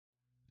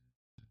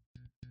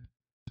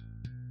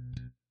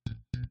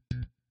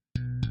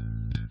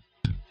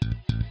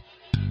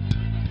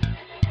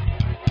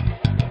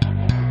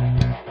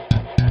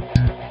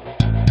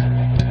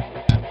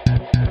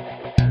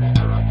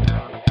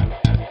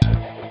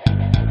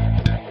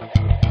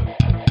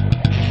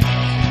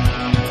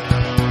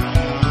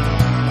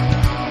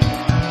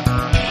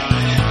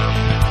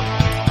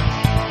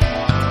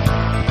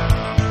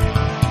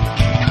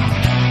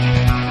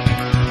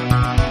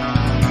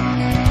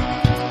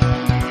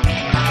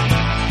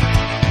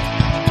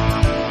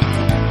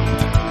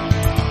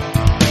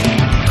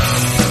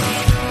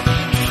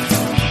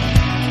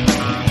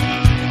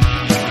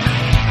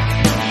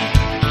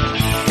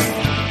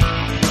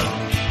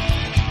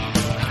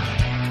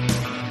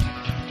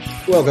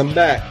Welcome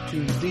back to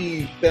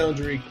the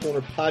Boundary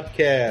Corner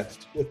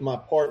podcast with my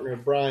partner,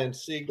 Brian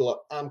Siegler.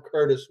 I'm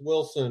Curtis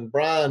Wilson.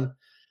 Brian,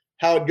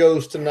 how it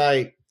goes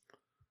tonight?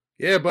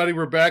 Yeah, buddy,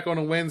 we're back on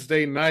a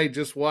Wednesday night.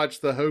 Just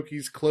watched the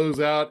Hokies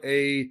close out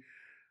a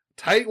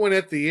tight one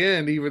at the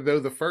end, even though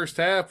the first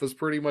half was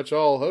pretty much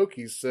all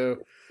Hokies. So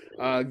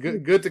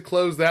good to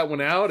close that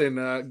one out,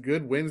 and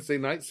good Wednesday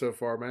night so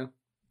far, man.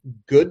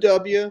 Good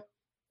W.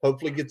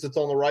 Hopefully gets us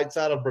on the right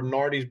side of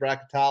Bernardi's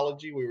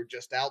bracketology. We were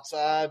just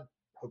outside.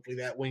 Hopefully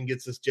that win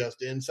gets us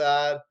just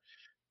inside.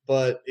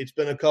 But it's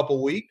been a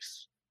couple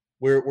weeks.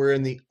 We're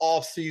in the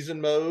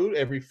off-season mode.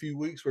 Every few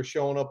weeks we're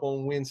showing up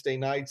on Wednesday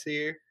nights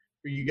here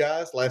for you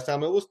guys. Last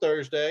time it was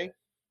Thursday.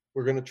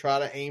 We're going to try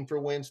to aim for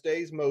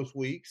Wednesdays most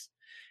weeks.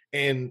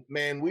 And,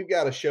 man, we've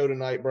got a show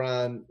tonight,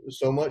 Brian.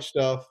 So much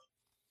stuff.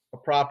 A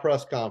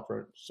press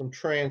conference, some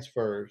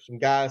transfers, some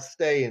guys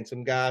staying,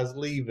 some guys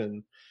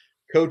leaving,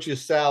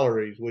 coaches'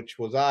 salaries, which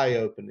was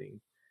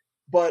eye-opening.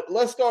 But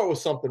let's start with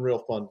something real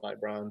fun tonight,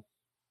 Brian.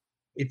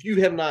 If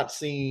you have not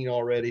seen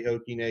already,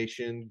 Hokie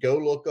Nation, go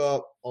look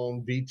up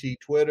on VT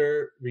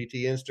Twitter,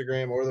 VT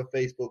Instagram, or the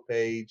Facebook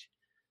page.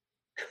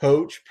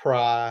 Coach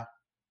Pry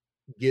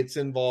gets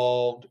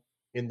involved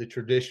in the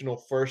traditional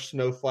first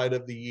snow fight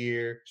of the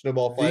year,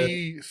 snowball fight.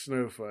 The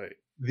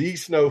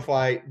snow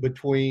fight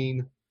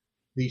between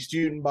the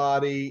student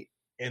body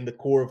and the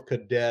Corps of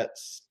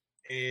Cadets.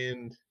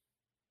 And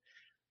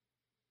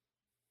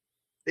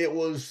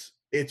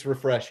it's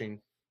refreshing.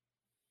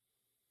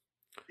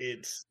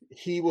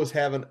 He was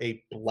having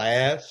a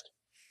blast.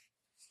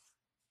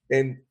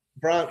 And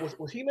Brian,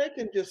 was he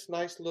making just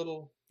nice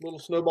little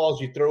snowballs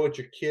you throw at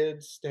your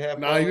kids to have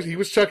fun? He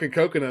was chucking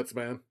coconuts,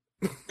 man.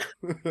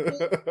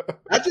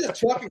 Not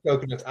just chucking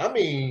coconuts. I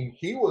mean,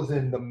 he was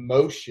in the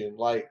motion.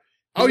 Like,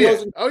 oh yeah.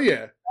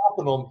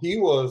 Stopping them. He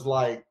was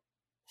like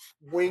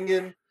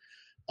swinging.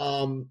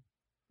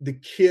 The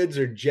kids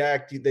are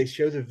jacked. They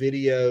show the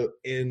video,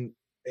 and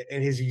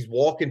as he's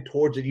walking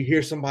towards it, you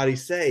hear somebody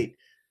say,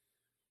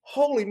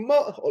 "Holy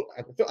mo!"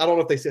 I don't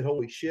know if they said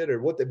 "holy shit"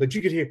 or what, but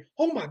you could hear,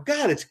 "Oh my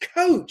God, it's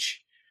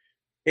Coach!"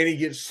 And he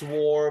gets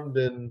swarmed,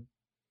 and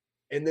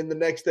then the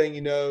next thing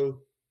you know,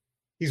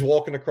 he's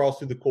walking across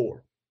through the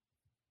Corps.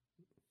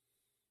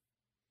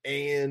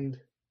 And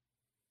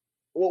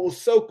what was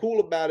so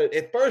cool about it,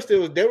 at first they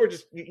were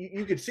just,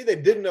 you could see they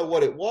didn't know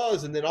what it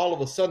was, and then all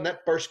of a sudden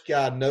that first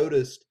guy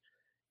noticed,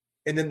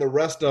 and then the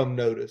rest of them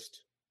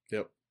noticed.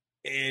 Yep.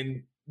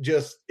 And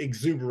just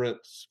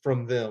exuberance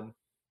from them.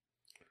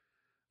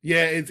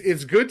 Yeah,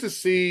 it's good to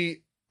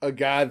see a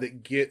guy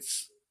that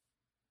gets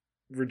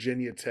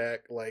Virginia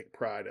Tech like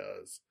Pry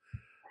does.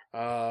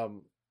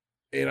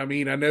 And I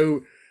mean, I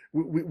know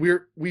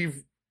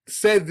we've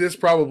said this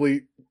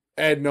probably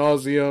ad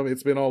nauseum.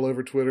 It's been all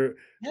over Twitter.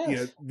 Yes. You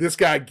know, this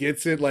guy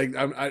gets it. Like,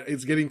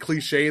 it's getting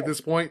cliche at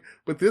this point,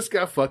 but this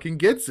guy fucking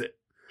gets it.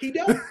 He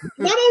does.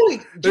 Not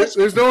only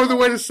there's no other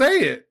way to say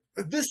it.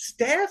 The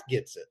staff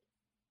gets it.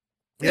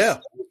 The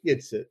staff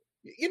gets it.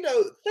 You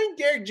know, think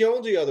Derek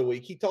Jones the other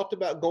week. He talked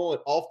about going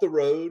off the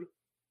road.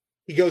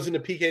 He goes into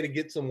PK to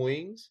get some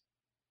wings.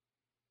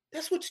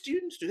 That's what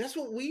students do. That's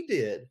what we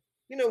did.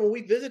 You know, when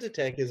we visited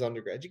Tech as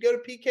undergrads, you go to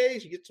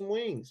PKs, you get some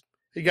wings.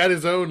 He got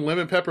his own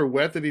lemon pepper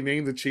wet that he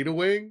named the Cheetah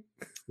Wing.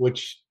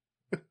 Which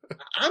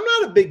I'm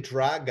not a big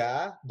dry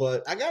guy,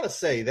 but I gotta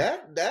say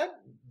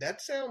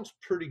that sounds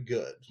pretty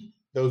good.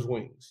 Those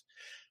wings.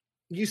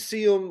 You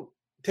see them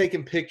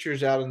taking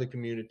pictures out in the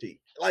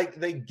community. Like,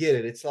 they get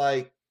it. It's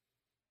like,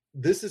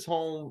 this is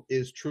home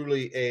is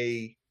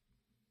truly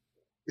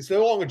it's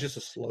no longer just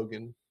a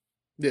slogan.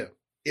 Yeah.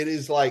 It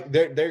is like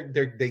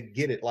they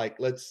get it. Like,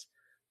 let's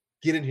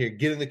get in here,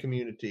 get in the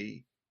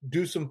community,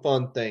 do some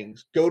fun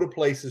things, go to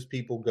places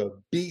people go,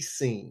 be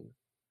seen.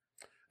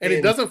 And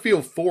it doesn't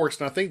feel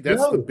forced. And I think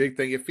that's the big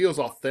thing. It feels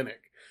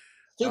authentic.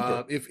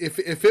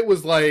 If it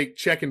was like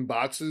checking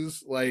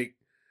boxes, like,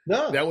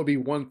 that would be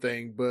one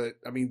thing. But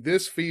I mean,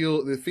 it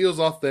feels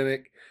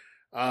authentic.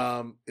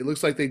 It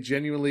looks like they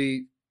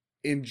genuinely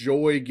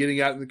enjoy getting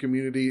out in the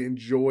community,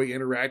 enjoy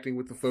interacting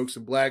with the folks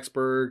in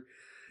Blacksburg,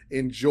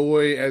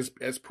 enjoy, as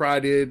Pry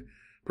did,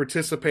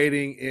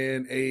 participating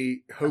in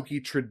a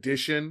Hokie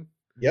tradition.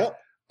 Yep.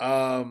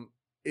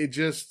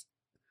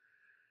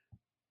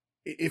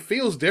 It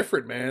feels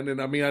different, man.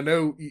 And I mean, I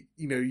know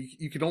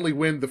you can only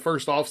win the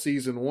first off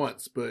season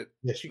once, but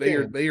yes,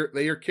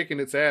 they are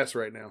kicking its ass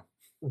right now.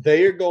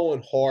 They are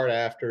going hard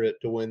after it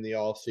to win the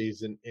off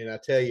season. And I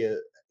tell you,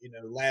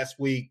 last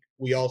week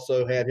we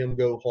also had him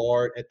go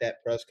hard at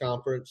that press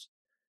conference,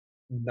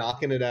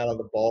 knocking it out of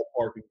the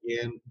ballpark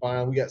again.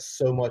 Brian, we got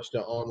so much to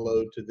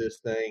unload to this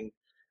thing.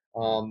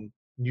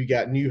 You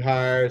got new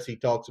hires. He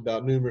talks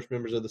about numerous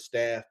members of the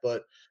staff.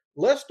 But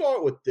let's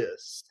start with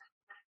this.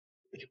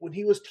 When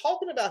he was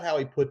talking about how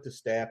he put the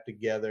staff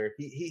together,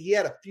 he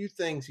had a few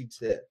things he'd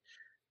said.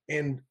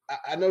 And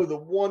I know the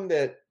one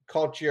that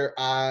caught your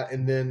eye,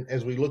 and then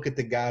as we look at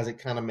the guys, it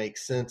kind of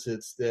makes sense.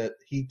 It's that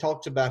he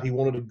talks about he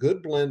wanted a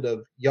good blend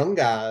of young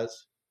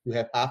guys who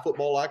have high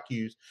football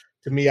IQs.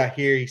 To me, I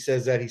hear he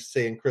says that he's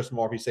saying Chris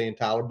Marv, he's saying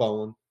Tyler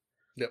Bowen.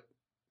 Yep.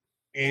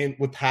 and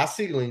with high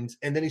ceilings.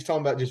 And then he's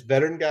talking about just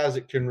veteran guys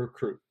that can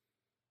recruit.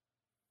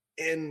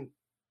 And,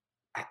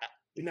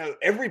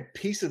 every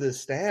piece of this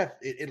staff,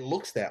 it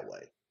looks that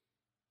way.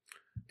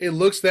 It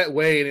looks that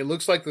way, and it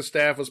looks like the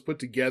staff was put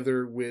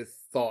together with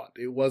thought.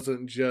 It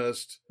wasn't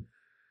just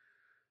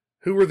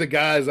who are the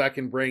guys I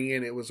can bring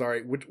in. It was all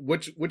right.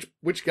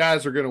 Which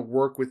guys are going to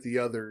work with the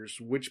others?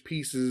 Which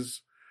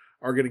pieces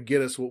are going to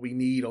get us what we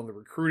need on the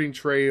recruiting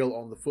trail,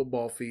 on the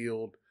football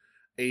field,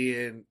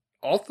 and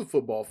off the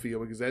football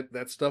field, because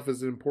that stuff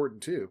is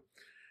important too.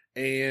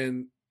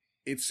 And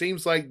it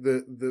seems like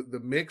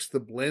the mix, the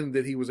blend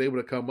that he was able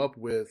to come up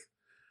with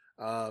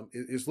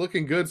is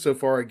looking good so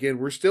far. Again,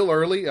 we're still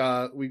early.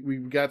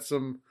 We've got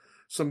some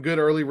good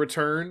early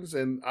returns,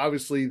 and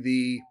obviously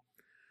the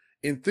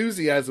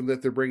enthusiasm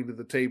that they're bringing to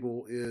the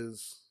table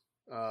is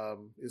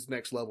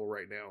next level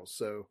right now.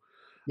 So,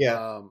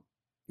 yeah,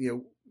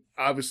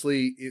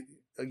 obviously,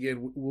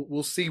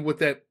 we'll see what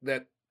that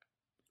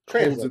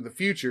holds in the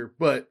future.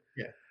 But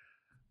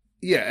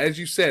yeah, as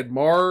you said,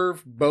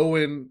 Marv,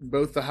 Bowen,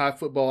 both the high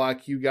football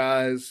IQ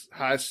guys,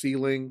 high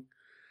ceiling.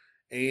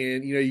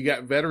 And, you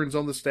got veterans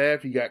on the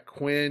staff. You got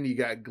Quinn. You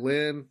got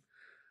Glenn.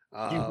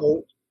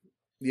 Holt.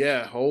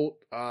 Yeah, Holt.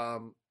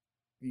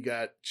 You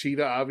got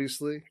Cheetah,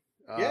 obviously.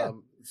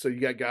 So you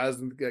got guys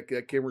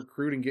that can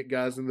recruit and get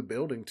guys in the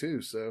building,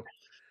 too. So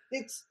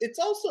it's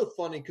also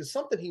funny because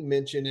something he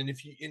mentioned, and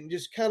if you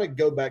just kind of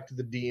go back to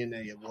the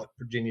DNA of what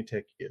Virginia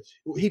Tech is,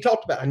 he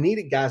talked about I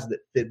needed guys that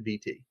fit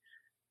VT.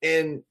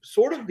 And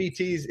sort of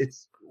VTs,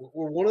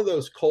 we're one of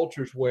those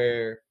cultures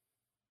where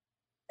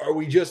are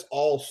we just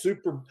all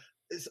super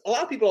 – a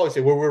lot of people always say,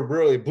 well, we're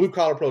really a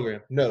blue-collar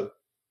program. No.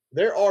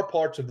 There are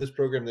parts of this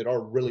program that are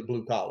really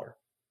blue-collar.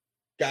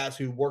 Guys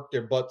who work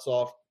their butts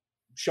off,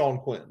 Sean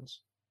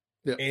Quinn's,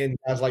 and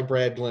guys like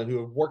Brad Glenn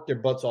who have worked their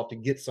butts off to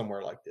get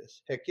somewhere like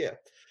this. Heck yeah.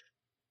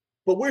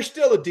 But we're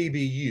still a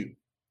DBU.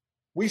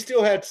 We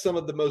still had some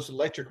of the most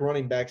electric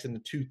running backs in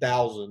the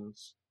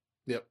 2000s.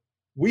 Yep.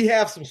 We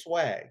have some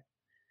swag.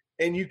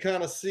 And you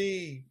kind of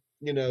see,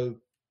 you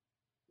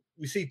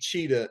see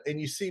Cheetah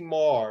and you see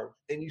Marv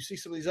and you see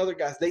some of these other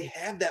guys. They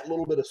have that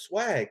little bit of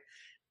swag.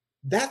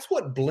 That's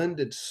what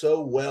blended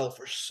so well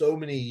for so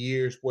many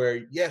years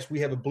where, yes, we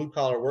have a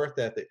blue-collar work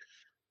ethic.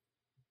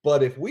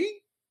 But if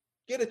we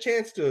get a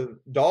chance to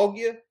dog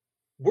you,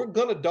 we're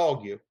going to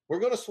dog you.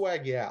 We're going to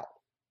swag you out.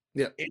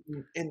 Yeah.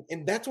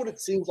 And that's what it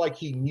seems like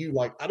he knew.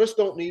 Like, I just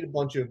don't need a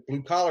bunch of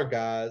blue-collar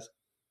guys,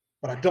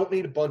 but I don't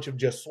need a bunch of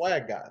just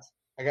swag guys.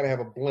 I got to have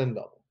a blend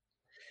of them.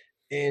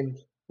 And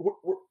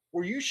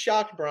were you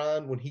shocked,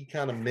 Brian, when he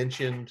kind of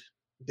mentioned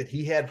that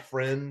he had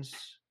friends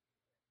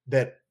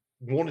that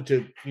wanted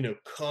to,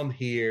 come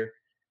here,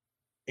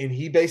 and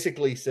he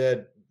basically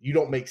said, you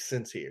don't make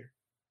sense here.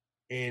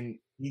 And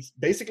he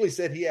basically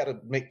said he had to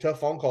make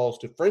tough phone calls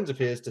to friends of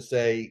his to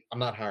say, I'm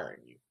not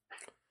hiring you.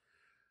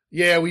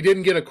 Yeah, we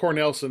didn't get a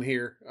Cornelson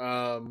here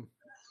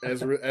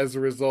as a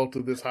result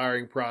of this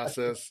hiring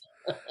process.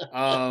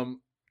 I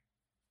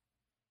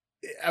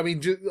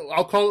mean,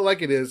 I'll call it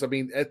like it is. I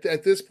mean,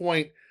 at this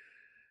point,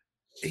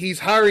 he's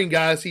hiring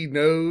guys he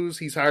knows.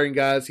 He's hiring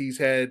guys he's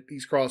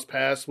crossed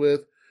paths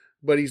with,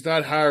 but he's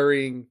not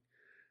hiring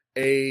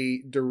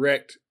a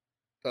direct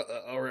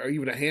or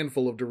even a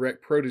handful of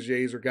direct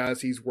proteges or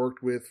guys he's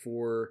worked with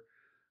for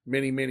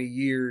many, many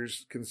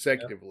years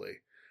consecutively.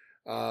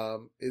 Yeah.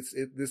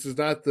 This is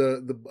not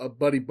a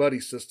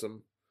buddy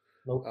system.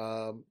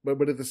 Nope.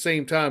 But at the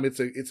same time, it's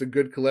a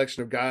good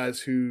collection of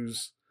guys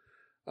whose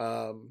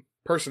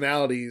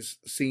personalities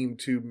seem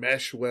to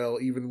mesh well,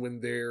 even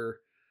when they're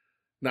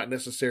not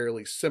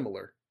necessarily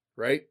similar,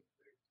 right?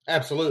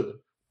 Absolutely.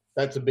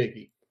 That's a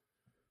biggie.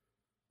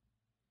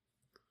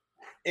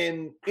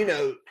 And,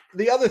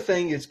 the other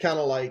thing is kind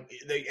of like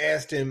they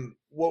asked him,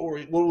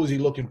 what was he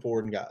looking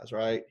for in guys,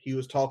 right? He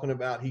was talking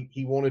about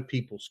he wanted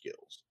people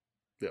skills.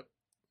 Yep.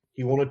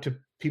 He wanted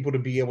people to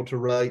be able to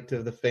relate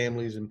to the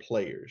families and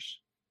players.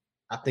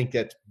 I think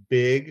that's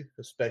big,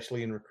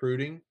 especially in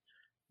recruiting.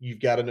 You've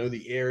got to know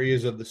the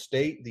areas of the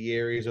state, the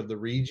areas of the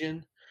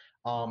region.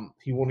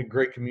 He wanted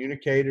great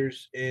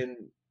communicators. And,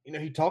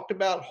 he talked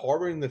about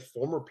harboring the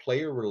former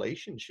player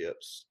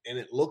relationships. And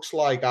it looks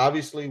like,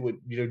 obviously,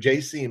 with,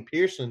 JC and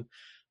Pearson,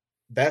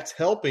 that's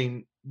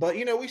helping. But,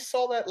 we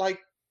saw that, like,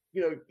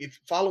 if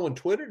following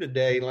Twitter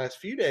today, the last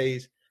few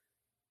days,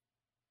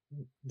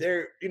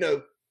 there,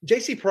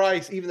 JC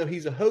Price, even though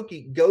he's a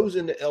Hokie, goes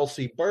into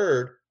LC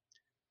Bird,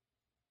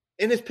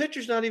 and his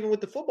picture's not even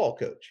with the football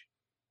coach.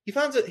 He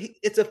finds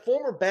it's a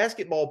former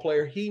basketball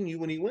player he knew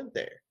when he went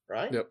there,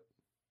 right? Yep.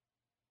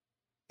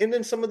 And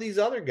then some of these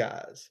other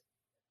guys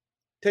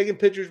taking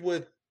pictures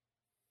with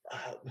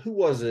who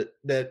was it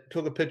that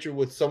took a picture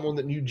with someone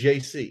that knew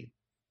JC?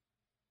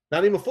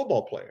 Not even a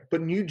football player,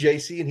 but knew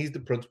JC, and he's the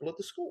principal at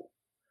the school.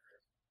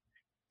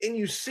 And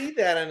you see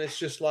that, and it's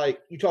just like,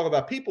 you talk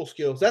about people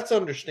skills. That's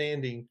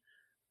understanding,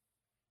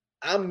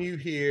 I'm new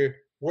here.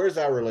 Where's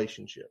our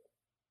relationship?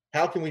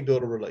 How can we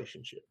build a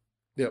relationship?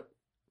 Yep.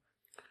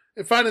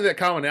 And finding that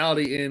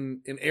commonality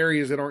in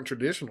areas that aren't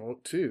traditional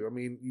too. I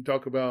mean, you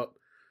talk about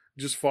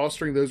just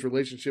fostering those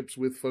relationships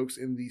with folks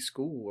in the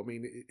school. I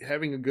mean,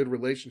 having a good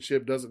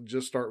relationship doesn't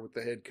just start with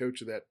the head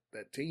coach of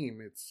that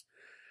team.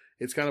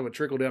 It's kind of a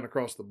trickle down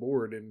across the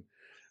board. And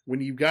when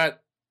you've got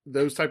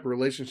those type of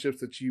relationships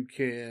that you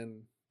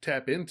can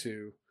tap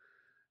into,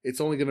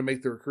 it's only going to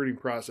make the recruiting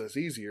process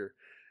easier.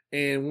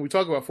 And when we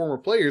talk about former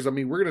players, I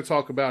mean, we're going to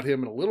talk about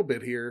him in a little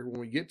bit here when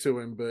we get to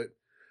him, but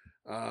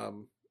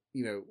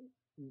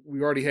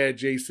we already had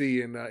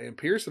JC and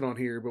Pearson on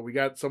here, but we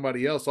got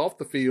somebody else off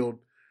the field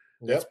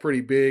that's pretty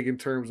big in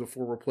terms of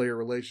former player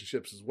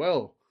relationships as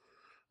well.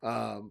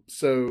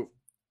 So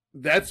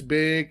that's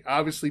big.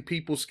 Obviously,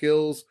 people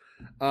skills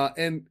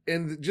and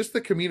just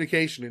the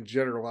communication in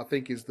general, I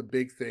think, is the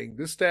big thing.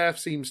 This staff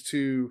seems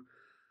to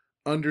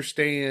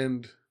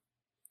understand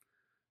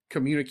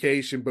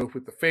communication both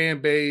with the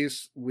fan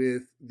base,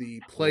 with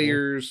the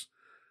players,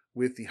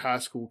 with the high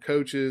school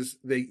coaches.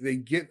 They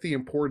get the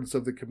importance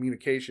of the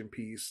communication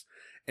piece,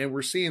 and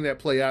we're seeing that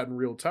play out in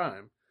real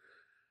time.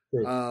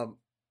 Sure.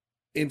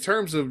 In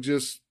terms of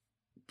just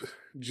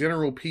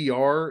general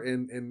PR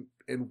and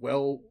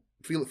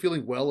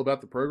feeling well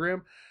about the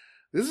program,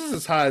 this is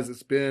as high as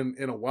it's been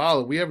in a while,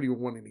 and we haven't even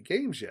won any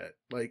games yet.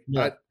 I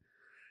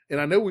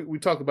know we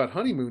talk about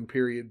honeymoon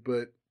period,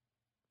 but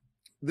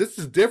this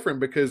is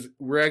different because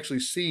we're actually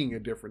seeing a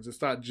difference.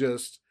 It's not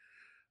just,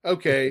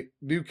 okay,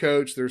 new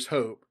coach, there's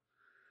hope.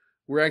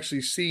 We're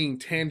actually seeing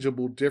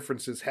tangible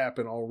differences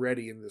happen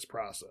already in this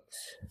process.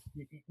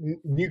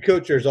 New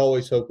coach, there's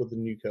always hope with a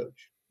new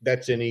coach.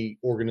 That's any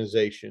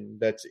organization.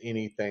 That's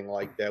anything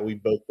like that. We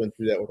both went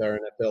through that with our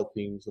NFL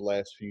teams the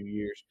last few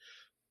years.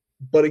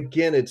 But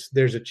again,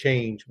 there's a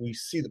change. We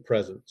see the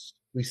presence.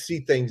 We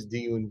see things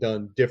being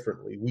done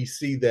differently. We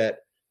see that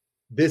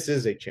this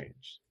is a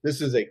change.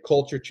 This is a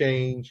culture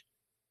change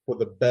for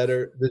the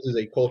better. This is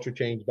a culture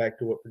change back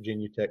to what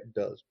Virginia Tech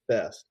does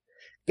best.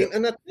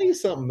 And I'll tell you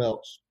something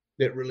else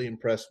that really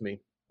impressed me.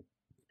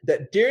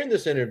 That during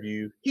this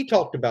interview, he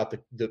talked about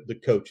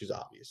the coaches,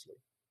 obviously.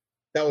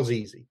 That was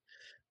easy.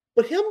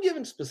 But him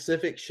giving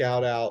specific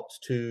shout-outs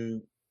to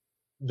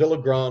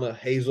Villagrana,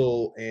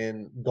 Hazel,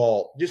 and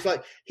Galt, just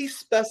like he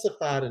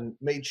specified and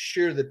made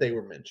sure that they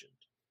were mentioned.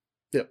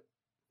 Yep.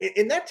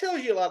 And that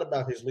tells you a lot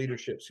about his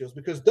leadership skills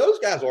because those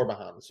guys are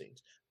behind the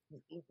scenes.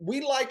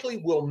 We likely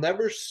will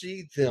never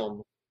see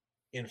them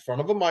in front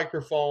of a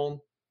microphone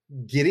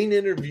getting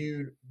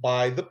interviewed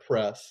by the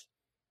press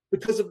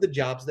because of the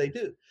jobs they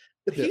do.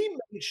 But he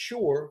made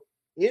sure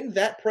in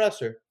that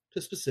presser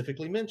to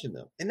specifically mention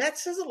them. And that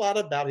says a lot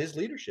about his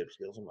leadership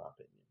skills, in my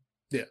opinion.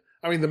 Yeah.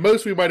 I mean, the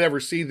most we might ever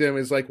see them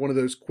is like one of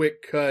those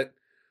quick cut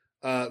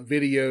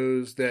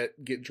videos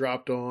that get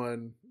dropped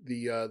on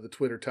the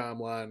Twitter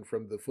timeline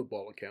from the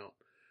football account.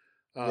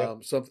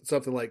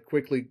 Something like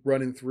quickly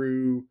running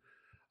through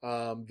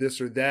this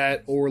or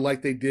that, or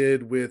like they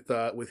did with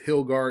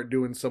Hilgart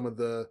doing some of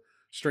the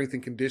strength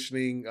and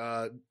conditioning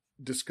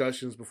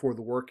discussions before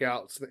the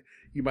workouts.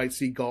 You might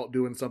see Galt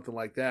doing something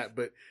like that,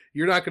 but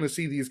you're not going to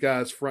see these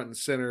guys front and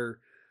center,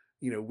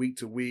 week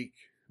to week,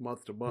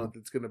 month to month.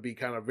 It's going to be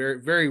kind of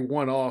very, very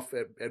one-off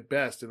at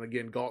best. And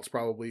again, Galt's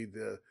probably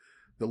the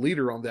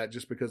leader on that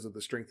just because of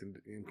the strength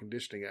and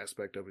conditioning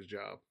aspect of his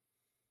job.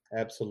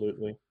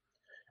 Absolutely.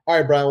 All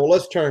right, Brian, well,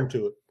 let's turn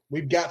to it.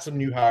 We've got some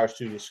new hires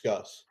to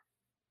discuss.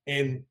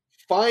 And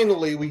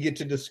finally, we get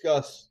to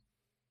discuss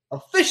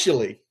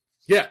officially.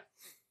 Yeah.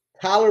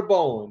 Tyler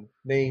Bowen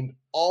named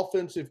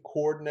offensive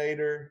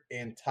coordinator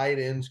and tight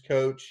ends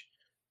coach.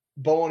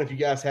 Bowen, if you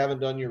guys haven't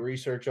done your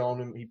research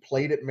on him, he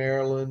played at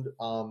Maryland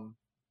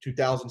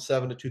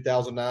 2007 to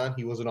 2009.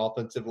 He was an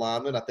offensive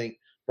lineman. I think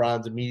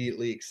Brian's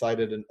immediately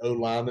excited an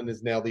O-lineman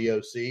is now the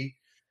OC.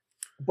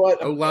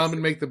 But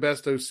O-linemen make the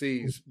best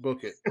OCs.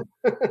 Book it.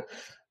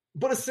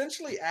 But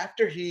essentially,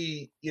 after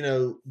he,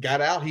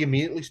 got out, he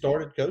immediately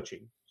started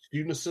coaching.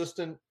 Student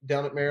assistant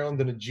down at Maryland,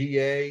 then a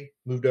GA,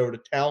 moved over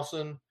to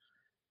Towson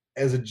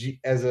as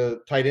a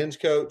tight ends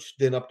coach,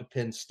 then up to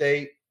Penn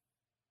State.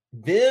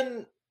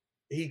 Then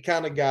he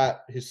kind of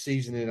got his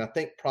season in, I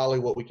think probably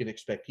what we can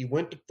expect. He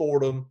went to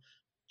Fordham.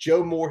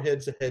 Joe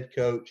Moorhead's the head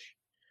coach.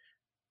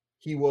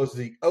 He was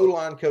the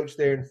O-line coach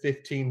there in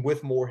 2015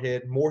 with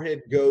Moorhead.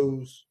 Moorhead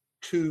goes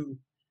to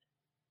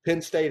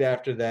Penn State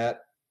after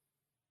that.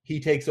 He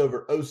takes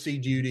over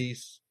OC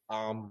duties.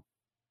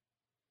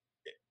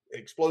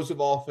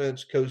 Explosive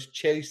offense. Coach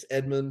Chase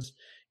Edmonds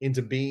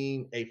into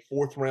being a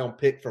fourth-round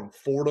pick from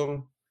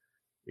Fordham.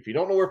 If you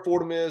don't know where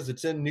Fordham is,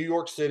 it's in New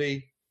York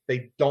City.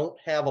 They don't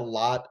have a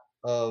lot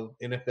of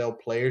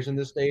NFL players in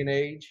this day and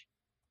age.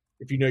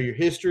 If you know your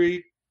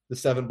history, the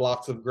 7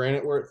 blocks of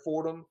granite were at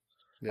Fordham.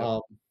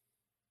 Yep.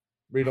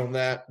 Read on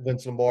that,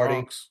 Vince Lombardi.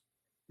 Bronx.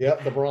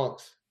 Yep, the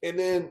Bronx. And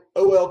then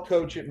OL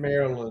coach at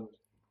Maryland.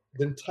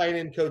 Then tight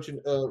end coach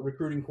and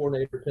recruiting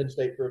coordinator at Penn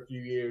State for a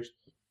few years.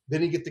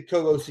 Then he get the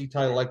co-OC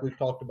title like we've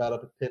talked about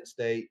up at Penn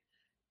State.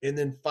 And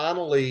then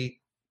finally,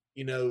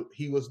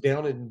 he was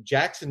down in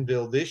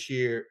Jacksonville this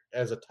year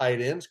as a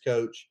tight ends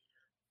coach.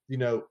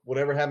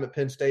 Whatever happened at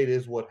Penn State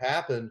is what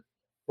happened.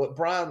 But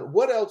Brian,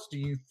 what else do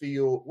you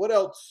feel? What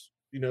else,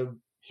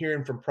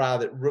 hearing from Pry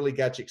that really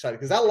got you excited?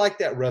 Because I like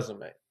that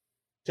resume.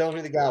 Tells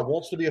me the guy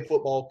wants to be a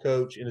football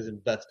coach and is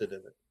invested in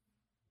it.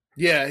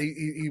 Yeah,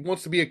 he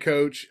wants to be a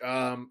coach.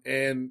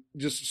 And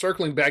just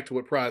circling back to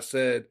what Pry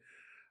said,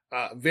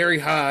 very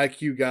high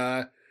IQ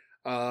guy.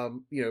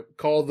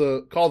 Call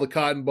the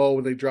Cotton Bowl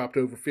when they dropped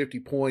over 50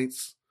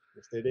 points.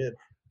 Yes, they did.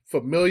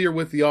 Familiar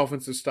with the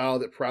offensive style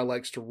that Pry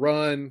likes to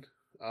run.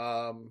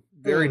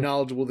 Very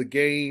knowledgeable of the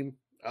game.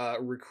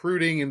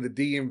 Recruiting in the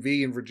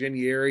DMV and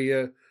Virginia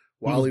area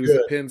while he was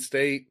at Penn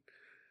State.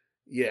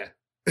 Yeah.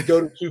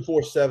 Go to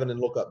 247 and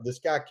look up. This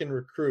guy can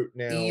recruit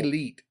now.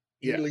 Elite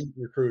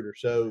recruiter.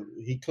 So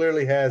he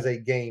clearly has a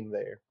game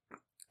there.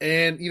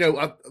 And,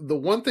 the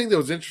one thing that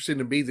was interesting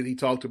to me that he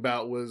talked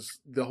about was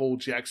the whole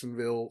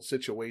Jacksonville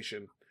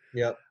situation.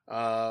 Yep.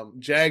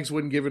 Jags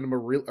wouldn't give him a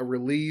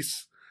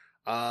release.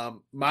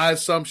 My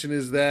assumption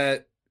is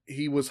that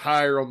he was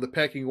higher on the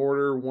pecking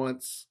order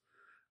once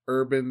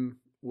Urban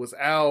was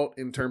out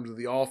in terms of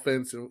the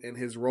offense and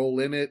his role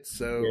in it.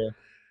 So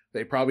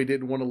they probably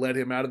didn't want to let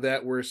him out of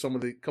that, whereas some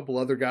of the couple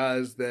other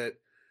guys that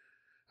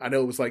I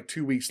know it was like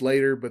 2 weeks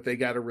later, but they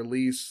got a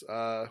release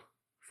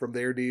from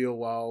their deal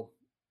while,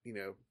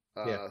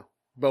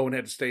 Bowen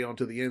had to stay on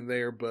to the end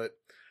there. But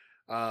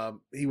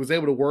he was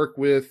able to work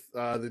with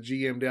the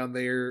GM down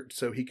there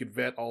so he could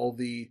vet all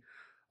the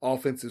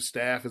offensive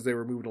staff as they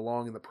were moving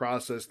along in the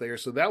process there.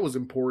 So that was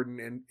important.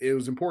 And it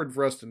was important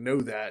for us to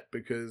know that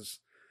because,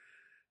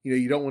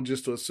 you don't want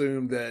just to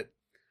assume that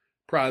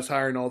Pry's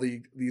hiring all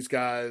these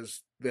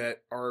guys that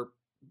are,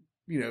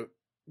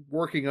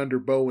 working under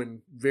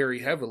Bowen very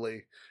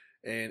heavily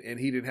and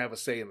he didn't have a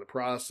say in the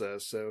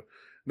process. So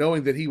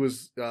knowing that he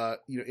was,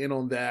 in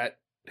on that,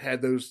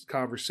 had those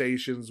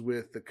conversations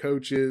with the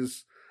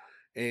coaches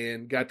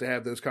and got to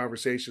have those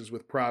conversations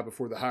with Pry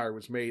before the hire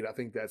was made, I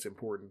think that's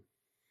important.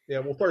 Yeah,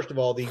 well, first of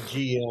all, the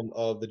GM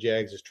of the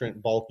Jags is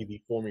Trent Baalke,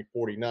 the former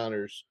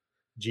 49ers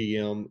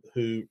GM,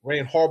 who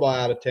ran Harbaugh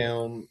out of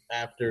town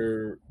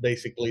after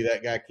basically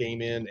that guy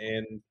came in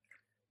and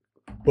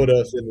put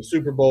us in the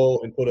Super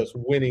Bowl and put us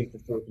winning for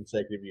 4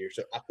 consecutive years.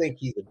 So I think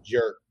he's a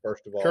jerk,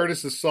 first of all.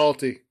 Curtis is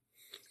salty.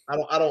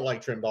 I don't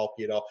like Trent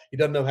Baalke at all. He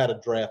doesn't know how to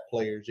draft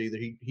players either.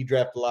 He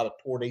drafted a lot of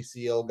torn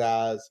ACL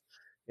guys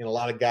and a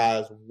lot of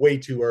guys way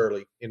too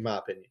early, in my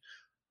opinion.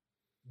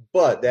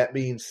 But that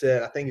being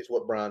said, I think it's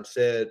what Brian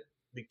said,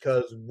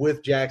 because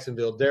with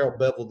Jacksonville, Darrell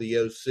Bevell, the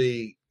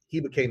OC, he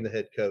became the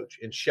head coach,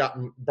 and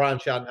Brian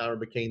Schottenheimer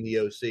became the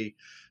OC.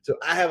 So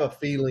I have a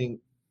feeling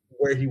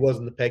where he was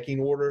in the pecking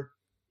order,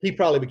 he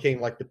probably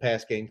became like the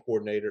pass game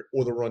coordinator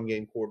or the run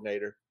game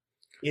coordinator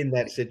in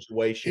that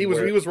situation. He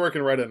was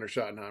working right under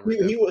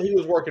Schottenheimer. He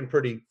was working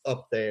pretty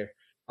up there,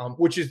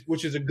 which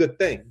is a good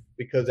thing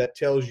because that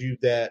tells you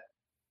that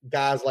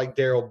guys like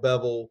Darrell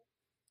Bevell,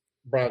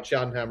 Brian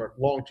Schottenheimer,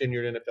 long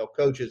tenured NFL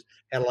coaches,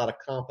 had a lot of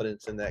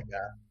confidence in that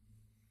guy.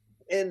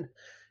 And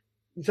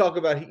you talk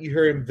about, you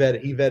hear him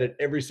vetted. He vetted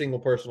every single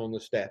person on the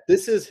staff.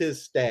 This is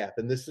his staff,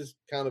 and this is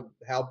kind of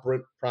how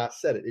Brent Pry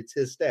said it. It's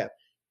his staff.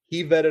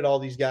 He vetted all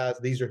these guys.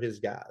 These are his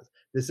guys.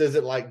 This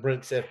isn't like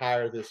Brent said,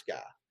 hire this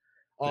guy.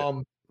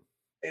 And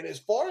as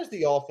far as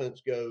the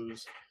offense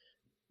goes,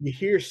 you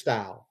hear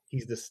style.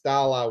 He's the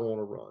style I want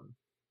to run.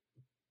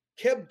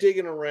 Kept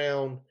digging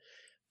around.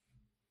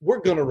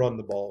 We're going to run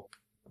the ball.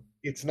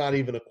 It's not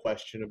even a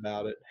question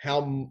about it.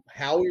 How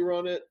we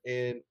run it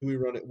and who we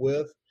run it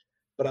with.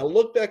 But I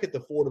look back at the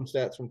Fordham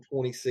stats from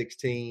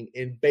 2016,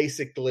 and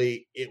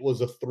basically it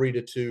was a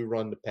 3-2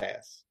 run to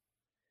pass.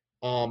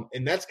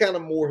 And that's kind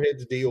of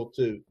Moorhead's deal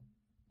too.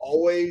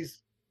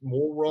 Always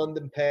more run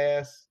than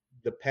pass.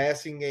 The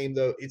passing game,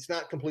 though, it's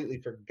not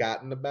completely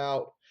forgotten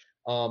about.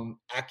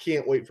 I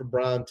can't wait for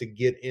Brian to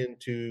get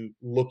into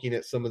looking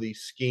at some of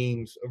these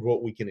schemes of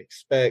what we can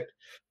expect.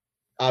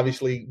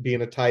 Obviously,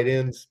 being a tight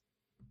ends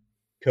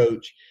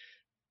coach,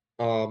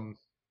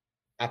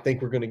 I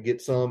think we're going to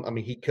get some. I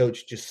mean, he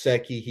coached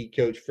Gesicki, he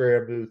coached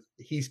Farabuth.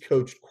 He's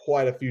coached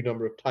quite a few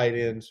number of tight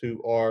ends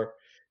who are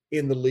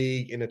in the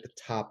league and at the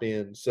top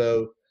end.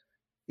 So,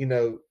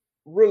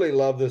 really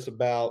love this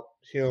about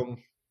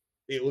him.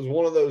 It was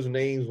one of those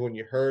names when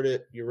you heard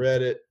it, you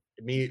read it,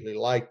 immediately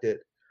liked it.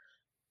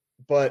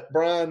 But,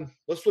 Brian,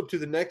 let's flip to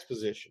the next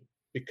position,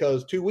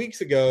 because 2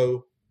 weeks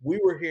ago, we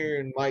were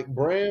hearing Mike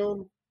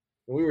Brown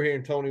and we were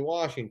hearing Tony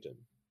Washington.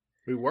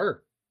 We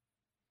were.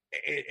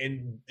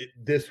 And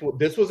this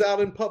was out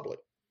in public.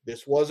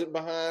 This wasn't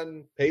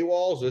behind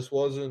paywalls. This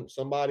wasn't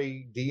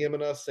somebody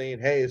DMing us saying,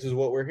 hey, this is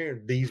what we're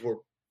hearing. These were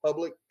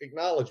public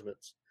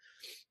acknowledgments.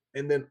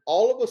 And then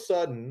all of a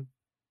sudden,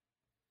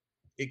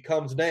 it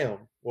comes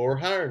down. Well, we're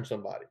hiring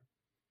somebody.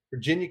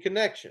 Virginia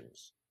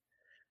Connections.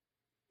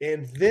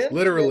 And then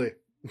literally.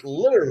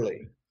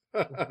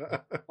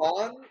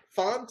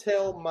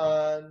 Fontel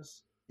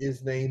Mines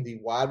is named the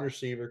wide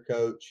receiver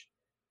coach.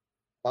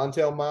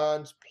 Fontel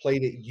Mines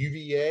played at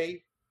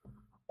UVA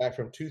back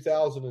from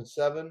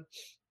 2007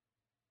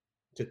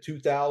 to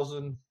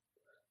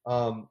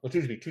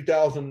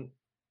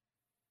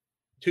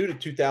 2002 to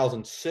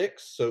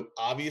 2006. So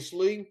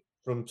obviously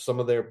from some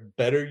of their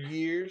better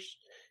years.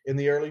 in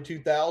the early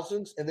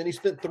 2000s. And then he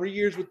spent 3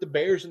 years with the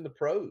Bears in the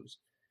pros.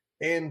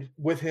 And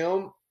with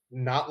him,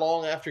 not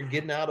long after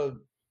getting out of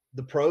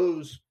the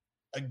pros,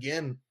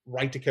 again,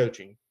 right to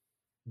coaching.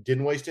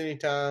 Didn't waste any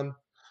time.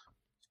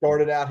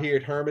 Started out here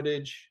at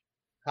Hermitage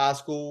High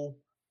School,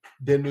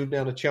 then moved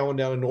down to Chelman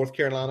down in North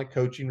Carolina,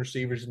 coaching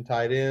receivers and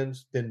tight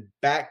ends. Then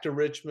back to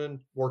Richmond,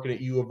 working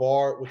at U of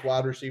R with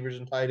wide receivers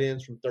and tight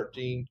ends from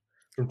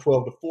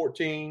 12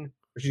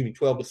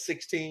 to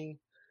 16.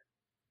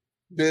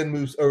 Then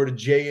moves over to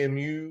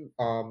JMU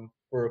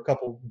for a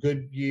couple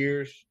good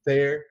years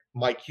there.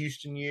 Mike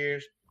Houston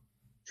years.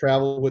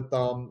 Traveled with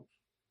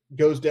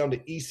goes down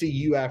to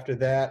ECU after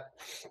that.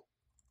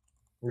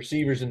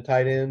 Receivers and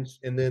tight ends,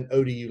 and then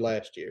ODU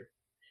last year.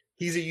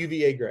 He's a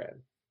UVA grad.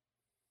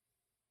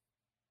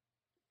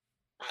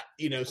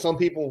 Some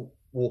people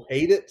will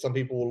hate it. Some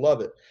people will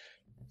love it.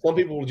 Some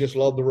people will just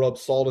love to rub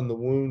salt in the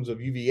wounds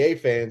of UVA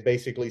fans,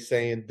 basically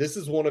saying, this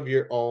is one of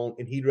your own,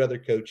 and he'd rather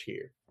coach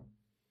here.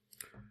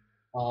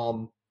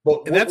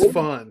 That's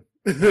fun.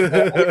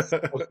 It's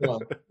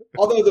fun.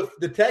 Although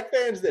the Tech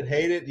fans that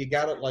hate it, you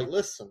got to,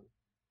 listen,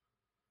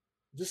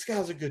 this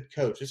guy's a good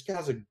coach. This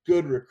guy's a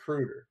good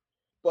recruiter.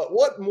 But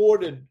what more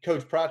did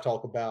Coach Pry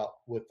talk about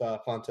with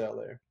Fontel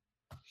there?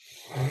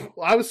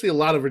 Well, obviously a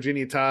lot of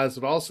Virginia ties,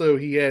 but also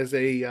he has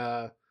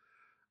a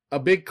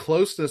big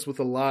closeness with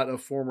a lot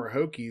of former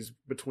Hokies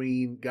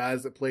between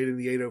guys that played in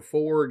the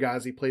 804,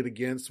 guys he played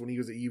against when he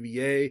was at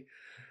UVA.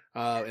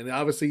 And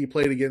obviously he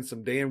played against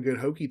some damn good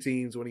Hokie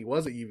teams when he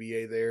was at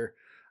UVA there.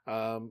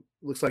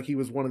 Looks like he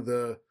was one of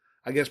the,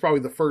 I guess, probably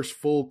the first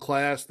full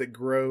class that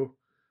Groh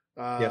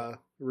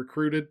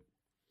recruited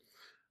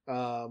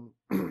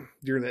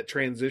during that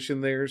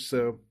transition there.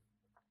 So,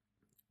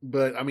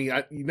 but I mean,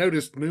 you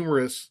noticed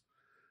numerous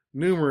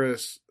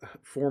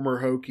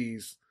former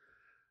Hokies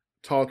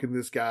talking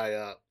this guy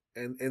up,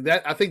 and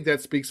that, I think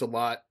that speaks a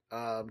lot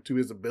to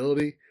his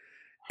ability.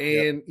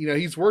 And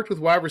he's worked with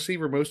wide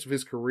receiver most of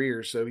his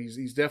career, so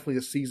he's definitely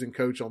a seasoned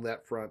coach on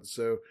that front.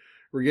 So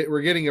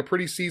we're getting a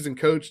pretty seasoned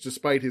coach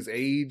despite his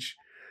age,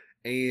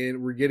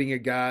 and we're getting a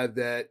guy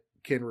that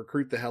can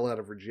recruit the hell out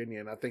of Virginia,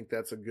 and I think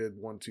that's a good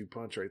 1-2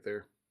 punch right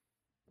there.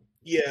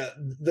 Yeah,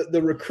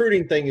 the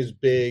recruiting thing is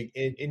big,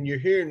 and you're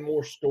hearing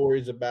more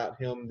stories about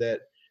him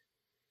that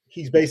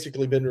he's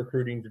basically been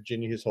recruiting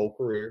Virginia his whole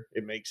career.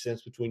 It makes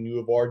sense between U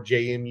of R,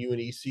 JMU, and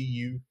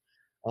ECU.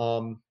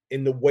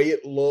 In the way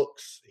it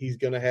looks, he's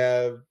going to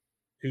have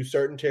 2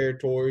 certain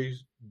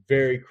territories,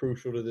 very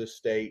crucial to this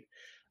state.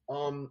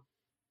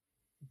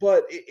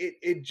 But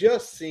it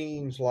just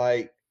seems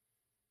like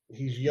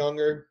he's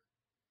younger,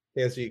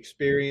 he has the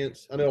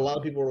experience. I know a lot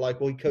of people are like,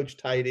 well, he coached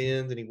tight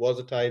ends and he was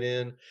a tight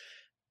end.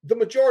 The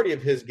majority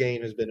of his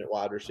game has been at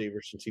wide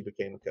receiver since he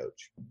became a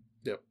coach.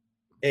 Yep.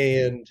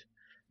 And,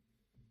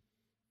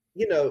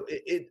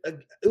 it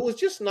was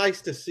just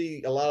nice to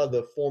see a lot of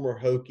the former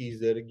Hokies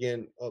that,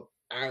 again, of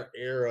our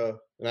era,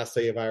 and I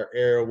say of our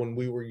era when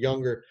we were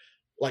younger,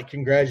 like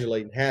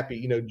congratulating,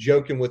 happy,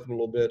 joking with them a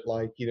little bit,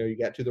 like, you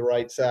got to the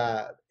right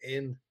side.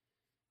 And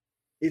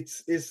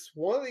it's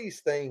one of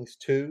these things,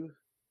 too,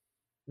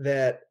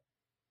 that,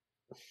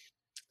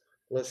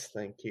 let's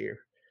think here,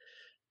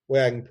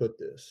 way I can put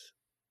this.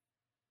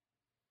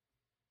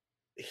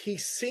 He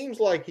seems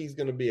like he's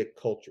going to be a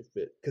culture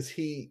fit because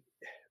he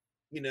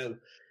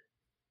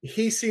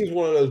seems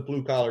one of those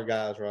blue collar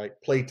guys, right?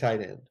 Played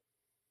tight end,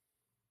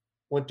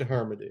 went to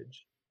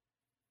Hermitage,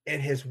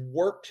 and has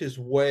worked his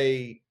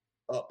way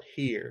up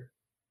here.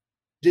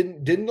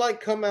 Didn't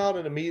like come out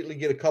and immediately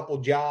get a couple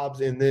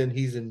jobs and then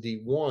he's in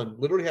D1.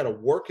 Literally had to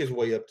work his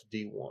way up to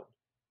D1.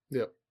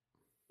 Yep.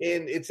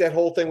 And it's that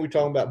whole thing we're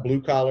talking about,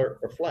 blue collar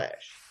or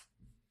flash.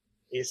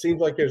 It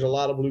seems like there's a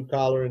lot of blue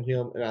collar in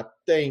him, and I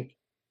think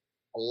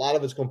a lot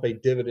of it's going to pay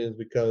dividends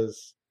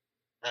because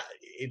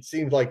it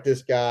seems like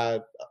this guy,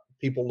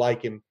 people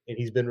like him, and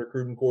he's been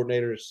recruiting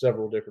coordinator at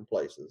several different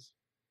places.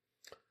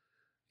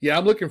 Yeah,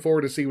 I'm looking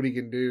forward to see what he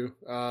can do.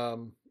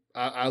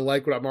 I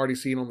like what I'm already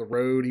seeing on the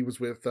road. He was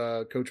with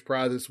Coach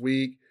Pry this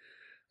week.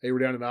 They were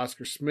down at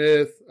Oscar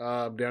Smith,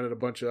 down at a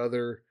bunch of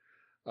other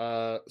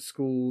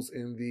schools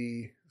in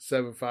the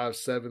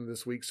 757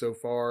 this week so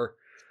far.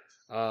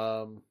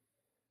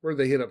 Where did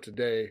they hit up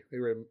today? They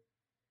were in...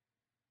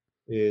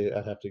 Yeah,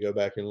 I'd have to go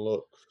back and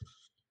look.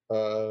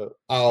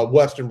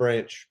 Western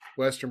Branch.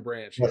 Western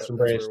Branch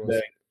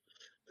today.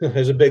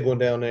 There's a big one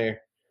down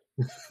there.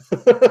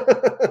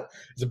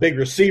 There's a big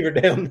receiver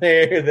down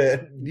there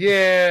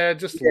that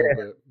just a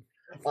little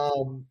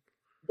bit.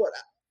 But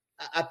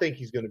I think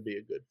he's going to be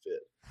a good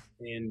fit.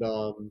 And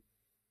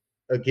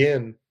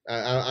again,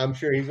 I'm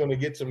sure he's going to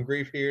get some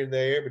grief here and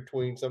there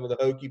between some of the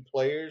Hokie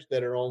players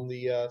that are on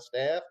the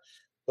staff,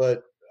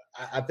 but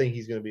I think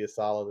he's going to be a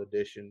solid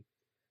addition.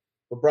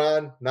 But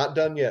Brian, not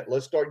done yet.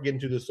 Let's start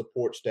getting to the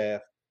support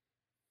staff.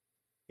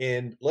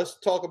 And let's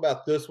talk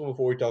about this one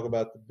before we talk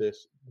about the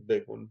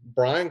big one.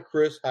 Brian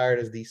Chris hired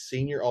as the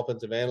senior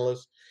offensive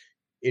analyst.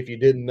 If you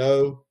didn't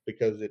know,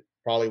 because it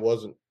probably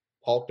wasn't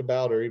talked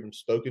about or even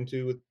spoken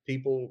to with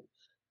people,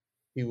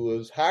 He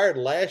was hired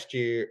last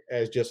year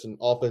as just an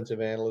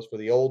offensive analyst for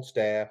the old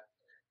staff,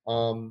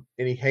 and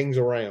he hangs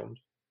around.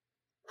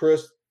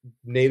 Chris,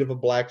 native of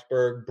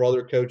Blacksburg,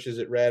 brother coaches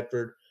at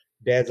Radford.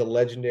 Dad's a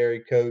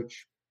legendary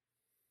coach.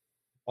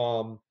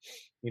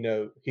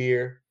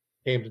 Here,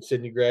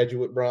 Hampton-Sydney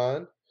graduate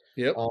Brian.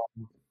 Yep.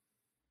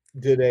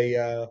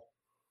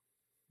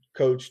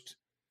 Coached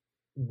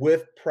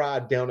with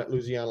pride down at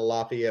Louisiana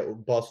Lafayette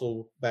with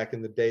Bustle back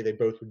in the day. They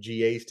both were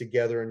GAs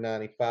together in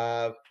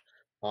 95.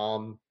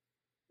 Or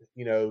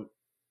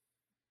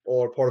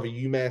part of a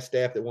UMass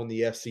staff that won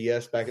the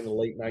FCS back in the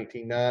late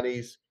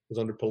 1990s. Was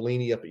under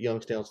Pelini up at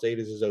Youngstown State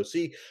as his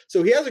OC.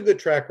 So he has a good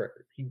track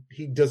record.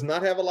 He does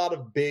not have a lot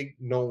of big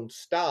known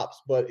stops,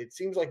 but it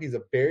seems like he's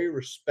a very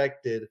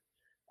respected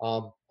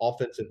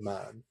offensive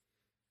mind.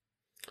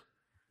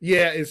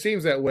 Yeah, it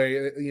seems that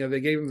way. They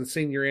gave him the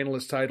senior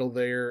analyst title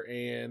there,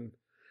 and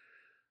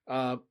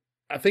I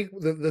think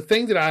the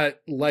thing that I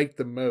liked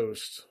the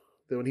most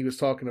that when he was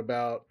talking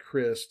about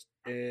Chris,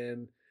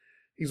 and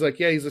he's like,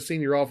 yeah, he's a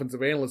senior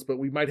offensive analyst, but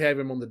we might have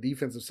him on the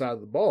defensive side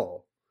of the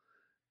ball.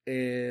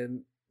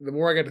 And the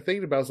more I got to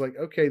thinking about it, I was like,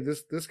 okay,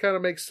 this kind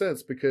of makes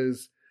sense,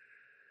 because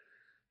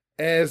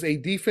as a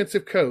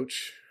defensive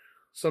coach,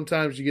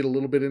 sometimes you get a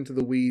little bit into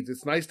the weeds.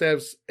 It's nice to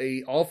have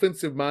a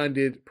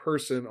offensive-minded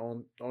person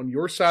on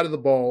your side of the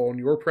ball, on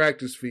your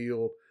practice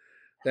field,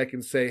 that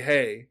can say,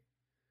 hey,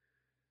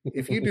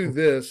 if you do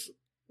this,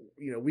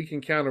 we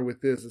can counter with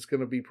this. It's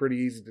going to be pretty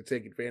easy to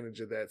take advantage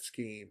of that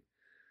scheme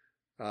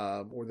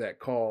or that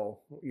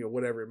call,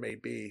 whatever it may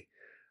be.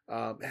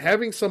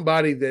 Having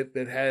somebody that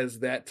has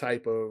that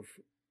type of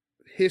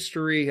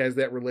history, has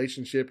that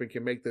relationship, and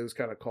can make those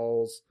kind of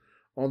calls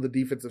on the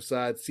defensive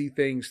side, see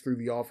things through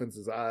the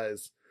offense's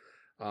eyes,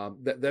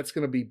 that's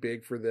going to be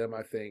big for them,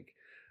 I think.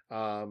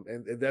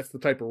 And that's the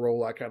type of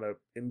role I kind of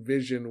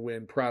envision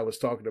when Pry was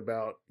talking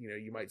about,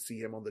 you might see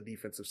him on the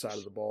defensive side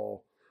of the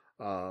ball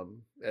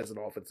as an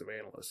offensive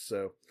analyst.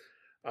 So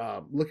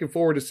looking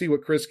forward to see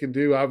what Chris can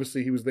do.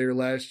 Obviously, he was there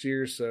last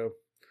year, so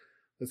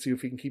let's see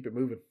if he can keep it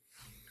moving.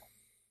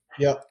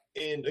 Yep.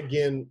 And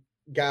again,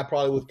 guy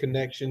probably with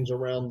connections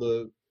around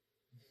the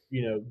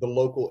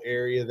local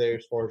area there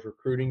as far as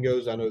recruiting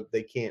goes. I know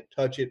they can't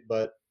touch it,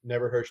 but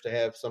never hurts to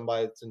have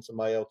somebody that's in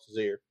somebody else's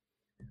ear.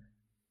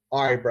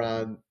 All right,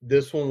 Brian,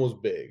 this one was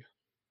big.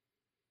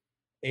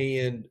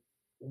 And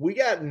we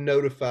got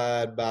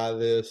notified by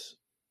this,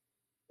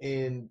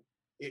 and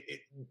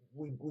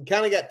we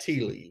kind of got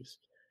tea leaves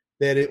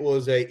that it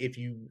was if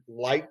you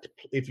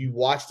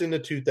watched in the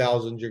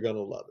 2000s, you're going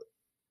to love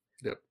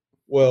it. Yep.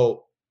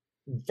 Well,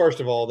 first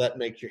of all, that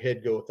makes your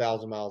head go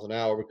 1,000 miles an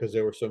hour because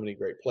there were so many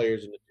great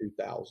players in the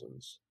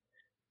 2000s.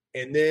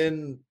 And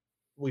then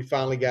we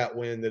finally got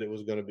wind that it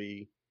was going to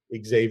be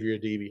Xavier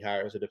Adebe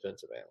hired as a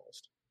defensive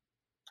analyst.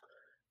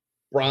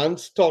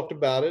 Brian's talked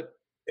about it,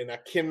 and I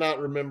cannot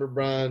remember,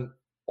 Brian,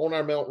 on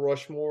our Mount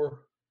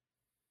Rushmore.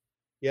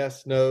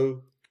 Yes,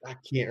 no, I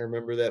can't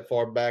remember that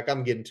far back.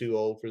 I'm getting too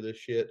old for this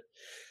shit.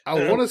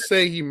 I want to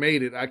say he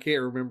made it. I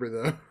can't remember,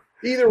 though.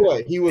 Either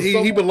way,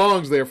 he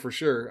belongs there for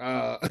sure.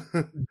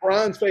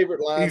 Brian's favorite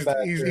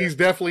linebacker. He's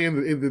definitely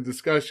in the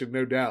discussion,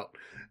 no doubt.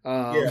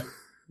 Yeah.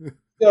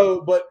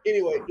 So, but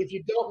anyway, if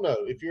you don't know,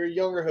 if you're a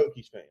younger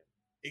Hokies fan,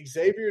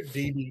 Xavier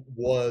Adebe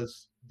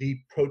was the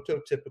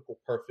prototypical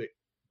perfect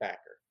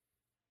backer.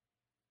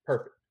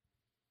 Perfect.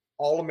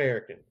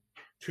 All-American,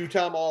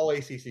 2-time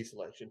All-ACC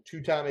selection,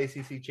 2-time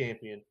ACC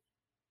champion,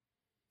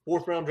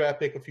 4th-round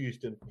draft pick of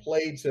Houston,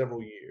 played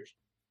several years,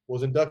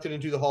 was inducted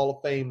into the Hall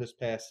of Fame this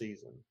past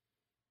season.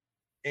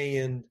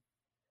 And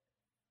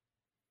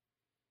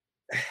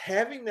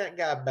having that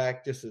guy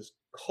back just as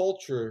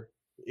culture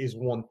is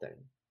one thing.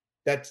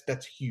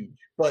 That's huge.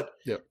 But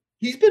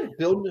he's been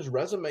building his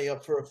resume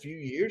up for a few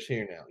years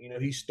here now.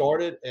 He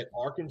started at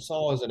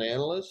Arkansas as an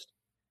analyst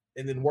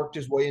and then worked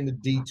his way into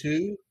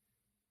D2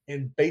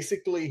 and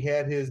basically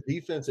had his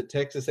defense at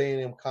Texas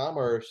A&M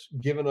Commerce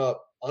giving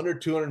up under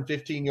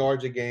 215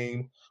 yards a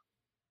game,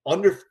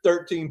 under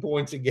 13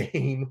 points a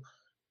game,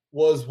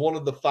 was one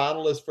of the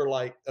finalists for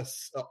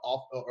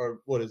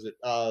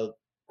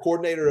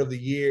coordinator of the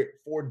year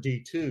for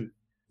D2.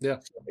 Yeah.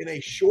 So in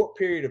a short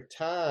period of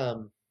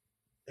time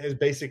has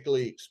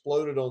basically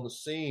exploded on the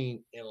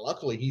scene, and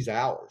luckily he's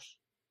ours.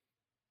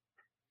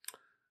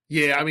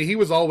 Yeah, I mean, he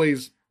was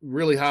always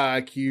really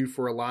high IQ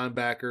for a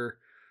linebacker,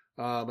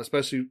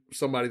 especially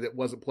somebody that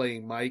wasn't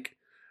playing Mike.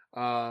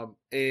 And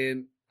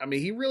I mean,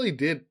 he really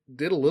did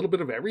a little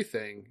bit of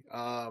everything.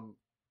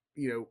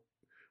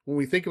 When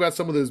we think about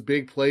some of those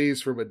big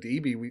plays from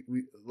Adebe, we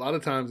a lot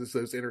of times it's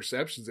those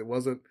interceptions. It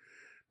wasn't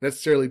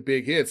necessarily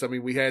big hits. I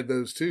mean, we had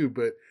those too,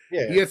 but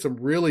he had some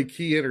really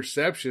key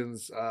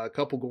interceptions, a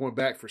couple going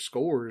back for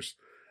scores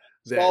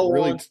that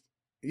really,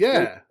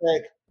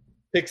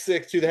 pick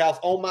six to the house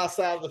on my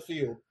side of the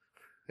field.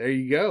 There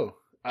you go.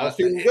 I was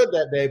feeling good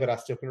that day, but I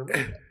still can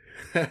remember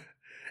that.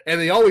 And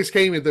they always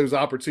came at those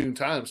opportune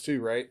times too,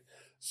 right?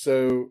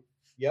 So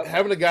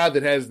having a guy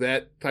that has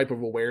that type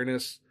of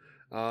awareness,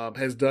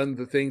 has done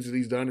the things that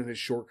he's done in his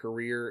short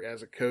career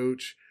as a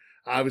coach,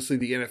 obviously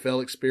the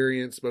NFL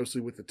experience,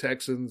 mostly with the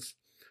Texans.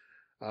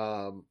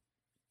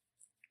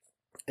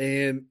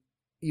 And,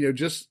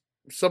 just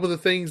some of the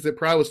things that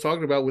Pry was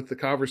talking about with the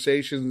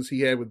conversations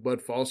he had with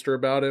Bud Foster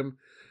about him.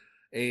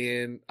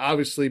 And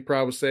obviously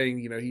Pry was saying,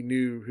 he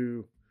knew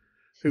who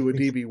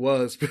Adibi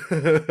was.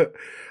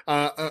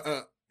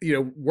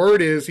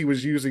 Word is he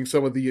was using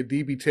some of the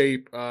Adibi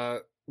tape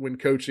when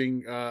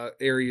coaching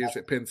areas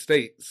at Penn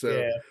State.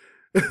 So,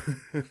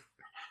 yeah.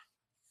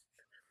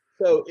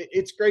 So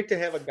it's great to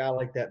have a guy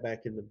like that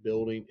back in the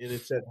building, and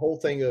it's that whole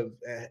thing of,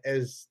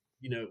 as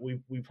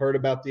we've heard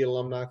about the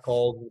alumni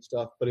calls and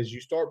stuff, but as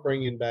you start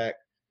bringing back,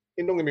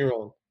 and don't get me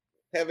wrong,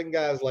 having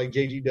guys like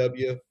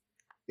JGW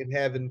and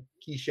having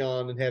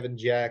Keyshawn and having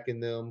Jack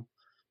and them,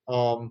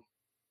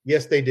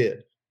 yes, they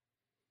did.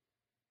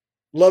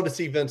 Love to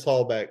see Vince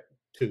Hall back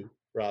too,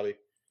 Robbie.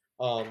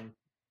 But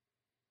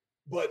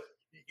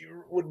it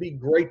would be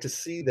great to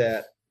see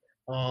that.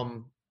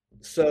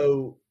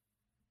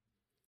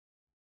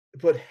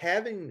 But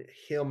having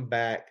him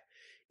back,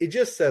 it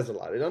just says a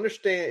lot.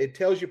 It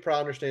tells you Pry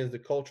understands the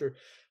culture,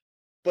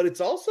 but it's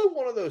also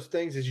one of those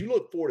things as you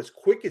look forward, as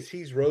quick as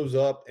he's rose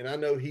up, and I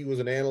know he was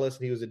an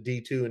analyst and he was a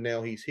D2 and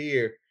now he's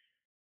here.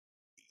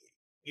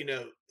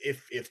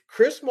 If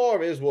Chris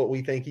Marve is what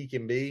we think he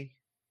can be,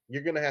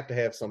 you're going to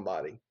have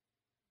somebody.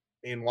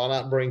 And why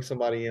not bring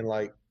somebody in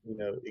like,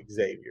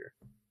 Xavier?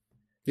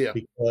 Yeah.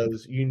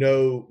 Because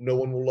no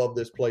one will love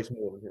this place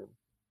more than him.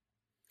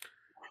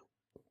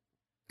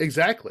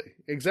 Exactly.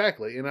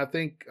 And I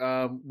think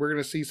we're going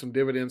to see some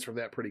dividends from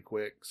that pretty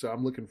quick. So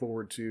I'm looking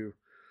forward to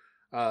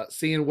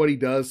seeing what he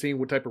does, seeing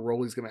what type of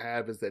role he's going to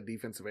have as that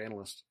defensive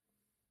analyst.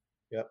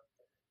 Yep.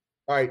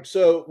 All right.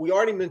 So we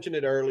already mentioned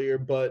it earlier,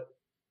 but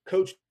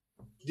Coach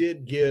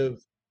did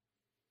give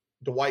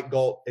Dwight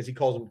Galt, as he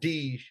calls him,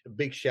 D, a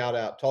big shout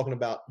out, talking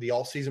about the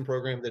all-season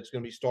program that's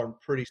going to be starting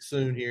pretty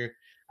soon here.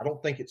 I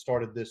don't think it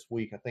started this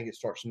week. I think it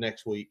starts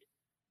next week.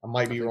 I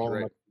might be wrong.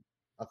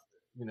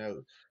 Right.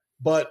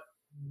 But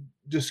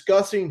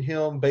discussing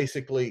him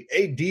basically,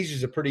 Deej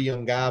is a pretty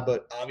young guy,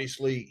 but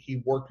obviously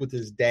he worked with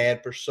his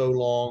dad for so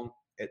long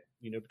at,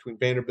 between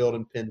Vanderbilt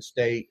and Penn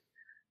State.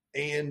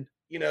 And,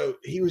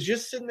 he was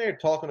just sitting there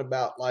talking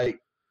about like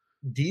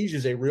Deej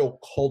is a real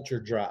culture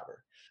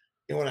driver.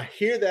 And when I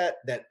hear that,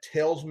 that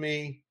tells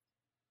me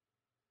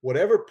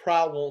whatever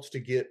Pry wants to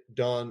get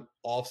done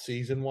off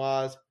season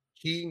wise,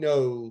 he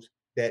knows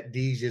that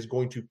Deej is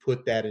going to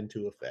put that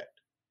into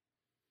effect.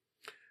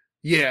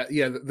 Yeah.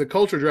 The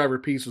culture driver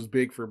piece was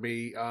big for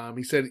me.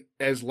 He said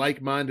as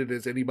like-minded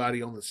as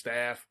anybody on the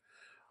staff.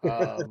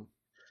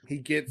 He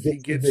gets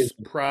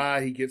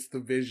Pry, he gets the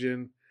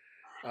vision.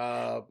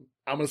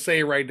 I'm gonna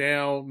say right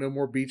now, no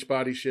more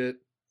Beachbody shit.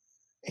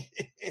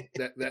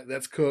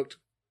 That's cooked.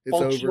 It's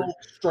functional over.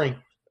 Strength.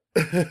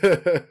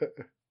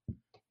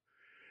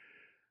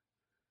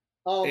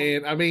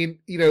 And I mean,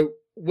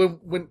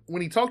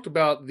 when he talked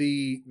about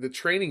the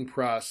training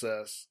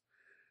process,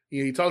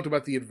 he talked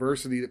about the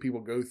adversity that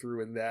people go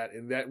through in that,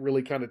 and that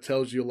really kind of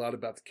tells you a lot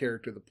about the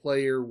character of the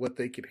player, what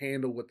they can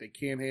handle, what they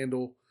can't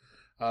handle,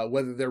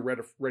 whether they're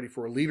ready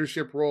for a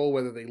leadership role,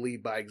 whether they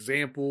lead by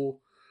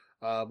example,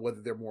 whether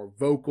they're more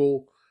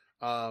vocal.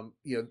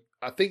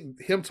 I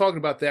think him talking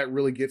about that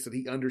really gets that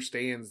he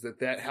understands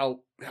that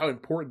how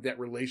important that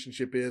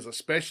relationship is,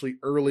 especially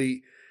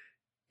early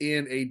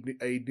in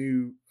a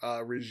new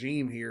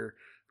regime here,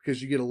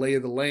 because you get a lay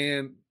of the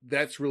land.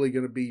 That's really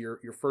going to be your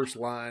first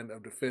line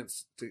of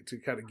defense to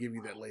kind of give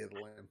you that lay of the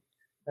land.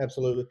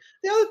 Absolutely.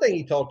 The other thing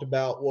he talked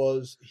about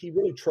was he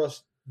really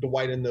trusts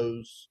Dwight in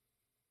those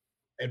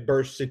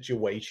adverse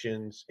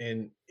situations.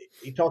 And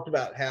he talked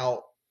about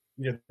how,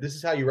 this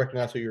is how you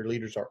recognize who your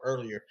leaders are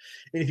earlier.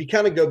 And if you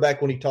kind of go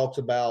back when he talks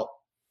about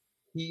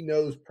he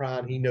knows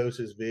Pry, he knows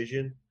his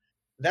vision,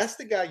 that's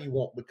the guy you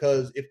want,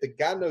 because if the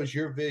guy knows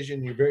your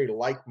vision, you're very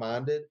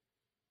like-minded,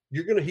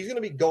 he's going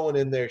to be going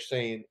in there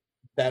saying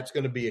that's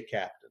going to be a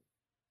captain.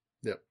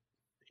 Yep.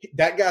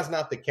 That guy's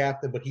not the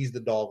captain, but he's the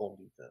dog on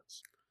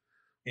defense.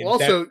 And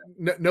also,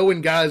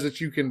 knowing guys that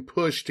you can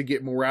push to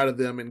get more out of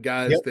them, and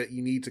guys that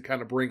you need to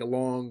kind of bring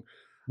along,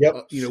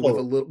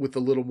 with a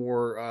little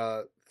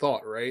more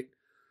thought, right?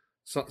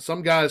 So,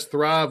 some guys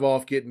thrive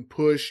off getting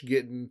pushed,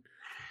 getting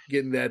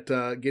in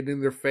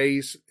their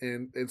face,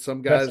 and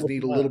some guys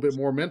need a little bit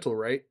more mental,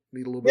 right?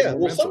 Need a little bit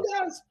more mental.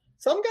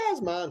 Some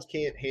guys' minds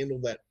can't handle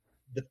the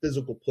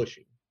physical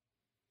pushing.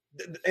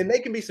 And they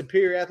can be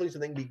superior athletes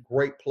and they can be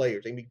great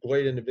players. They can be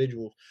great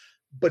individuals,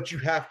 but you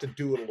have to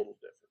do it a little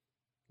different.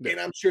 Yeah. And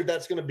I'm sure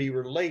that's going to be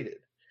related.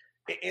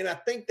 And I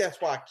think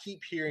that's why I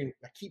keep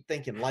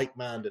thinking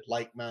like-minded.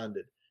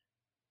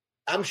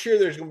 I'm sure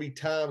there's going to be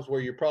times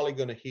where you're probably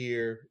going to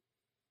hear,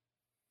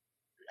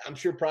 I'm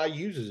sure Pry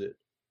uses it.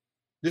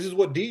 This is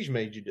what Deej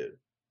made you do.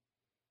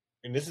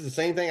 And this is the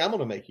same thing I'm going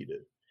to make you do.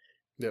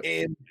 Yep.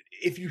 And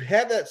if you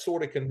have that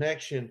sort of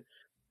connection,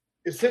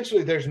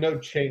 essentially there's no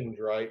change,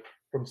 right?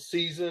 From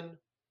season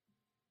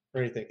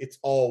or anything. It's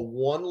all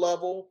one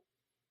level.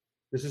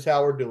 This is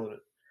how we're doing it.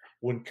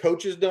 When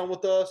Coach is done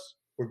with us,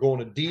 we're going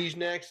to Deej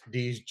next.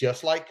 Deej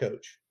just like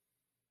Coach.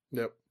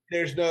 Yep.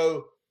 there's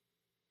no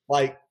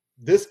like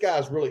this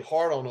guy's really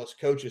hard on us,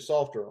 coach is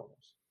softer on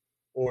us,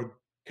 or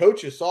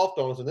coach is soft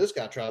on us, and this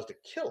guy tries to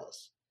kill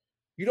us.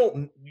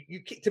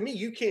 To me,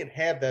 you can't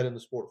have that in the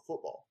sport of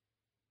football.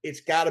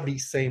 It's got to be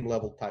same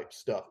level type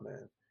stuff,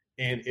 man.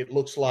 And it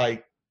looks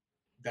like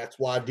that's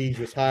why Deej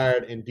was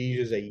hired, and Deej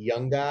is a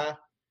young guy,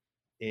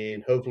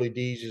 and hopefully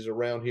Deej is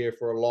around here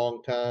for a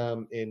long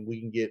time, and we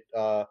can get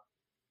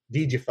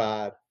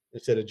Deejified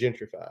instead of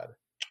gentrified.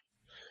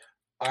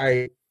 All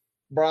right,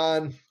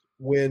 Brian,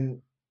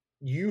 when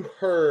you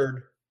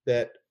heard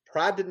that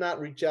Pride did not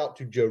reach out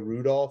to Joe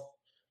Rudolph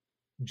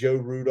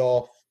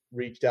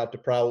reached out to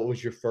Pride, what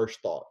was your first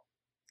thought?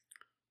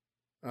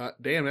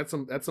 Damn,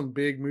 that's some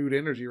big mood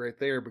energy right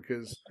there,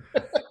 because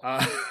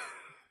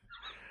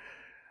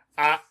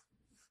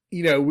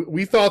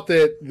we thought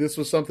that this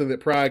was something that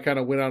Pride kind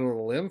of went out on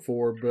a limb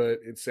for, but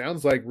it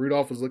sounds like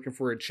Rudolph was looking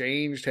for a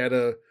change, had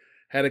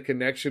a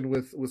connection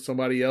with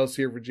somebody else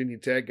here at Virginia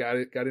Tech,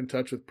 got in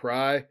touch with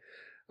Pride,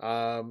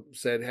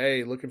 said,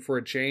 hey, looking for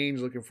a change,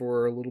 looking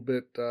for a little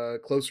bit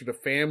closer to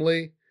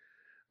family.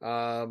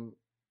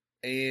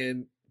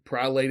 And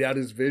Pry laid out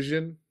his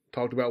vision,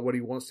 talked about what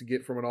he wants to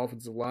get from an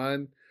offensive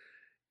line.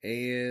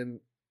 And,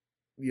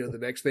 the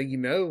next thing you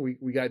know,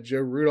 we got Joe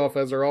Rudolph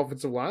as our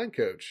offensive line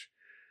coach.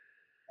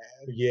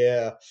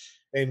 Yeah.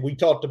 And we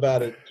talked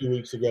about it 2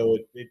 weeks ago.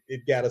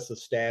 It got us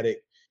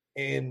ecstatic.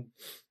 And,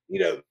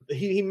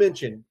 he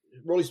mentioned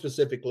really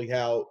specifically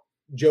how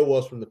Joe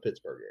was from the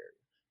Pittsburgh area.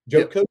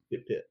 Joe coached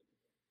at Pitt.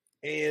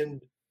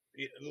 And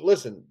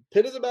listen,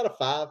 Pitt is about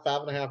a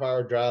 5.5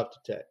 hour drive to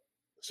Tech.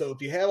 So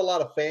if you have a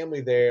lot of family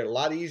there, a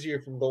lot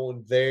easier from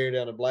going there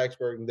down to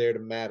Blacksburg and there to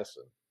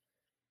Madison.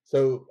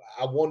 So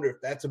I wonder if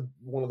that's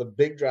one of the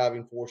big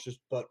driving forces.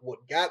 But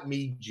what got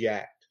me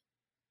jacked,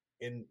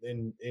 and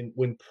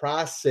when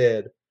Price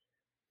said,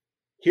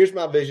 here's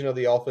my vision of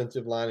the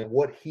offensive line, and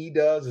what he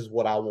does is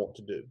what I want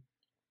to do.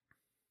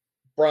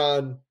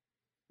 Brian,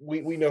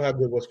 we know how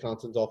good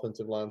Wisconsin's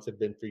offensive lines have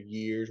been for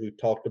years. We've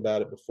talked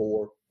about it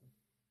before.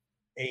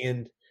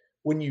 And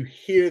when you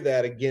hear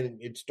that again,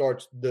 it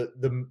starts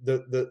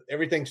the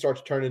everything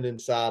starts turning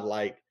inside.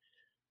 Like,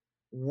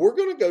 we're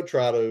going to go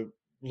try to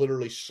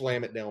literally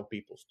slam it down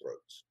people's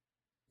throats.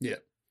 Yeah.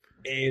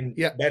 And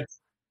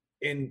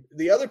and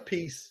the other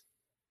piece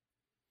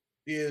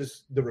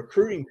is the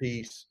recruiting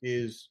piece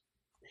is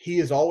he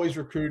has always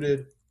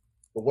recruited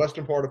the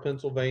western part of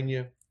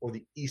Pennsylvania or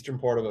the eastern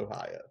part of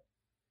Ohio.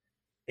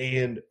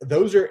 And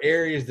those are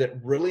areas that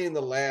really in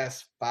the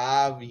last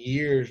 5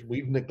 years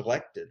we've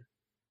neglected.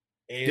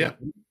 And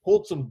we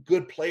pulled some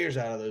good players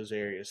out of those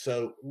areas.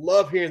 So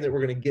love hearing that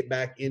we're going to get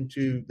back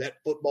into that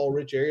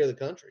football-rich area of the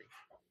country.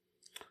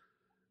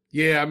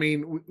 Yeah, I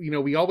mean,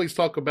 we always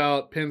talk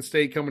about Penn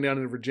State coming down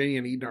into Virginia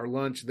and eating our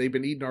lunch. They've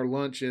been eating our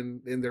lunch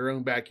in their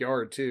own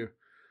backyard too,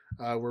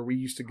 where we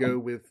used to go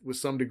with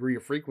some degree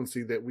of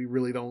frequency that we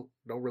really don't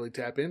really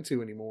tap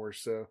into anymore.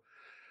 So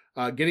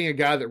getting a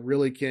guy that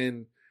really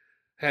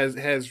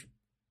has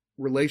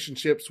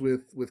relationships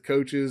with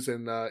coaches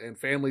and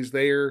families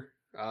there,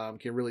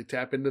 can really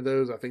tap into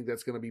those. I think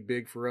that's going to be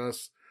big for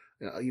us,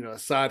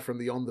 aside from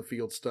the on the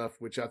field stuff,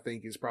 which I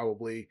think is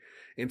probably,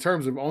 in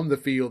terms of on the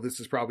field, this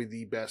is probably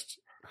the best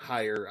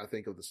hire, I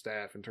think, of the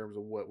staff in terms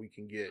of what we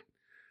can get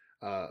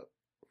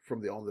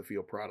from the on the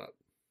field product.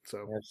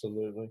 So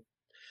absolutely.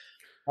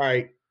 All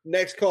right,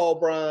 next call,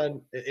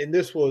 Brian. And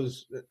this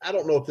was, I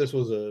don't know if this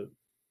was a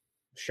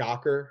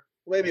shocker.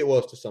 Maybe it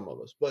was to some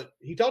of us, but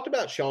he talked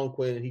about Sean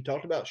Quinn, and he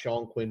talked about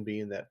Sean Quinn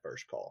being that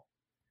first call.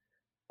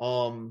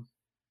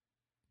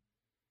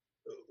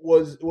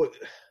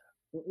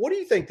 What do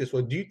you think this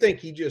was? Do you think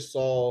he just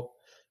saw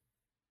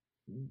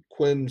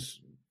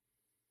Quinn's?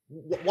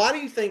 Why do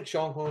you think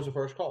Sean Quinn was the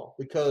first call?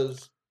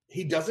 Because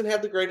he doesn't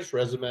have the greatest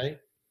resume.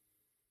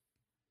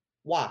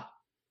 Why?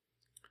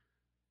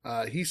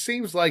 He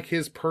seems like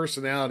his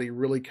personality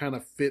really kind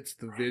of fits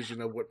the vision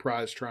of what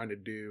Pry's trying to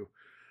do.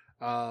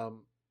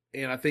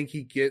 And I think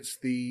he gets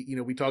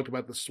we talked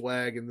about the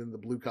swag and then the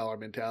blue collar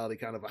mentality,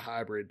 kind of a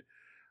hybrid.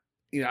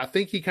 I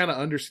think he kind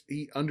of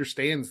he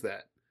understands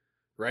that.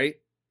 Right?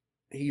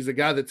 He's a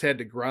guy that's had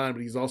to grind,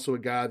 but he's also a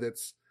guy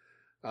that's,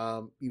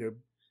 had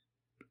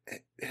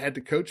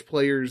to coach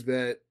players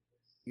that,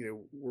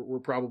 were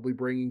probably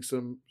bringing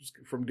some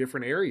from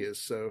different areas.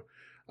 So,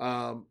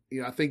 I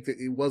think that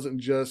it wasn't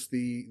just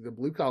the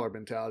blue collar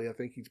mentality. I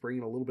think he's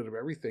bringing a little bit of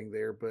everything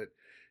there, but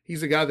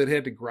he's a guy that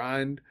had to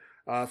grind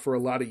for a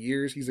lot of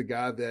years. He's a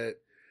guy that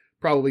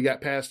probably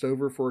got passed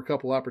over for a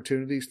couple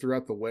opportunities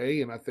throughout the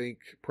way. And I think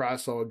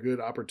Price saw a good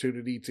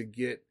opportunity to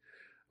get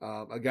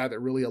a guy that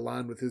really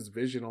aligned with his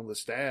vision on the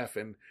staff.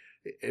 And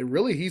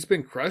really, he's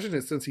been crushing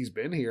it since he's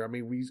been here. I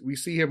mean, we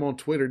see him on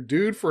Twitter.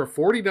 Dude, for a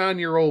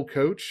 49-year-old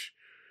coach,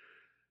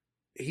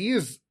 he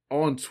is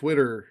on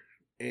Twitter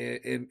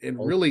and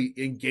really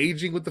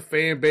engaging with the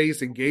fan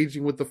base,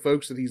 engaging with the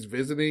folks that he's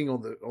visiting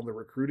on the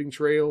recruiting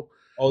trail.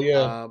 Oh,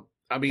 yeah.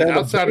 I mean,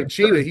 outside of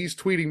Cheetah, he's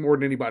tweeting more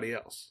than anybody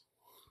else.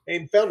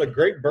 And found a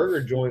great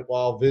burger joint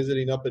while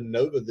visiting up in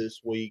Nova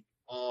this week.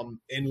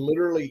 And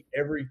literally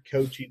every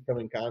coach he's come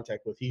in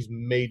contact with, he's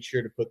made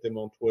sure to put them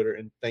on Twitter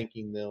and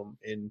thanking them.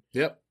 And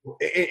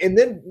and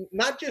then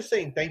not just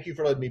saying thank you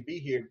for letting me be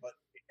here, but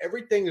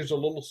everything is a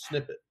little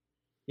snippet.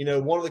 You know,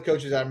 one of the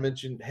coaches I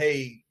mentioned,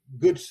 hey,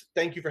 good,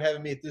 thank you for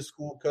having me at this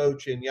school,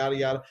 coach, and yada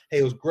yada. Hey,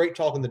 it was great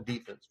talking the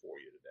defense for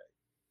you today.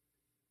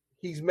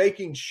 He's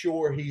making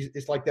sure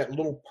it's like that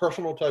little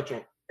personal touch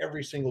on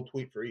every single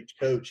tweet for each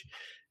coach.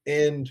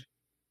 And,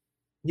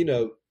 you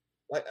know,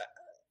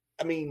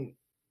 I mean,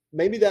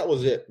 maybe that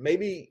was it.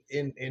 Maybe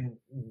in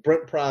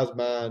Brent Pry's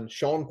mind,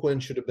 Sean Quinn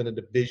should have been a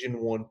Division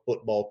I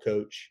football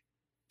coach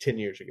 10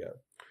 years ago.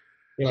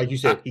 You know, like you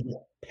said, he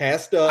got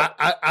passed up.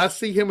 I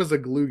see him as a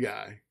glue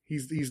guy.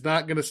 He's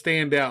not going to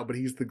stand out, but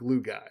he's the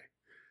glue guy.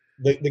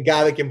 The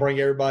guy that can bring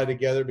everybody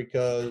together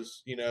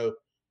because, you know,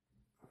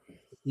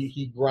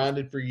 he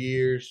grinded for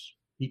years.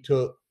 He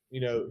took, you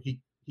know, he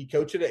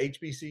coached at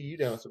HBCU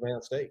down at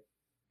Savannah State.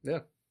 Yeah.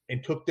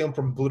 And took them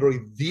from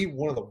literally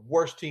one of the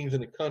worst teams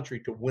in the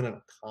country to winning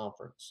a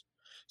conference.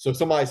 So if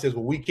somebody says,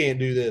 well, we can't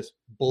do this,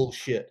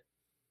 bullshit.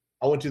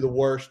 I went to the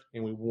worst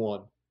and we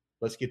won.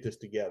 Let's get this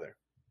together.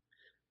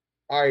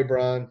 All right,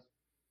 Brian.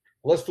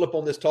 Let's flip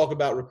on this. Talk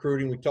about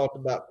recruiting. We talked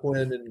about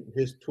Quinn and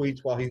his tweets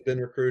while he's been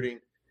recruiting.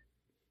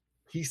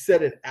 He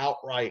said it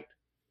outright.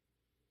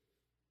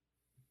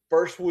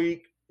 First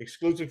week,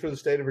 exclusive for the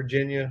state of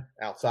Virginia,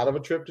 outside of a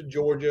trip to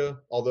Georgia,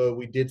 although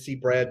we did see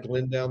Brad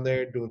Glenn down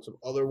there doing some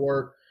other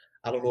work.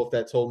 I don't know if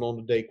that's holding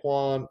on to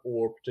Daquan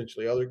or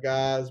potentially other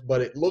guys,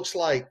 but it looks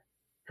like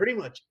pretty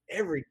much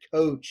every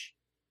coach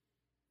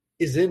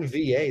is in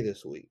VA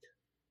this week.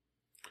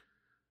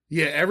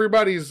 Yeah,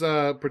 everybody's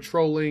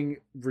patrolling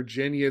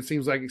Virginia, it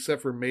seems like,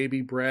 except for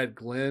maybe Brad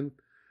Glenn.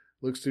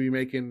 Looks to be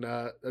making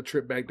a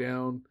trip back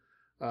down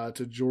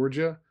to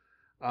Georgia.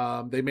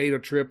 They made a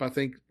trip, I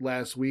think,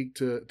 last week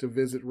to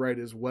visit Wright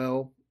as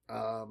well.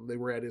 They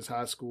were at his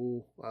high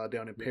school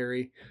down in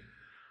Perry.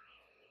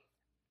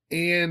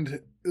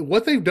 And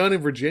what they've done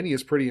in Virginia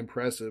is pretty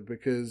impressive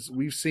because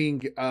we've seen,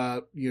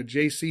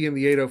 JC in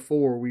the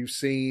 804, we've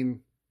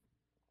seen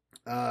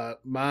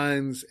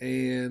Mines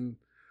and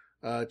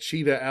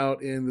Cheetah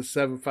out in the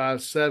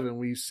 757.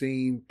 We've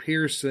seen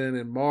Pearson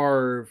and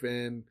Marv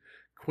and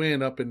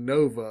Quinn up in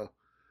Nova.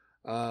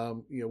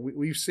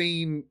 We've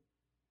seen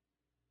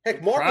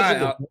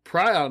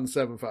Pry out in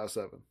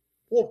 757.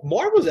 Well,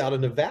 Marv was out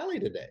in the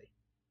Valley today.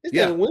 He's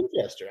down in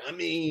Winchester. I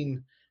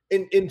mean,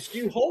 and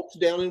Stu Holt's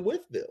down in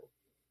Wytheville.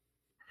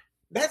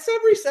 That's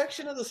every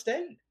section of the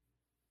state.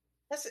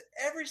 That's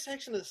every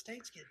section of the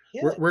state's getting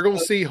hit. We're going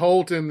to see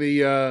Holt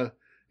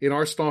in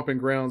our stomping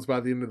grounds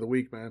by the end of the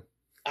week, man.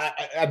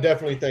 I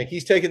definitely think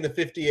he's taking the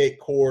 58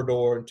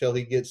 corridor until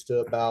he gets to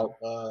about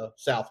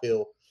South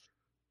Hill,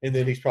 and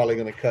then he's probably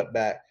going to cut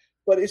back.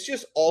 But it's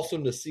just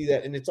awesome to see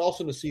that, and it's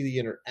awesome to see the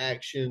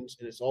interactions.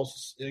 And it's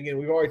also, and again,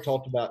 we've already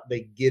talked about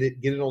they get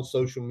it on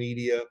social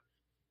media,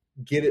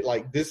 get it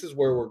like this is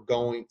where we're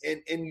going,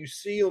 and you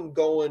see them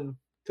going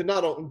to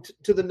not only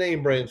to the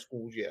name brand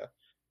schools. Yeah,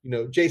 you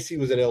know, JC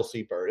was at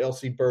LC Bird.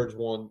 LC Bird's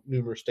won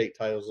numerous state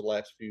titles the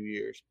last few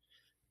years.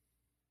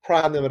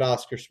 Prime them at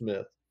Oscar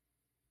Smith.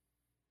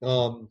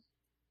 I'm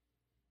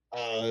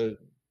blanking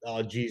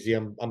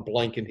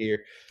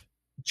here.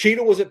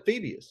 Cheetah was at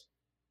Phoebe's.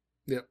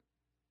 Yep.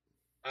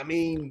 I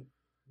mean,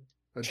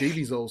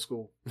 Davey's old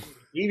school.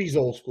 Davey's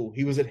old school.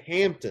 He was at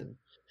Hampton.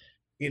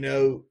 You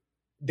know,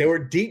 they were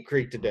Deep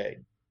Creek today.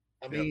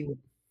 I mean,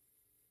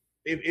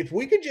 if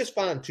we could just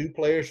find two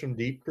players from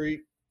Deep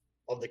Creek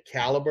of the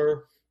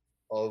caliber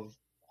of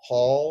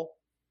Hall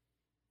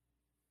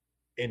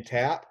and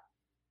Tapp,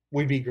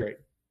 we'd be great.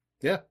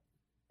 Yeah.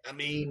 I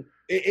mean,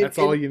 that's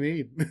all you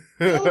need.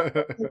 The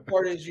other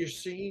part is you're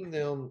seeing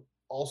them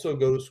also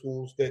go to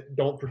schools that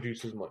don't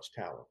produce as much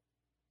talent.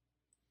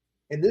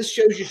 And this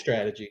shows you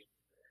strategy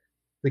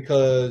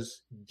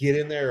because get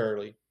in there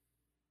early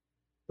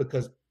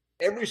because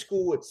every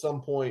school at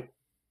some point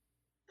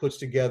puts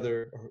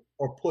together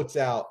or puts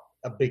out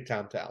a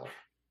big-time talent.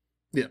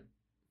 Yeah.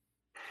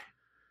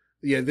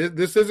 Yeah,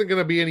 this isn't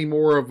going to be any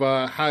more of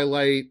a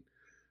highlight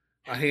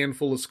a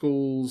handful of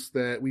schools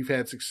that we've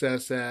had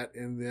success at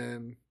and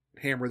then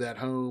hammer that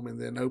home and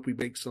then hope we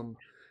make some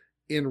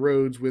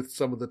inroads with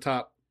some of the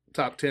top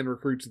 10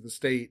 recruits in the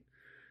state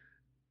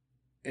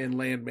and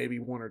land maybe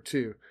one or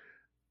two.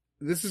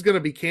 This is going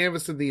to be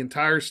canvassing the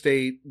entire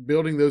state,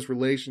 building those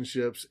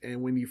relationships.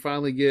 And when you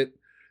finally get,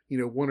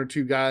 one or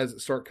two guys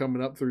that start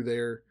coming up through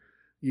there,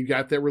 you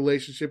got that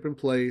relationship in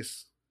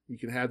place. You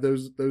can have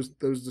those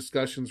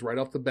discussions right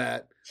off the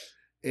bat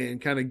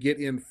and kind of get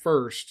in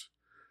first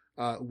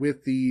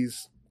with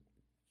these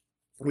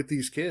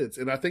kids.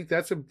 And I think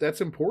that's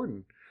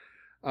important.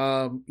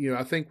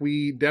 I think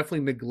we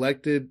definitely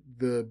neglected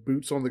the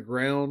boots on the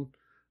ground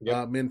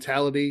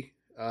mentality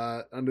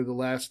under the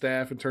last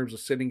staff in terms of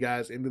sending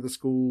guys into the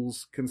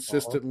schools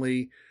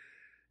consistently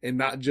and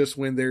not just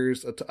when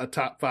there's a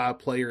top 5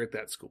 player at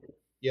that school.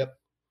 Yep.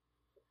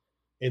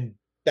 And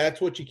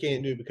that's what you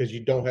can't do because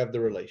you don't have the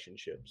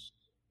relationships.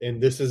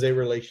 And this is a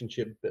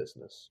relationship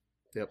business.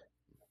 Yep.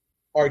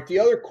 All right, the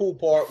other cool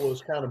part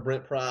was kind of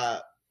Brent Pry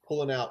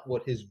pulling out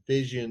what his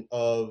vision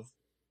of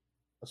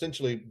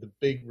essentially the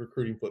big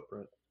recruiting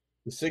footprint,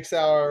 the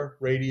 6-hour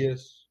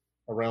radius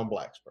around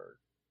Blacksburg.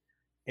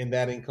 And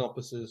that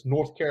encompasses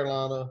North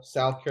Carolina,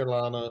 South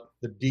Carolina,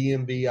 the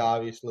DMV,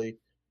 obviously,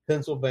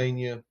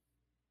 Pennsylvania,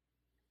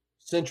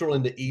 Central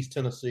into East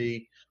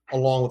Tennessee,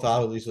 along with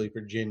obviously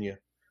Virginia.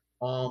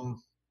 I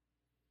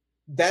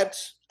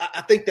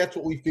think that's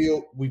what we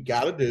feel we've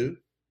got to do.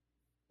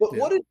 But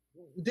what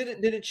did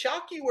it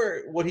shock you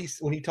when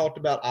he talked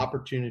about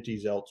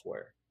opportunities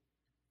elsewhere?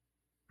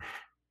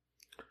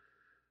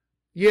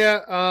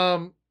 Yeah,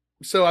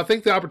 so I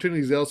think the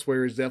opportunities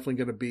elsewhere is definitely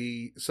going to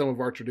be some of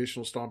our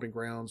traditional stomping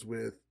grounds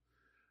with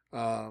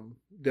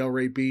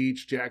Delray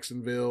Beach,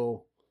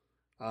 Jacksonville.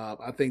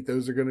 I think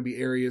those are going to be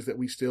areas that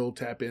we still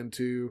tap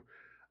into.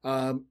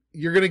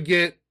 You're going to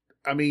get,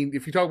 I mean,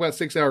 if you talk about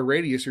 6-hour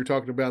radius, you're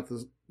talking about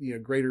the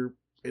greater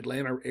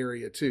Atlanta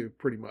area too,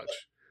 pretty much.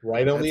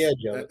 Right on the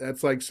edge of it.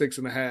 That's like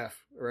 6.5,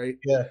 right?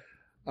 Yeah.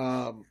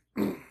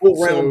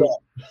 We'll round up.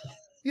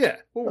 Yeah,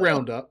 we'll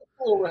round up.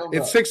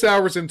 It's 6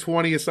 hours and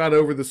 20. It's not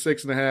over the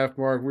 6.5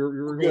 mark.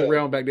 We're going to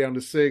round back down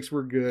to 6.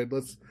 We're good.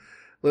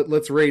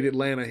 Let's rate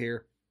Atlanta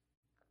here.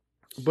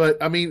 But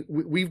I mean,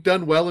 we've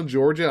done well in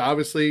Georgia.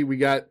 Obviously, we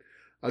got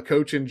a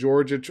coach in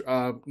Georgia,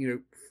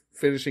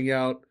 finishing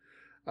out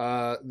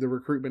the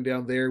recruitment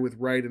down there with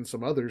Wright and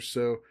some others.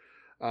 So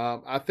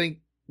I think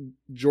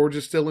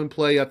Georgia's still in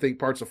play. I think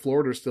parts of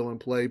Florida are still in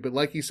play. But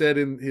like he said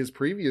in his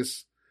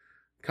previous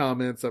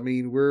comments, I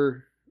mean,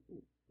 when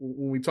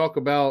we talk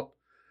about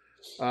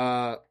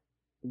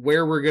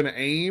where we're going to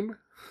aim,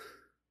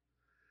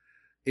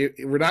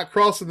 we're not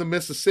crossing the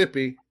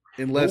Mississippi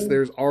unless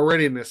there's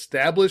already an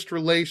established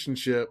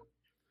relationship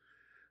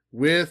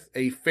with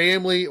a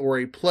family or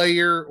a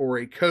player or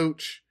a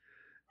coach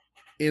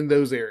in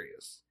those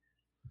areas.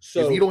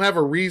 So if you don't have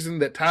a reason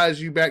that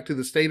ties you back to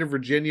the state of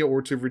Virginia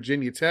or to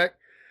Virginia Tech,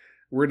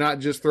 we're not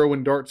just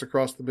throwing darts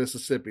across the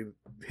Mississippi.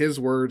 His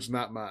words,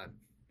 not mine.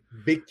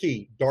 Big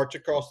key, darts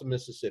across the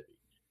Mississippi.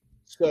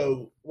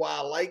 So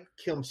while I like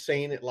him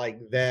saying it like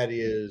that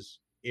is,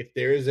 if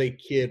there is a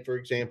kid, for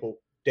example,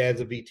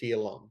 dad's a VT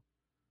alum,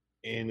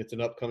 and it's an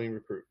upcoming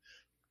recruit,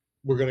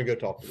 we're going to go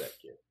talk to that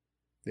kid.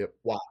 Yep.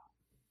 Why?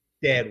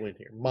 Dad went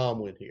here. Mom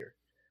went here.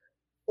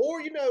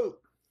 Or,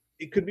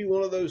 it could be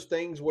one of those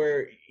things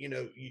where,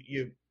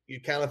 you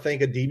kind of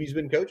think a DB's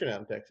been coaching out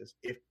in Texas.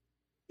 If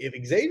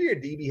Xavier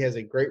Debe has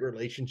a great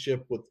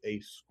relationship with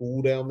a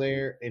school down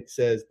there and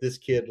says, this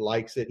kid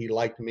likes it, he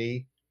liked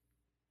me,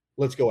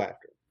 let's go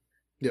after him.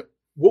 Yep.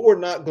 What we're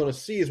not going to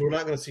see is we're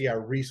not going to see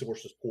our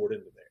resources poured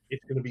into there.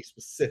 It's going to be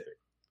specific.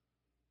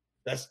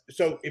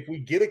 So if we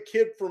get a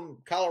kid from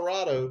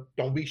Colorado,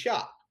 don't be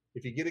shocked.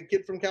 If you get a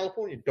kid from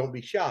California, don't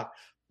be shocked.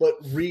 But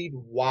read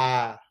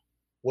why.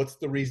 What's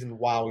the reason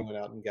why we went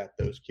out and got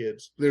those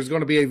kids? There's going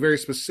to be a very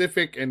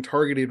specific and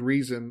targeted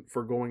reason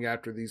for going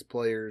after these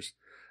players.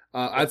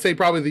 I'd say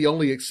probably the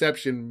only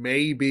exception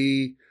may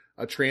be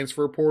a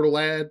transfer portal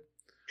ad.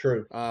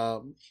 True.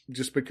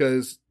 Just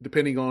because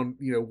depending on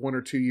 1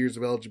 or 2 years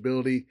of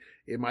eligibility,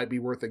 it might be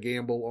worth a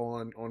gamble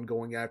on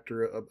going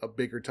after a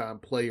bigger time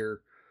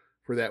player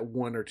for that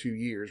 1 or 2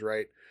 years,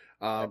 right?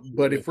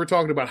 But if we're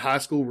talking about high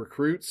school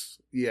recruits,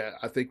 yeah,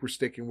 I think we're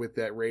sticking with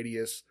that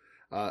radius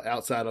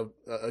outside of,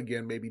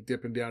 again, maybe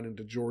dipping down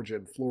into Georgia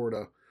and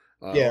Florida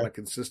on a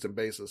consistent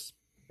basis.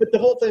 But the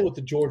whole thing with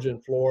the Georgia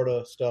and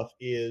Florida stuff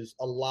is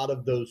a lot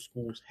of those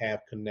schools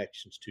have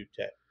connections to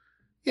Tech.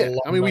 Yeah,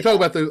 I mean, we talk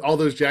about all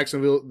those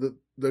Jacksonville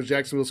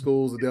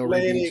schools, the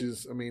Delray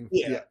Beaches. I mean,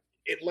 yeah.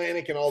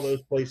 Atlantic and all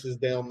those places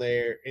down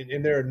there,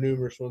 and there are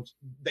numerous ones.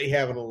 They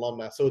have an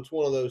alumni, so it's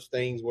one of those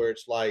things where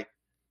it's like,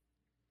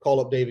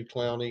 call up David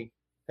Clowney.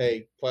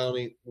 Hey,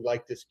 Clowney, we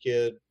like this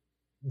kid.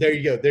 There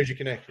you go. There's your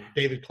connection.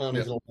 David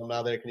Clowney's an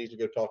alumni there. Can easily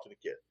go talk to the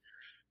kid.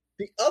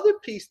 The other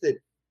piece that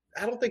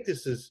I don't think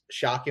this is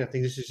shocking. I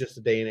think this is just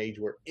the day and age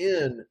we're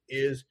in.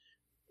 Is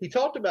he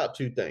talked about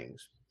two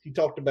things. He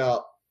talked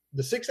about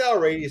the 6-hour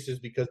radius is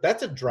because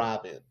that's a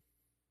drive-in.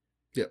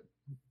 Yep.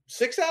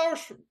 6 hours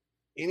from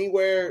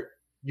anywhere,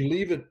 you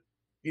leave it,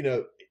 you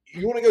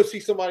want to go see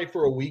somebody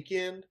for a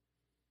weekend,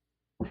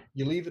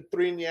 you leave at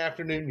 3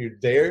 p.m, you're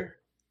there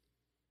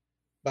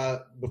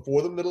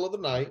before the middle of the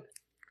night.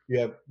 You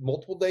have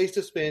multiple days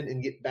to spend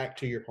and get back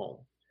to your home.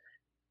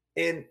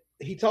 And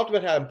he talked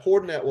about how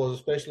important that was,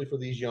 especially for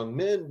these young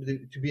men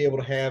to be able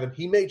to have, and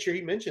he made sure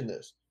he mentioned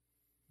this,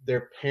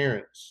 their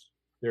parents,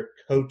 their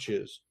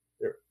coaches,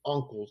 their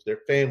uncles, their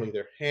family,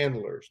 their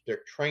handlers, their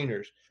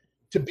trainers,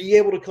 to be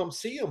able to come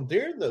see them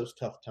during those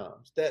tough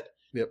times. That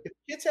if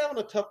kids having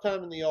a tough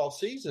time in the off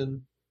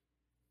season,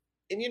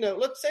 and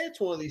let's say it's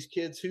one of these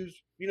kids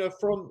who's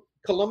from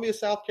Columbia,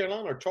 South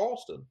Carolina, or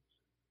Charleston,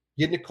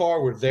 get in the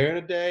car, we're there in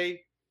a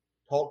day,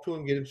 talk to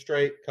him, get him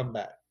straight, come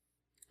back.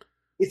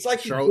 It's like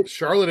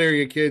Charlotte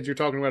area kids. You're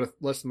talking about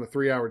less than a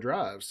 3-hour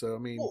drive. So I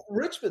mean,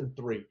 Richmond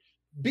 3,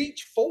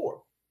 Beach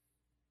 4.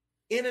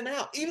 in and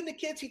out. Even the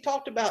kids he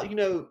talked about,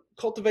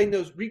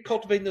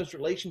 recultivating those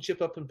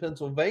relationships up in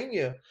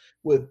Pennsylvania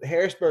with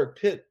Harrisburg,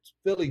 Pitt,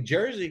 Philly,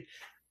 Jersey,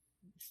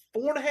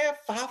 4.5,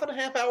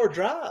 5.5 hour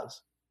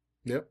drives.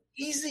 Yep.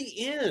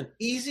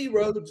 Easy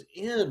roads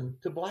in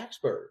to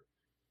Blacksburg.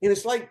 And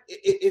it's like,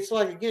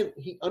 again,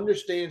 he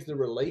understands the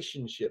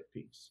relationship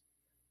piece.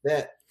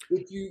 That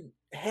if you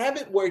have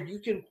it where you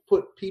can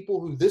put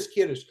people who this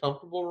kid is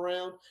comfortable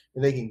around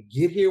and they can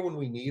get here when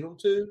we need them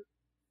to,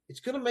 it's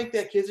going to make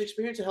that kid's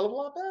experience a hell of a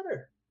lot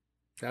better.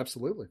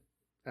 Absolutely.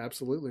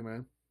 Absolutely,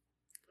 man.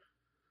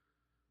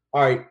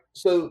 All right.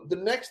 So the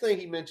next thing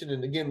he mentioned,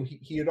 and again,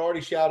 he had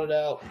already shouted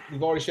out,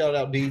 we've already shouted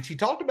out Deeds. He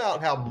talked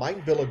about how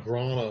Mike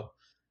Villagrana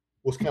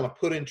was kind of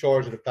put in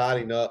charge of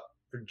dividing up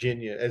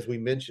Virginia. As we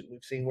mentioned,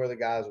 we've seen where the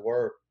guys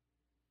were.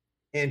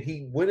 And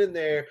he went in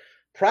there.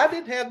 Pry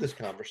didn't have this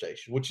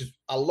conversation, which is,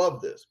 I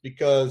love this,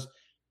 because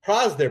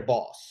Pry's their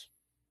boss.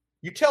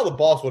 You tell the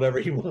boss whatever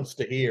he wants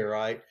to hear,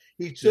 right?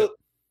 He took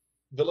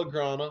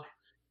Villagrana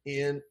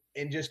and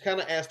just kind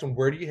of asked him,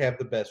 where do you have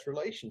the best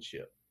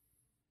relationship?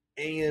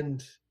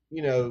 And,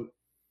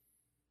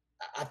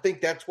 I think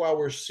that's why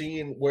we're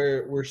seeing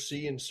where we're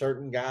seeing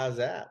certain guys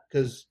at,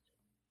 because,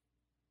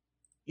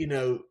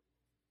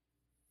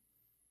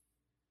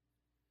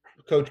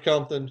 Coach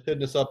Compton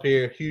hitting us up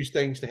here. Huge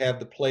things to have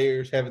the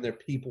players having their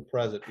people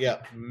present. Yeah,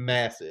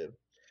 massive.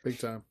 Big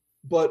time.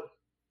 But,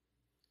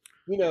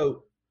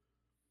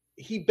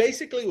 he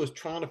basically was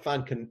trying to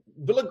find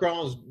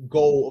Villagrana's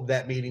goal of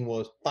that meeting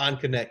was find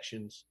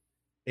connections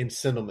and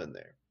send them in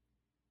there.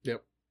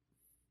 Yep.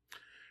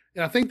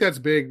 And I think that's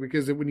big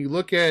because when you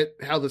look at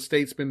how the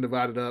state's been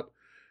divided up,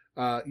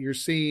 you're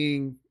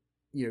seeing,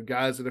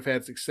 guys that have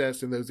had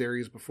success in those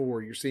areas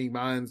before. You're seeing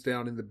mines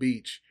down in the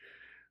beach.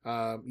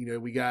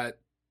 We got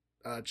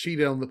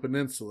Cheetah on the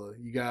peninsula.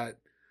 You got,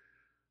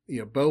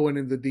 Bowen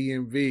in the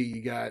DMV.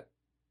 You got,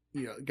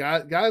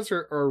 guys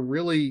are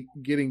really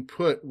getting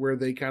put where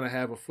they kind of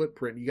have a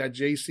footprint. You got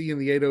JC in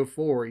the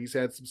 804. He's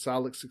had some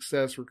solid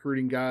success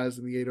recruiting guys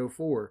in the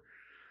 804.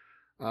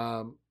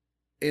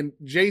 And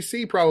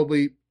JC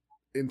probably,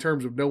 in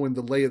terms of knowing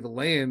the lay of the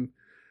land,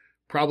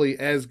 probably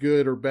as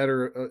good or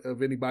better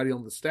of anybody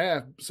on the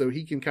staff. So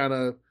he can kind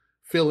of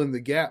fill in the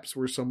gaps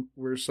where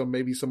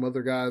maybe some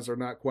other guys are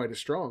not quite as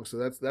strong.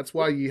 So that's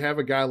why you have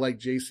a guy like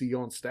JC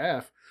on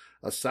staff,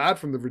 aside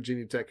from the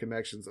Virginia Tech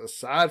connections,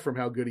 aside from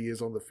how good he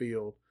is on the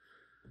field.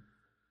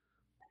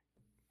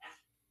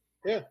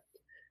 Yeah,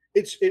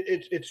 it's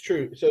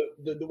true. So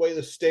the way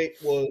the state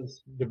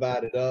was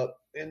divided up,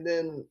 and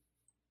then,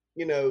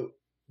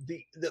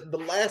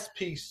 the last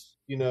piece,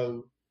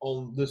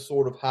 on this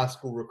sort of high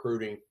school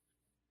recruiting,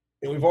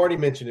 and we've already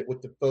mentioned it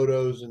with the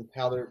photos and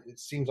how it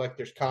seems like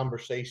there's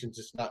conversations.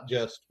 It's not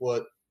just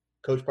what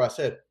Coach Price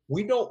said.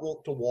 We don't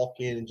want to walk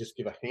in and just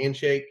give a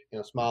handshake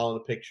and a smile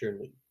and a picture and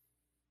leave.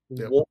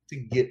 We want to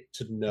get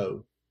to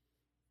know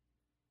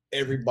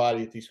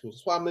everybody at these schools.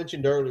 That's why I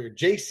mentioned earlier,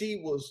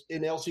 JC was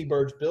in LC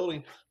Bird's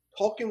building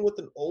talking with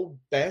an old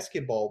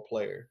basketball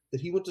player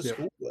that he went to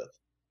school with.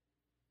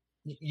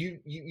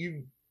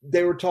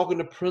 They were talking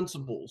to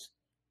principals.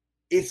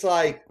 It's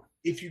like,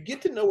 if you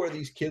get to know where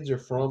these kids are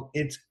from,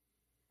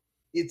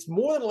 it's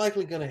more than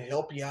likely going to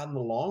help you out in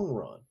the long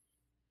run.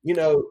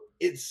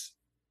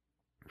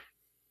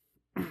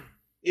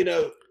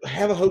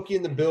 Have a Hokie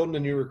in the building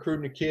and you're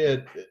recruiting a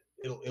kid,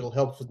 it'll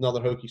help with another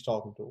Hokie's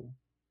talking to them.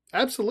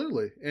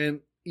 Absolutely.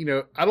 And,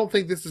 I don't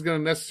think this is going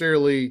to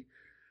necessarily,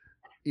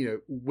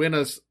 win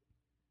us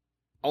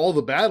all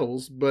the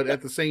battles, but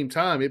at the same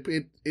time,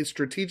 it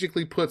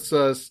strategically puts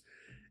us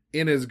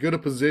in as good a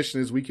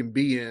position as we can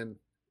be in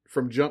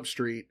from Jump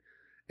Street.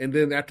 And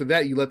then after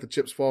that, you let the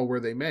chips fall where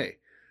they may.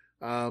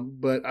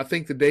 But I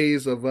think the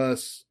days of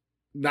us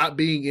not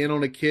being in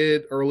on a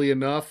kid early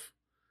enough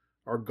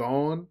are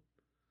gone.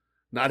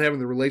 Not having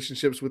the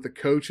relationships with the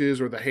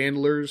coaches or the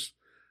handlers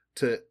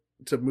to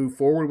move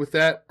forward with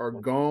that are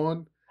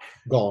gone.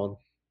 Gone.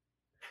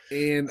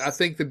 And I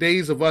think the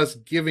days of us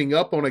giving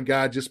up on a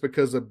guy just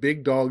because a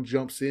big dog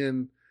jumps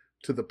in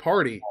to the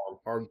party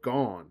are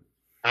gone.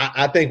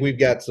 I think we've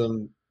got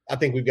some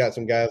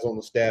guys on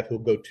the staff who'll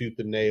go tooth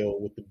and nail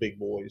with the big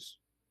boys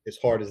as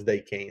hard as they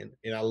can,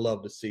 and I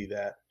love to see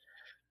that.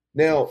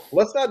 Now,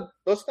 let's not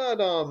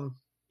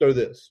throw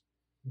this.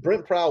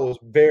 Brent Pry was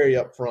very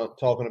upfront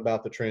talking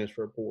about the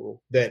transfer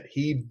portal, that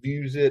he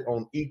views it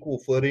on equal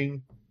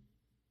footing,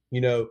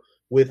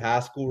 with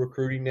high school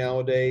recruiting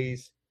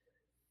nowadays.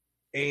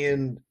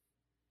 And,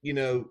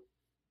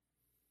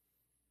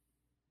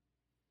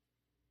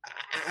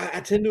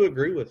 I tend to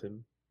agree with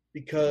him,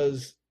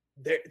 because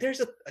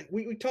there's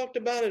we talked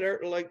about it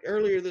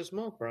earlier this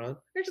month, Brian.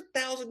 There's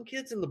 1,000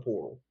 kids in the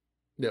portal.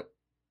 Yep.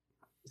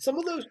 Some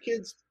of those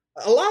kids,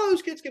 a lot of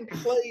those kids can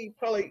play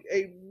probably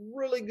a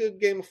really good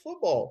game of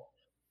football,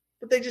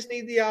 but they just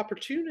need the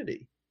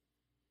opportunity.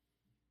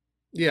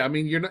 Yeah, I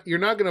mean, you're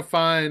not going to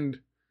find,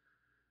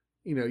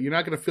 you're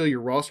not going to fill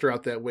your roster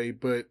out that way,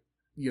 but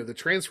the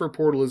transfer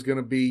portal is going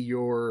to be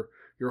your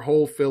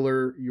hole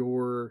filler,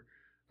 your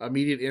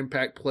immediate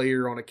impact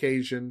player on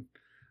occasion.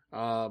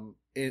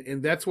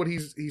 And that's what he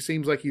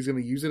seems like he's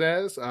going to use it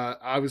as.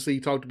 Obviously, he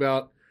talked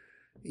about,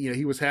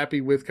 he was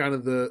happy with kind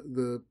of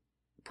the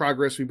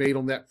progress we made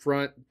on that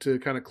front to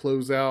kind of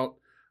close out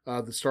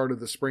the start of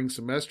the spring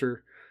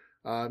semester.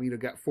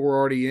 Got 4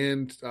 already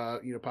in,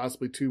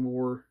 possibly 2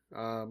 more,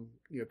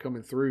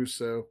 coming through.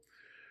 So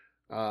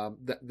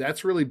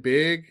that's really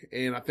big.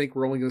 And I think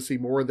we're only going to see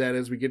more of that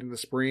as we get into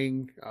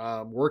spring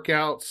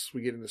workouts,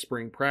 we get into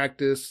spring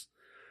practice.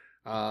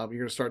 You're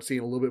going to start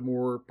seeing a little bit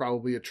more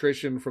probably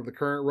attrition from the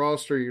current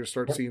roster. You're going to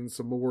start seeing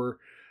some more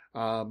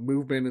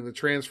movement in the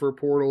transfer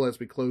portal as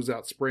we close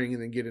out spring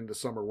and then get into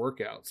summer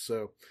workouts.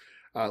 So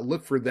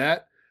look for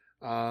that.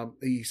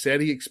 He said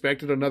he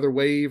expected another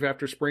wave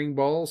after spring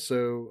ball.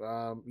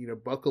 So,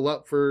 buckle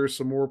up for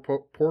some more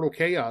portal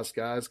chaos,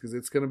 guys, because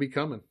it's going to be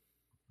coming.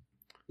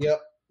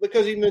 Yep.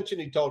 Because he mentioned,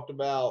 he talked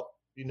about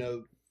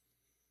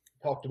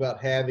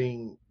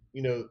having,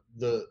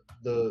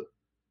 the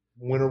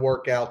winter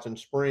workouts in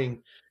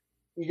spring.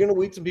 You're going to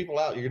weed some people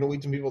out. You're going to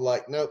weed some people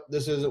like, nope,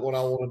 this isn't what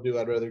I want to do.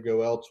 I'd rather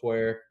go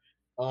elsewhere.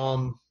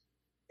 And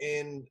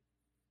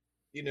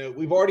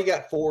we've already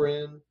got 4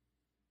 in.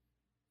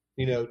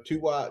 2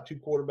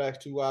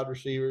 quarterbacks, 2 wide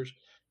receivers.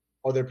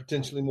 Are there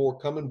potentially more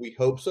coming? We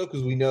hope so,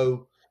 because we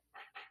know,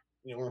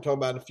 we're going to talk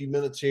about in a few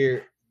minutes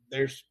here,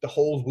 there's the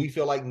holes we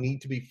feel like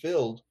need to be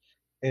filled,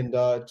 and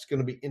it's going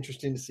to be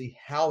interesting to see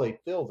how they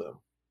fill them.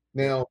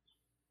 Now,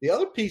 the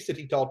other piece that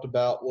he talked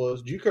about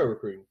was JUCO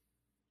recruiting.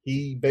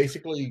 He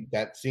basically,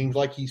 that seems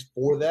like he's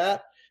for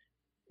that.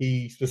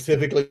 He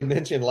specifically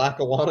mentioned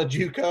Lackawanna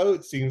JUCO.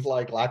 It seems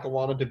like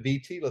Lackawanna to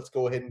VT. Let's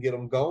go ahead and get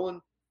them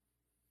going.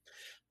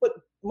 But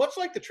much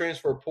like the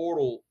transfer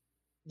portal,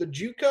 the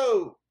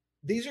JUCO,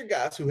 these are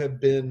guys who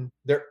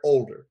they're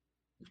older.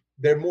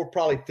 They're more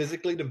probably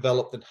physically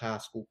developed than high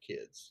school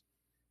kids.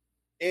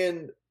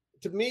 And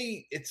to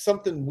me, it's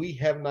something we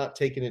have not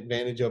taken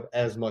advantage of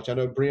as much. I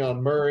know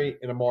Breon Murray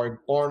and Amari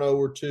Barno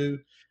were 2,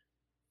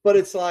 but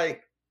it's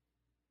like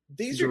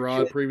these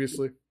Gerard are kids.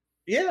 Previously.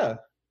 Yeah.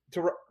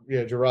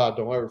 Gerard,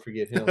 don't ever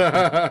forget him.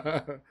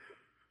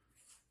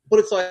 But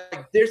it's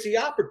like there's the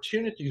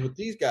opportunities with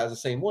these guys the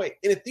same way.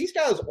 And if these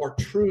guys are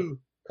true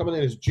coming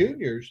in as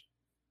juniors,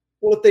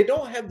 well, if they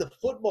don't have the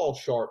football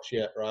sharps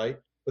yet, right,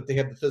 but they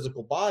have the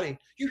physical body,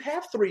 you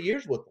have 3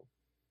 years with them.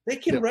 They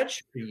can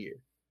redshirt a year.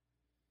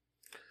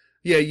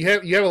 Yeah, you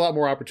have a lot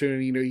more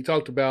opportunity. You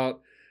talked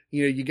about,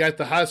 you got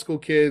the high school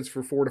kids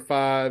for 4 to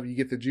 5, you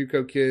get the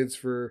JUCO kids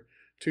for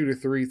 2 to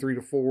 3, 3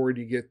 to 4, and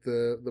you get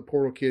the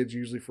portal kids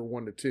usually for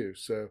 1 to 2.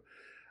 So,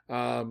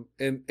 and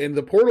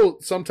the portal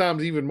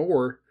sometimes even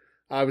more.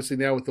 Obviously,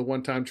 now with the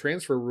one-time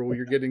transfer rule,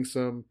 you're getting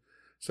some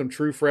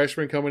true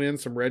freshmen coming in,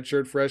 some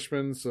redshirt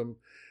freshmen, some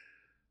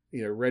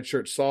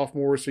redshirt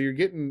sophomores. So you're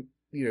getting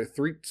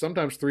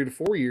sometimes 3 to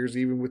 4 years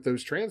even with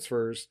those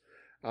transfers.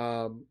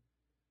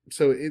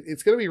 So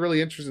it's going to be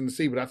really interesting to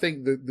see. But I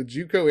think the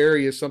JUCO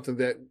area is something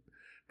that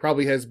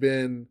probably has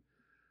been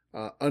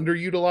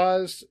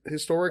underutilized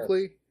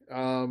historically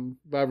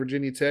by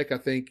Virginia Tech. I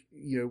think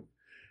you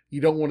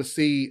don't want to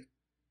see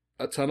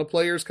a ton of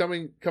players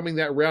coming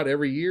that route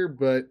every year,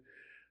 but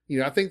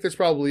I think there's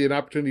probably an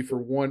opportunity for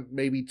 1,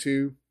 maybe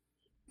 2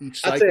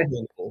 each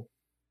cycle.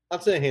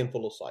 I'd say a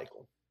handful of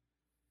cycle.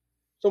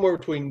 Somewhere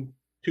between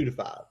 2 to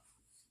 5.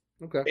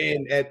 Okay.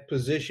 And at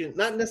position,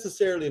 not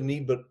necessarily of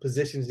need, but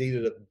positions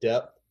needed of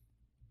depth,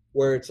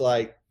 where it's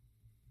like,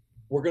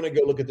 we're going to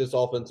go look at this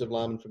offensive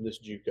lineman from this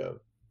JUCO.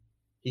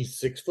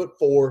 He's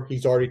 6'4".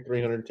 He's already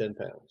 310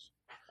 pounds.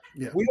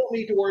 Yeah. We don't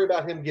need to worry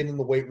about him getting in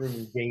the weight room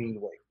and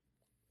gaining weight.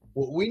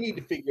 What we need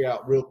to figure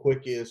out real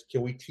quick is,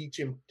 can we teach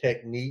him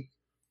technique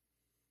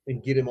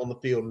and get him on the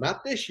field,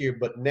 not this year,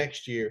 but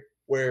next year,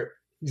 where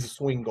he's a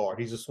swing guard,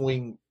 he's a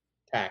swing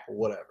tackle,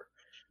 whatever.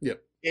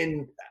 Yep.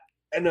 And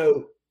I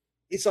know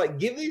it's like,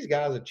 give these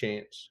guys a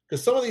chance,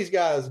 because some of these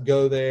guys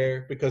go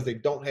there because they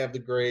don't have the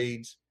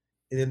grades,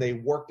 and then they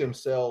work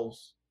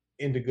themselves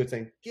into good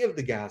things. Give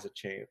the guys a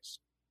chance.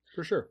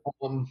 For sure.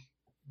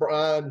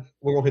 Brian,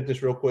 we're going to hit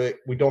this real quick.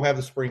 We don't have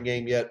the spring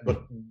game yet,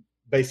 but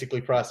basically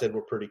Price said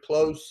we're pretty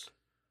close.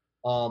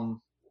 I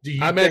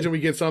imagine we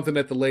get something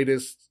at the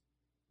latest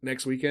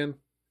next weekend.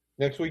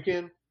 Next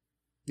weekend?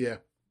 Yeah.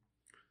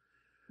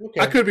 Okay.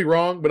 I could be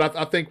wrong, but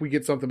I think we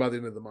get something by the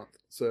end of the month.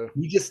 So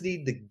we just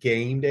need the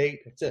game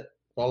date. That's it.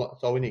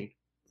 That's all we need.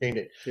 Game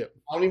date. Yep.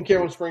 I don't even care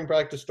when spring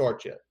practice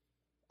starts yet.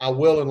 I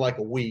will in like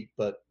a week,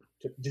 but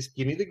just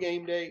give me the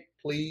game date,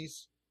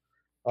 please.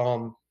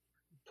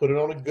 Put it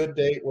on a good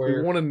date where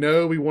we want to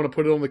know. We want to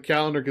put it on the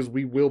calendar because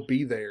we will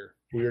be there.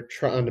 We are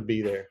trying to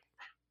be there.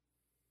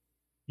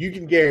 You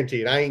can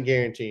guarantee it. I ain't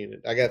guaranteeing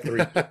it. I got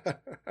 3.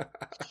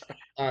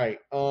 All right.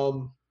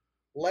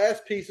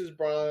 Last pieces,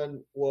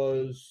 Brian,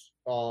 was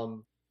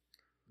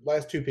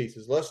last 2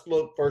 pieces. Let's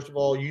look, first of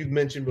all, you've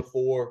mentioned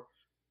before,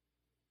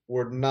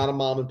 we're not a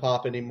mom and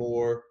pop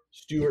anymore.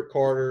 Stuart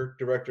Carter,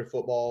 director of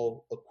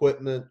football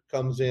equipment,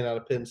 comes in out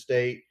of Penn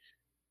State.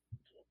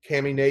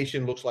 Cammie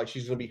Nation looks like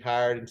she's going to be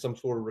hired in some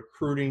sort of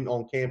recruiting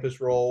on campus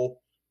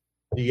role.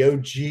 The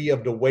OG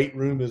of the weight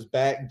room is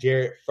back,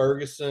 Jarrett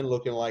Ferguson,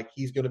 looking like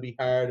he's going to be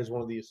hired as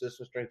one of the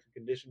assistant strength and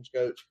conditions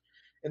coach.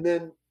 And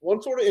then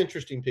one sort of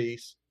interesting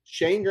piece,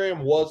 Shane Graham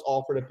was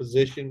offered a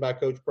position by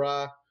Coach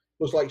Pry.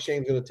 Looks like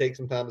Shane's going to take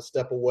some time to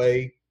step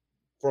away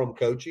from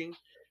coaching.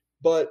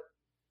 But,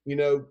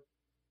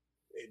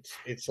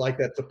 it's like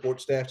that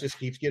support staff just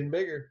keeps getting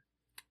bigger.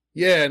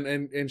 Yeah,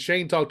 and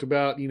Shane talked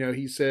about,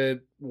 he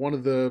said one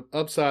of the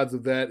upsides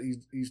of that,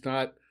 he's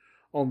not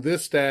on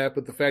this staff,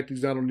 but the fact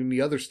he's not on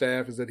any other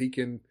staff is that he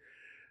can,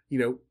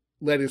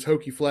 let his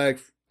Hokie flag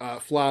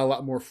fly a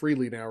lot more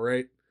freely now,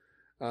 right?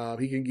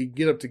 He can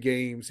get up to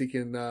games. He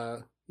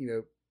can,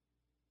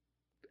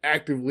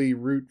 actively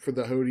root for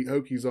the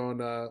Hokies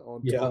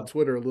on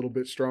Twitter a little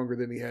bit stronger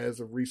than he has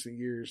of recent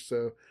years.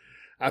 So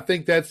I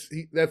think that's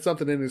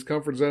something in his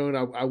comfort zone.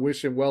 I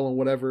wish him well on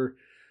whatever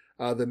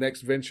the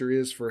next venture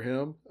is for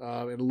him,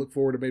 and I look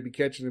forward to maybe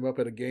catching him up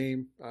at a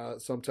game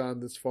sometime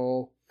this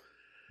fall.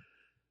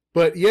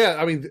 But yeah,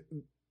 I mean,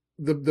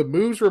 the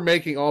moves we're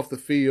making off the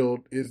field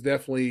is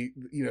definitely,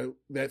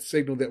 that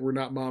signal that we're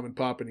not mom and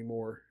pop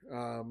anymore.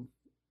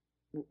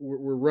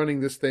 We're running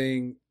this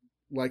thing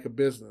like a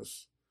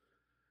business,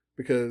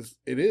 because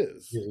it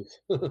is.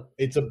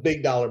 It's a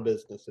big dollar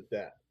business at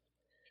that.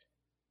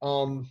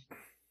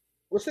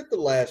 Let's hit the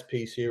last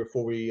piece here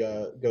before we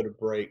go to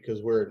break,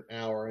 because we're an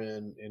hour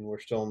in and we're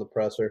still on the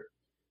presser.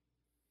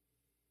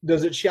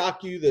 Does it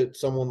shock you that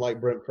someone like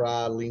Brent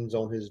Pry leans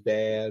on his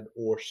dad,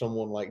 or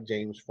someone like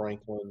James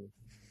Franklin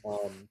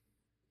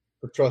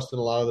for trusting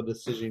a lot of the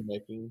decision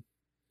making?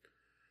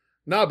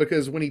 No,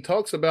 because when he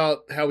talks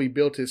about how he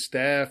built his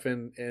staff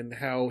and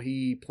how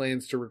he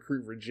plans to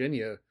recruit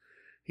Virginia,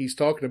 he's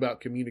talking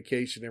about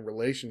communication and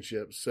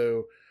relationships.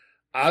 So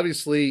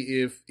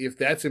obviously, if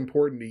that's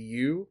important to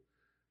you,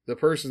 the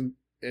person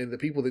and the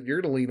people that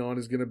you're going to lean on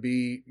is going to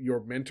be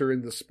your mentor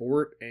in the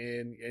sport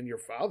and your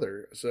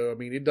father. So, I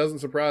mean, it doesn't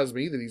surprise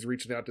me that he's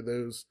reaching out to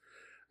those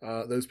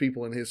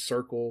people in his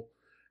circle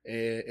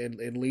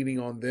and leaning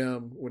on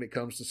them when it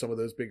comes to some of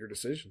those bigger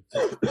decisions.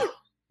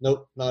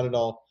 Nope, not at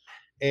all.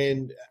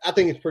 And I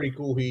think it's pretty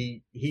cool.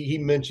 He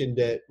mentioned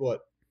that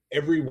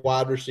every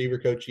wide receiver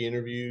coach he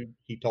interviewed,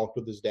 he talked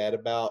with his dad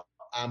about.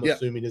 I'm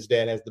assuming his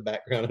dad has the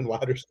background in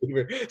wide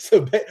receiver.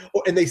 So,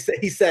 and they say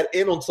he sat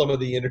in on some of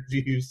the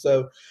interviews.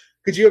 So,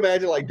 could you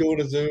imagine doing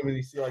a Zoom and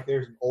you see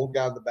there's an old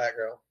guy in the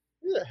background?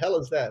 Who the hell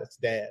is that? It's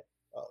Dad.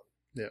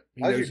 Yeah,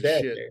 how's your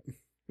dad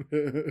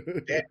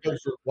there? Dad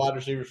coached for wide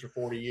receivers for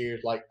 40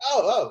 years.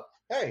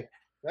 Hey,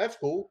 that's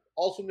cool.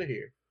 Awesome to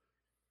hear.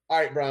 All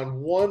right, Brian.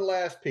 One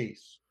last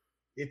piece.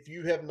 If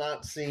you have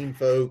not seen,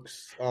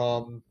 folks,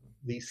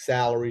 these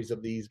salaries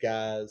of these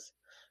guys,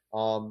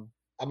 I'm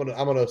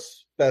gonna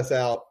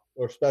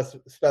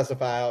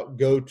specify out.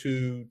 Go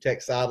to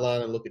Tech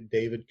Sideline and look at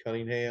David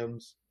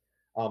Cunningham's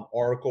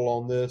article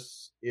on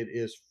this. It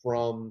is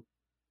from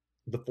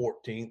the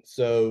 14th,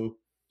 so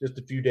just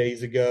a few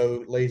days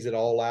ago. Lays it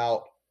all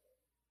out.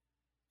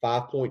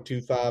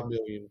 5.25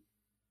 million,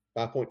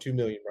 5.2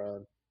 million,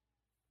 Brian.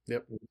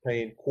 Yep. We're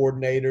paying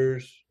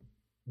coordinators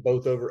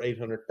both over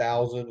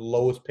 800,000.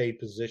 Lowest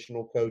paid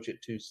positional coach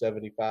at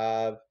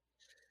 275.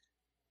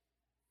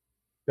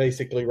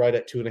 Basically, right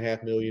at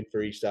 $2.5 million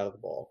for each side of the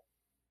ball.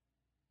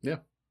 Yeah,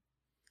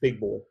 big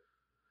boy,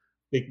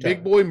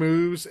 big boy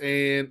moves,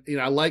 and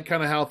I like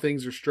kind of how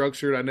things are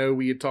structured. I know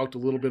we had talked a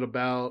little bit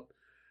about,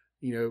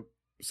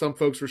 some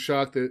folks were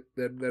shocked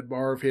that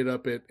Marv hit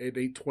up at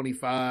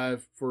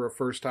 825 for a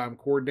first time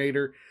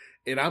coordinator,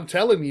 and I'm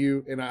telling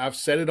you, and I've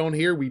said it on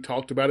here, we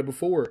talked about it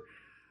before.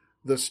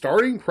 The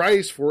starting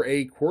price for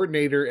a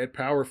coordinator at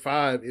Power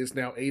 5 is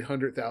now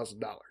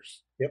 $800,000.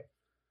 Yep.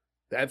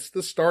 That's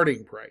the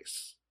starting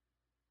price.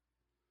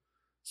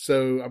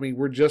 So, I mean,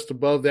 we're just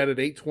above that at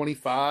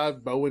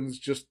 825. Bowen's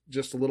just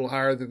a little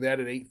higher than that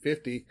at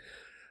 850.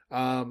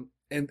 And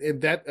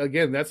that,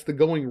 again, that's the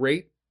going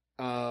rate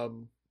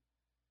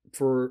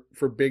for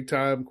big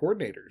time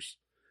coordinators.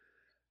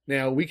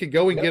 Now, we could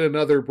go and get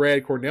another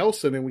Brad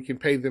Cornelson and we can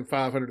pay them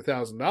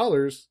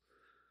 $500,000,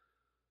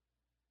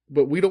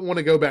 but we don't want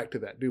to go back to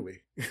that, do we?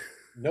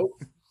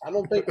 Nope. I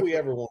don't think we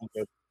ever want to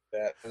go to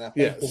that. And I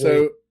think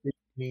so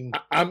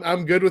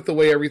I'm good with the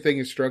way everything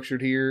is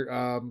structured here.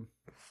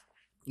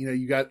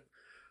 You got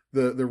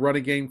the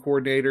running game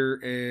coordinator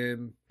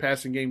and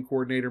passing game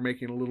coordinator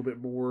making a little bit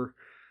more.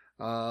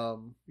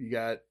 You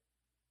got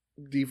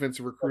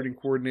defensive recruiting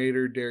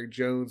coordinator Derek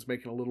Jones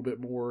making a little bit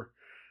more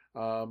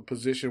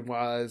position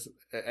wise,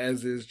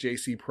 as is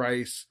JC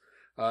Price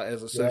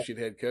as associate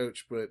head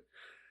coach. But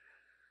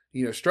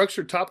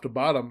structured top to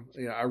bottom,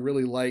 I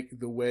really like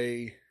the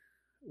way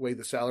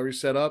the salary is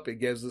set up. It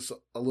gives us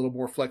a little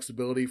more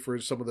flexibility for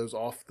some of those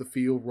off the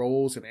field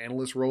roles and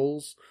analyst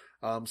roles.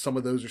 Some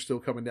of those are still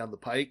coming down the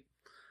pike.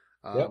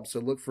 So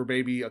look for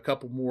maybe a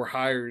couple more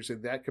hires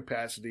in that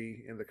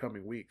capacity in the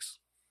coming weeks.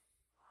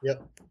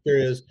 Yep, there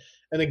is.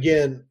 And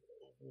again,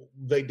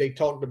 they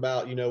talked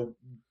about,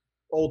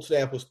 old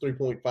staff was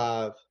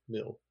 3.5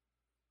 mil.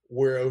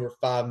 We're over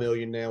 5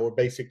 million now. We're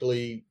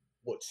basically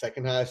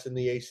second highest in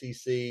the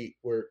ACC.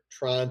 We're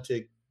trying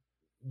to,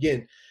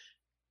 again,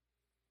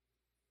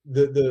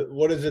 the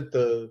what is it?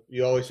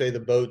 You always say the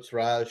boats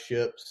rise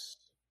ships.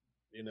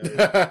 You know,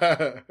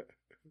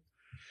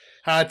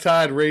 high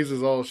tide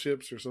raises all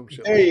ships or some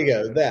shit. There you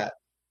go. That.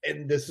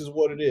 And this is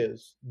what it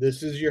is.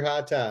 This is your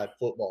high tide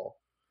football.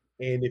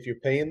 And if you're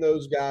paying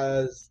those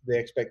guys, the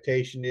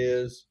expectation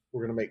is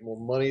we're going to make more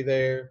money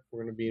there.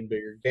 We're going to be in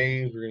bigger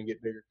games. We're going to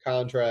get bigger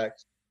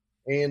contracts.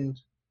 And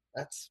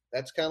that's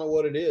kind of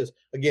what it is.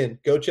 Again,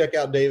 go check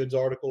out David's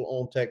article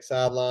on Tech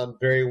Sideline.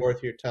 Very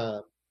worth your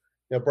time.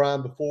 Now,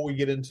 Brian, before we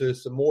get into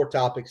some more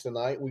topics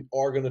tonight, we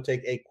are going to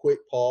take a quick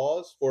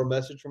pause for a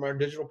message from our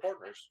digital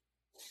partners.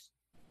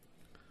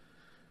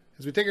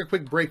 As we take a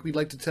quick break, we'd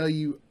like to tell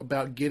you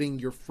about getting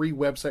your free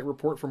website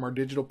report from our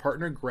digital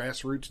partner,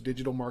 Grassroots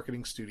Digital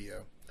Marketing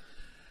Studio.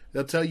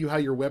 They'll tell you how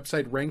your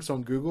website ranks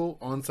on Google,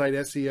 on-site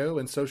SEO,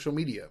 and social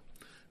media.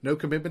 No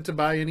commitment to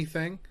buy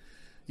anything.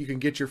 You can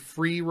get your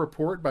free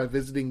report by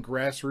visiting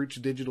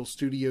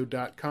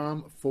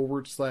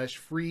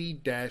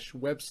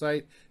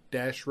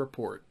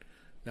grassrootsdigitalstudio.com/free-website-report.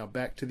 Now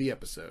back to the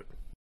episode.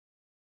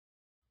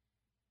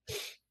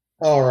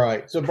 All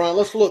right. So, Brian,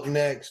 let's look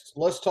next.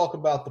 Let's talk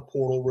about the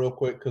portal real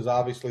quick because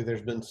obviously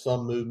there's been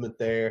some movement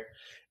there.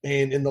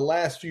 And in the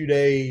last few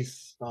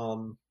days,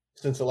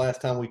 since the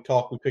last time we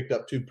talked, we picked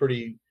up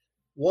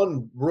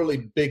one really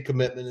big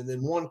commitment and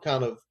then one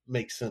kind of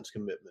makes sense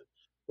commitment.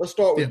 Let's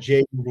start with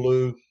Jaden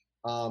Blue,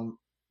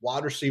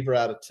 wide receiver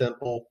out of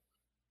Temple,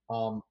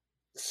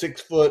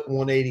 6 foot,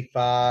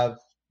 185.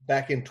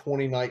 Back in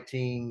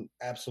 2019,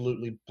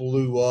 absolutely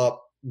blew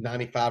up,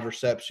 95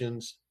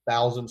 receptions,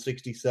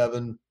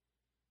 1,067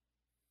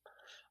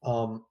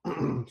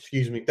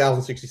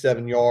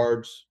 1,067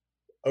 yards,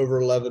 over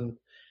 11.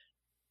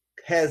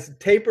 Has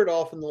tapered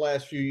off in the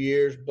last few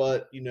years,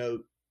 but,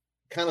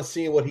 kind of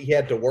seeing what he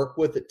had to work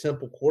with at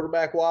Temple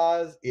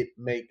quarterback-wise, it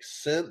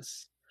makes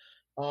sense.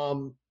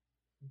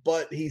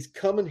 But he's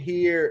coming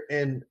here,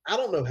 and I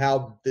don't know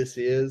how this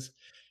is,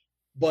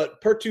 but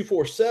per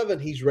 247,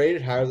 he's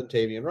rated higher than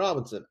Tavian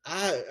Robinson.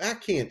 I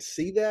can't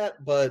see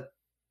that, but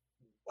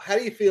how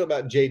do you feel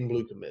about Jaden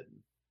Blue committing?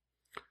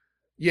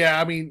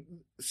 Yeah, I mean,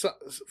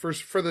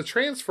 for the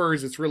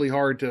transfers, it's really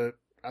hard to,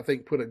 I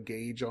think, put a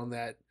gauge on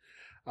that,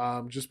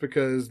 just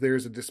because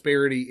there's a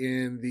disparity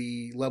in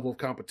the level of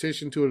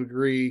competition to a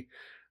degree.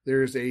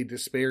 There's a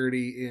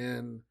disparity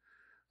in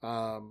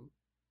kind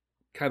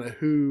of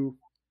who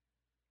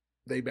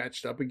they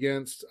matched up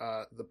against,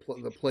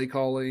 the play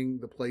calling,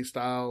 the play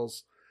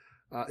styles.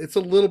 It's a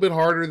little bit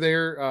harder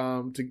there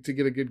to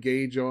get a good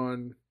gauge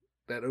on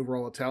that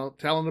overall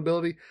talent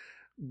ability.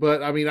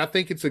 But I mean, I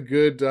think it's a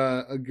good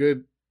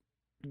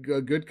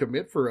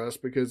commit for us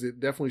because it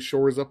definitely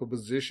shores up a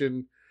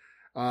position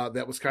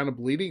that was kind of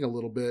bleeding a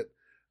little bit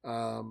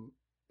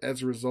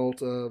as a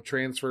result of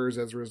transfers,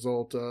 as a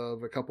result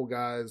of a couple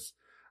guys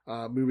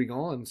moving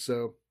on.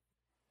 So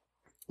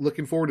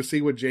looking forward to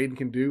see what Jaden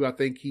can do. I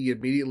think he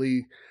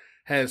immediately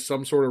has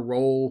some sort of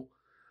role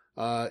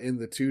in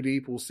the 2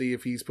 deep. We'll see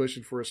if he's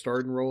pushing for a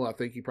starting role. I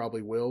think he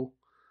probably will.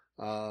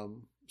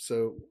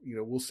 So,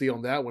 we'll see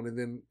on that one. And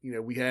then,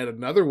 we had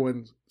another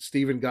one,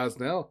 Stephen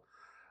Gosnell.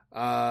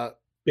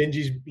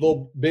 Benji's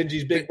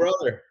big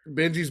brother.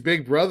 Benji's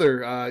big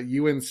brother,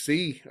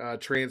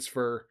 UNC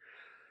transfer.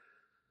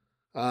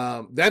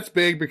 That's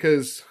big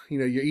because,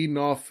 you're eating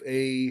off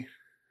a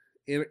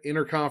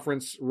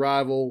interconference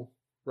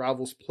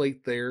rival's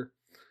plate there.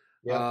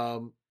 Yep. I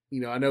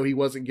know he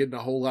wasn't getting a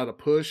whole lot of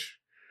push,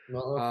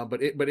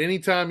 but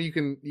anytime you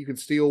can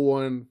steal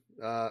one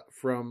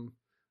from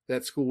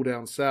that school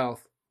down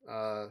south,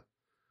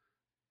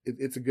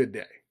 it's a good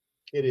day.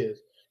 It is.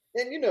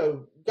 And,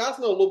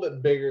 Gosnell a little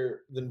bit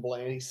bigger than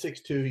Bland. He's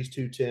 6'2", he's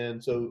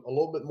 210, so a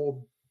little bit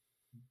more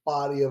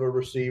body of a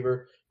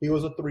receiver. He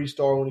was a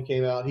 3-star when he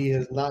came out. He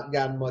has not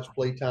gotten much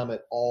play time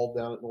at all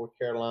down at North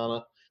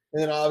Carolina.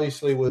 And then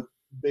obviously with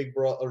big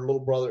brother or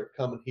little brother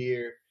coming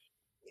here,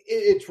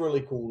 it's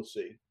really cool to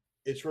see.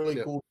 It's really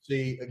cool to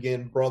see,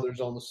 again, brothers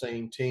on the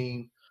same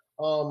team.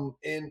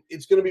 And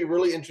it's going to be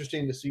really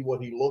interesting to see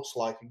what he looks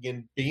like,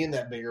 again, being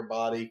that bigger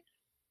body.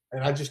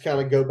 And I just kind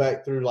of go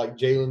back through like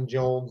Jalen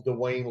Jones,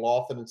 Dwayne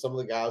Lofton, and some of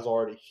the guys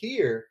already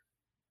here.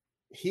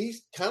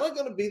 He's kind of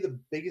going to be the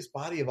biggest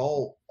body of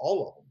all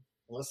of them,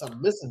 unless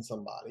I'm missing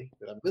somebody.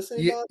 Did I miss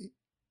anybody? Yeah.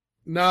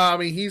 No, I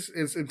mean,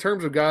 it's in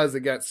terms of guys that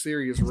got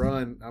serious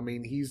run. I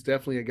mean, he's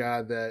definitely a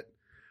guy that,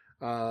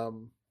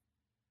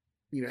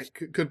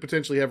 could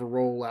potentially have a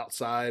role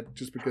outside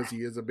just because he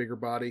is a bigger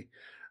body.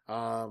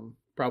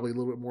 Probably a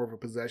little bit more of a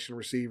possession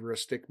receiver, a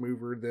stick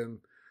mover than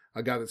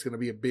a guy that's going to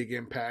be a big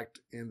impact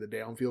in the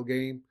downfield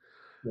game.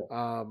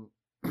 Yeah.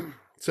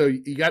 So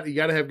you got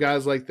to have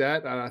guys like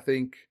that. And I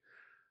think,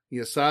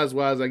 size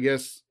wise, I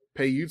guess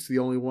Payute's the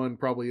only one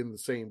probably in the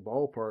same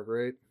ballpark,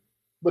 right?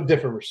 But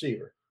different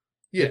receiver.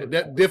 Yeah,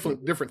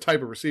 different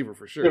type of receiver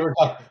for sure.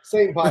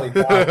 Same body,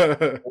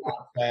 a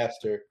lot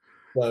faster.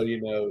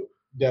 So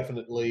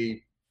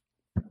definitely,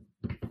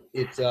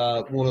 it's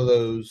one of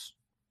those.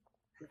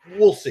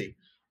 We'll see.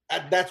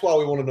 That's why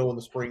we want to know when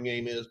the spring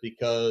game is,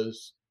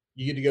 because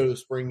you get to go to the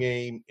spring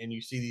game and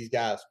you see these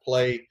guys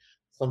play.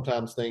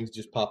 sometimes things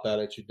just pop out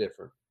at you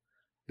different.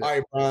 Yeah. All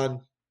right, Brian.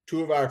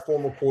 2 of our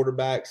former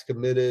quarterbacks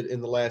committed in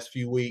the last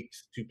few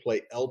weeks to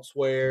play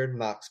elsewhere.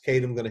 Knox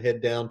Kadum going to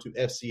head down to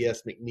FCS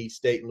McNeese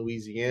State in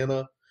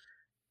Louisiana.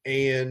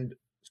 And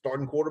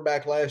starting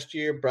quarterback last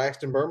year,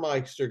 Braxton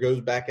Burmeister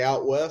goes back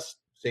out west,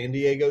 San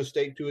Diego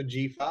State to a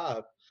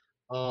G5.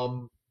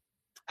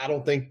 I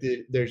don't think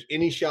that there's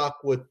any shock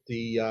with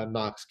the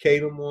Knox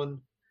Kadum one.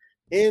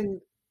 And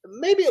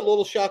maybe a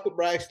little shock with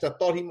Braxton. I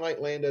thought he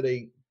might land at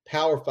a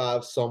Power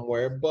 5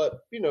 somewhere. But,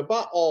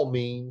 by all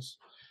means,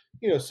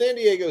 San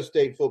Diego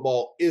State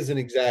football isn't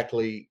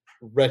exactly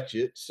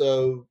wretched.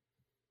 So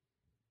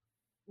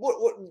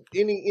what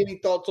any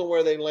thoughts on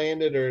where they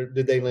landed, or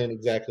did they land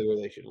exactly where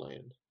they should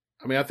land?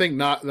 I mean, I think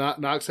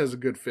Knox has a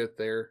good fit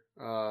there.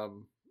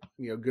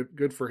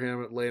 Good for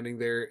him at landing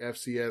there.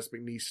 FCS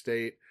McNeese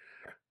State.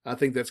 I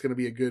think that's going to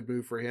be a good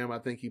move for him. I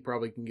think he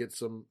probably can get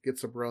some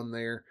run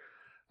there.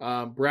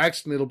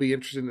 Braxton, it'll be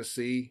interesting to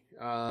see.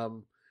 A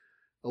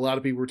lot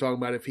of people were talking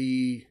about if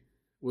he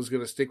was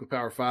going to stick with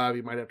Power 5,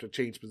 he might have to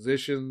change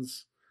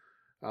positions.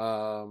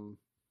 Ends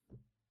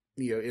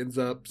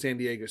up San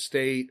Diego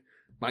State,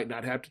 might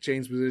not have to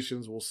change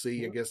positions. We'll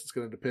see. I guess it's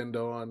going to depend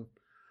on,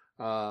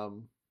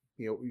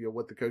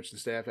 what the coaching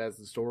staff has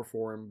in store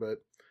for him. But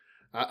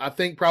I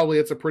think probably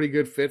it's a pretty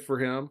good fit for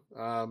him,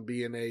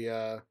 being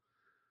a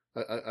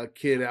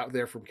kid out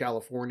there from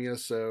California.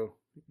 So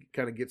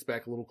kind of gets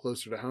back a little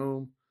closer to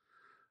home,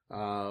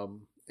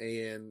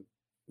 and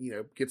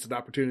gets an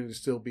opportunity to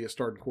still be a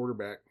starting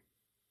quarterback.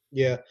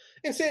 Yeah.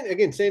 And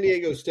San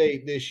Diego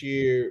State this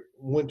year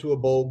went to a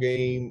bowl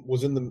game,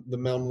 was in the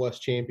Mountain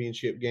West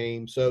Championship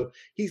game. So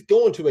he's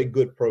going to a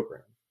good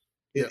program.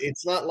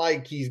 It's not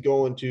like he's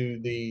going to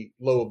the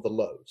low of the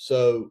low.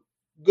 So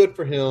good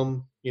for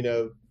him.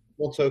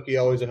 Once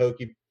Hokie, always a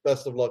Hokie.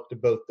 Best of luck to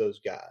both those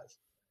guys.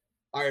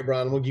 All right,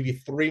 Brian, I'm going to give you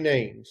 3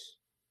 names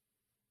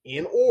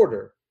in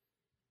order.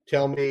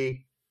 Tell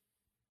me,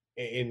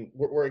 and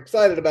we're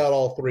excited about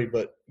all 3,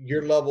 but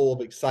your level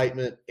of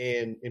excitement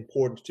and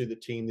importance to the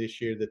team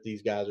this year that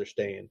these guys are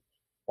staying.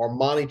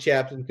 Armani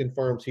Chapman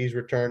confirms he's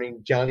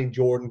returning. Johnny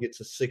Jordan gets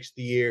a 6th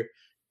year,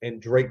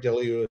 and Drake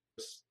DeLewis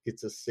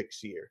gets a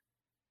 6th year.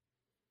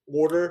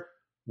 Order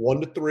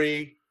 1 to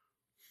 3,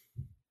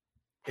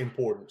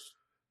 importance.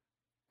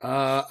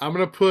 I'm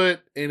going to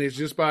put, and it's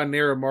just by a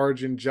narrow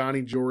margin,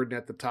 Johnny Jordan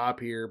at the top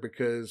here,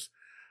 because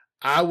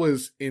I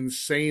was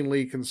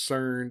insanely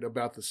concerned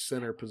about the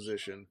center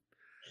position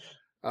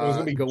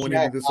going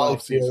into this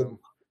offseason.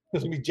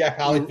 It's going to be Jack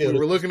Hollifield.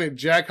 We're looking at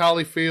Jack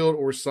Hollifield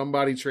or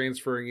somebody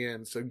transferring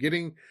in. So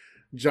getting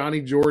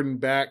Johnny Jordan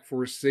back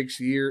for a 6th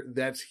year,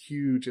 that's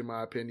huge in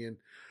my opinion.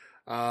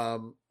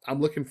 I'm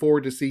looking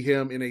forward to see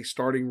him in a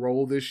starting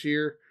role this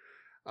year.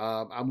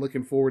 I'm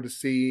looking forward to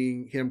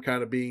seeing him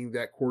kind of being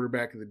that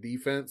quarterback of the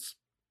defense.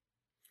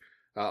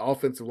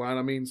 Offensive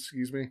line,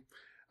 excuse me.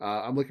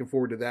 I'm looking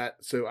forward to that.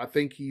 So I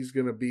think he's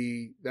going to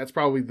be, that's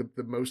probably the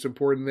most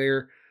important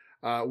there.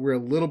 We're a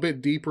little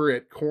bit deeper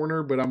at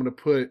corner, but I'm going to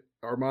put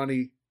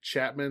Armani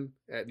Chapman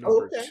at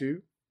number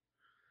 2.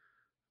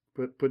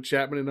 Put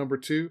Chapman at number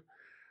 2.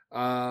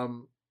 I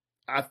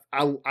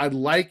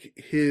like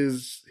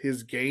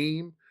his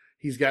game.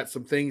 He's got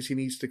some things he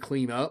needs to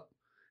clean up.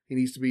 He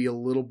needs to be a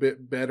little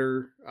bit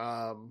better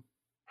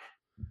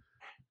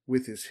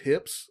with his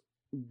hips,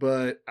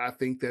 but I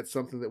think that's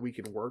something that we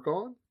can work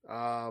on.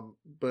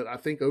 But I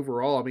think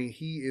overall,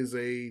 he is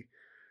a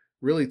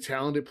really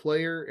talented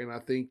player, and I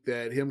think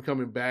that him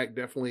coming back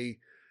definitely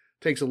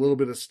takes a little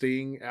bit of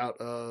sting out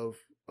of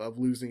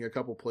losing a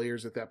couple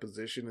players at that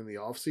position in the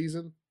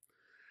offseason.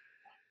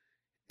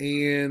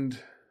 And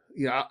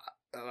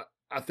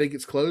I think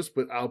it's close,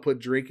 but I'll put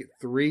Drake at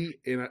 3,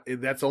 and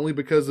that's only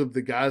because of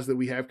the guys that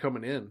we have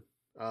coming in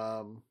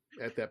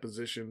at that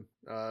position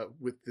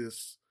with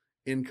this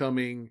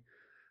incoming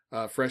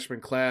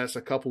freshman class,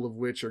 a couple of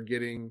which are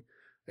getting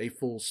a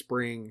full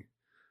spring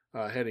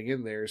heading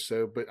in there.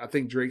 So, but I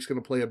think Drake's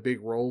going to play a big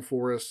role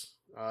for us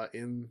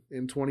in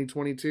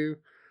 2022.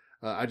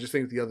 I just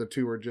think the other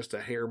 2 are just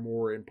a hair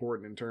more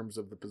important in terms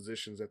of the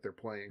positions that they're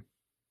playing.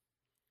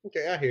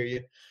 Okay, I hear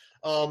you.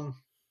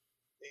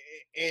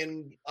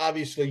 And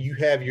obviously you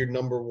have your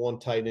number 1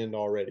 tight end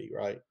already,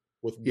 right?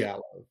 With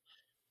Gallo.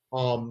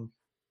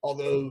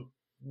 Although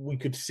we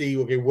could see,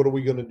 okay, what are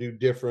we going to do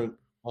different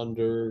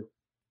under,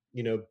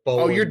 Bowen?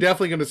 Oh, you're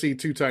definitely going to see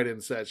 2 tight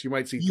end sets. You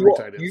might see 3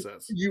 tight end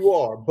sets. You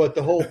are, but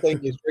the whole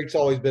thing is Drake's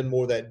always been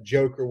more that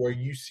joker where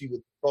you see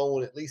with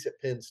Bowen, at least at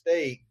Penn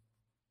State,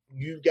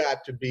 you've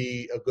got to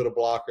be as good a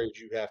blocker as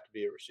you have to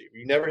be a receiver.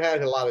 You never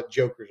had a lot of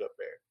jokers up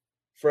there.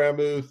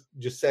 Freiermuth,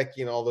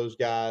 Gesicki, and all those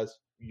guys,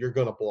 you're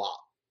going to block.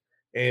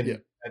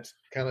 And that's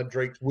kind of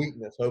Drake's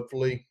weakness,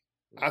 hopefully.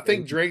 I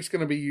think Drake's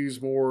going to be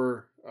used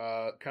more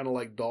kind of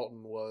like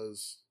Dalton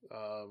was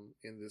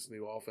in this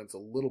new offense a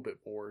little bit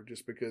more,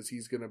 just because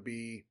he's going to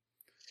be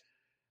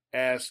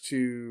asked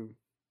to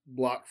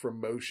block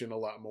from motion a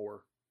lot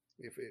more.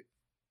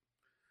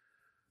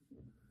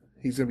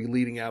 He's going to be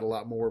leading out a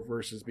lot more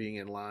versus being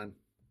in line.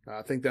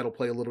 I think that'll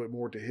play a little bit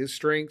more to his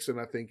strengths, and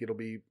I think it'll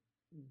be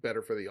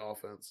better for the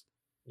offense.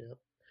 Yeah.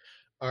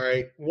 All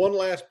right. One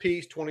last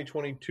piece,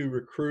 2022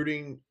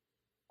 recruiting.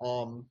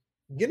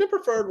 Getting a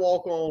preferred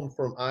walk-on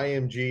from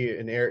IMG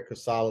and Eric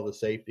Casala, the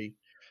safety.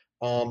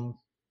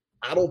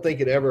 I don't think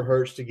it ever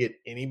hurts to get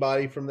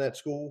anybody from that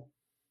school.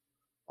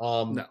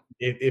 No.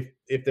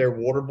 If their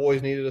water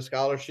boys needed a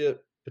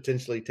scholarship,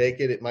 potentially take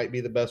it. It might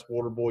be the best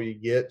water boy you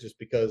get just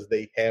because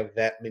they have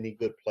that many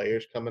good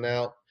players coming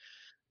out.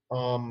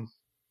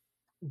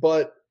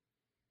 But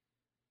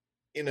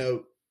you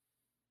know,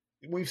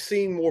 we've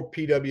seen more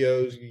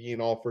PWOs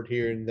getting offered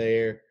here and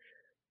there.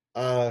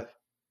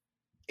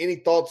 Any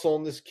thoughts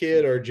on this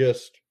kid, or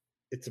just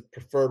it's a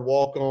preferred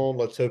walk on?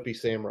 Let's hope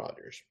he's Sam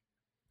Rogers.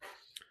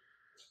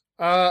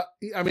 I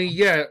mean,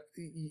 yeah,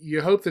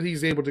 you hope that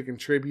he's able to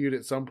contribute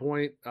at some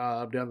point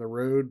down the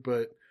road,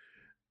 but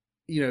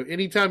you know,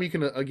 anytime you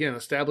can again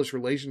establish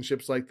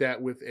relationships like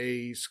that with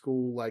a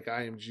school like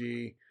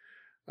IMG,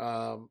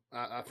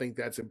 I think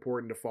that's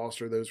important to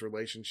foster those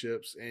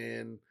relationships.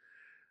 And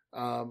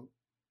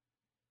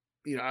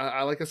you know,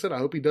 I like I said, I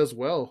hope he does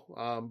well.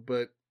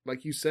 But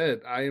like you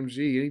said,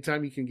 IMG,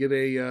 anytime you can get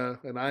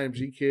an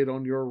IMG kid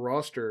on your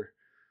roster,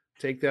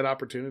 take that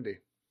opportunity.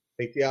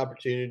 Take the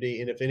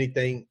opportunity, and if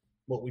anything,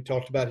 what we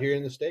talked about here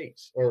in the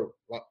States or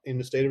in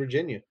the state of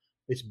Virginia,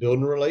 it's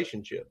building a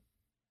relationship,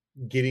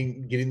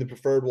 getting the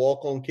preferred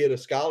walk-on kid a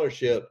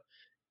scholarship.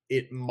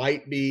 It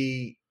might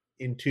be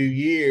in 2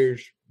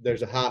 years,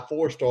 there's a high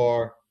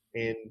 4-star,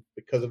 and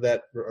because of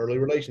that early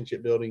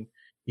relationship building,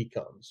 he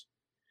comes.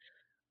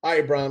 All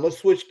right, Brian, let's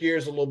switch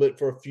gears a little bit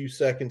for a few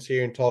seconds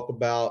here and talk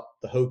about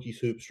the Hokies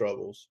hoop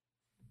struggles.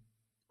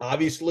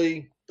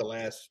 Obviously, the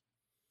last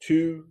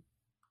 2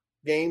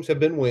 games have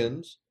been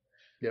wins.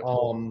 Yep.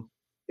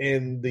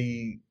 And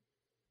the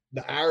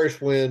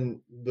Irish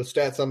win, the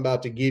stats I'm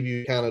about to give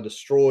you kind of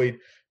destroyed.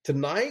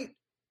 Tonight,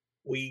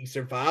 we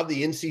survived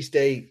the NC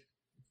State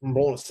from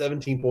blowing a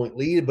 17-point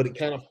lead, but it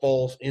kind of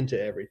falls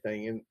into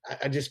everything. And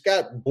I just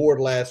got bored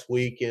last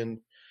week. And,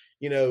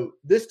 you know,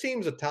 this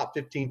team's a top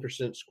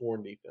 15%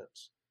 scoring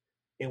defense.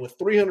 And with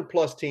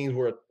 300-plus teams,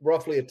 we're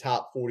roughly a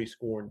top 40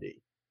 scoring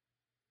D.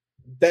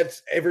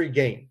 That's every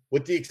game.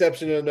 With the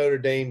exception of the Notre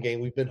Dame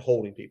game, we've been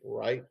holding people,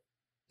 right?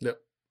 Yep.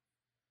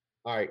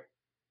 All right.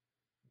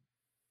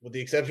 With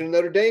the exception of the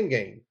Notre Dame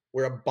game,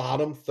 we're a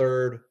bottom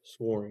third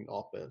scoring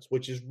offense,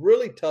 which is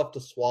really tough to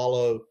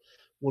swallow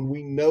when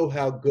we know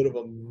how good of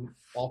an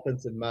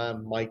offensive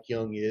mind Mike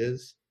Young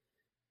is.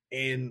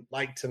 And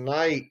like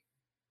tonight,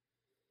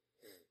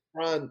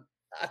 Ron,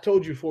 I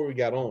told you before we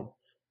got on,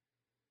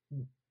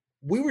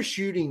 we were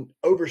shooting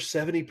over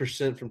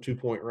 70% from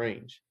 2-point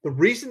range. The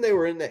reason they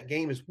were in that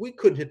game is we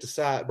couldn't hit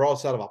the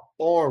broadside of a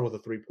barn with a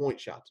 3-point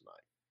shot tonight.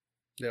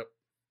 Yep.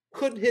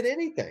 Couldn't hit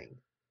anything.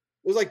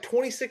 It was like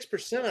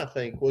 26%, I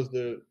think, was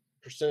the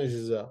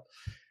percentages up.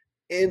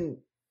 And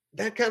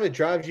that kind of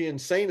drives you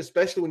insane,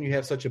 especially when you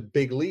have such a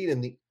big lead.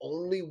 And the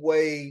only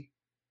way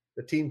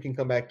the team can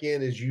come back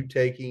in is you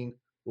taking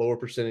lower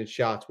percentage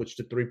shots, which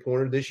the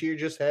 3-pointer this year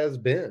just has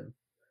been.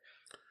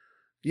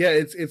 Yeah,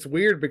 it's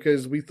weird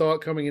because we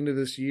thought coming into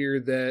this year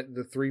that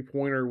the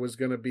 3-pointer was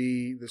going to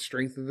be the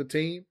strength of the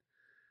team.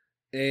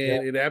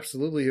 And it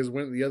absolutely has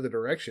went the other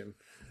direction.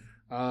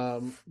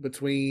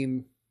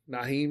 Between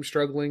Naheem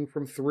struggling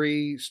from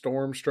 3,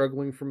 Storm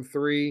struggling from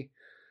 3.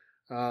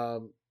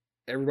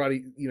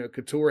 Everybody, you know,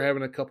 Couture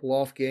having a couple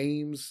off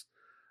games.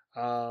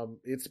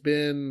 It's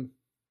been,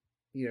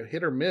 you know,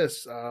 hit or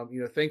miss.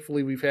 You know,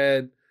 thankfully we've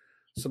had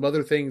some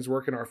other things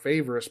work in our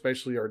favor,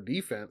 especially our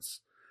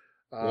defense.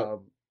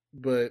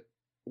 But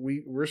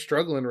we're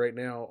struggling right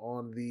now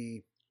from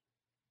the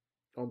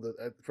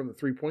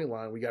 3-point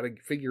line. We got to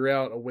figure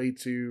out a way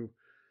to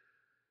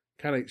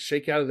kind of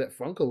shake out of that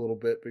funk a little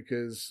bit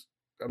because,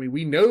 I mean,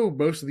 we know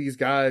most of these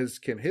guys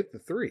can hit the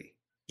 3.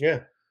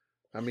 Yeah.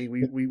 I mean,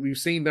 we've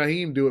seen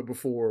Naheem do it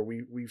before.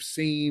 We've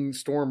seen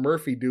Storm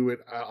Murphy do it,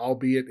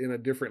 albeit in a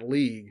different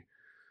league.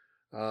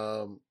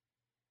 You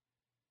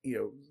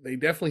know, they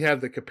definitely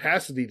have the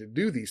capacity to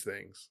do these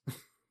things.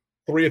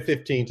 3 of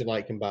 15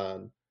 tonight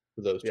combined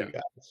for those 2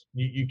 guys.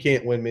 You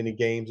can't win many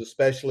games,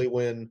 especially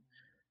when,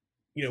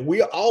 you know,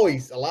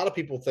 a lot of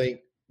people think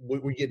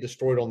we get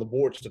destroyed on the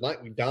boards.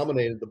 Tonight we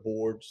dominated the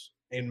boards.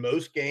 In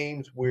most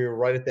games, we're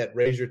right at that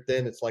razor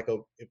thin. It's like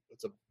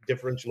it's a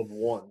differential of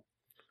 1.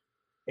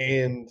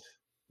 And,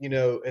 you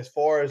know, as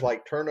far as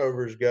like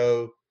turnovers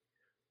go,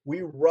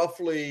 we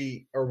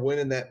roughly are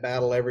winning that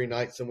battle every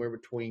night somewhere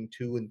between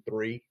 2 and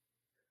 3.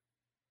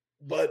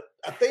 But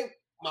I think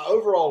my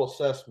overall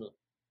assessment,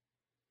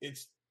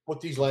 it's what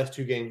these last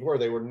 2 games were.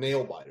 They were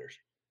nail biters.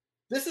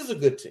 This is a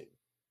good team.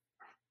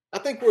 I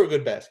think we're a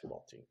good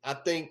basketball team. I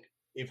think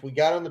if we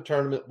got in the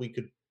tournament, we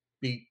could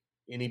beat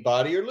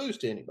anybody or lose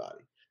to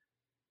anybody.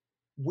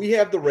 We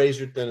have the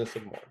razor thinnest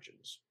of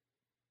margins.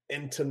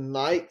 And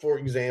tonight, for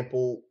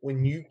example,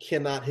 when you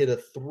cannot hit a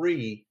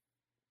 3,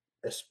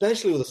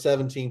 especially with a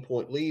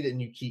 17-point lead, and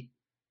you keep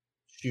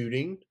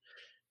shooting,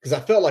 because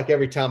I felt like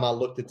every time I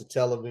looked at the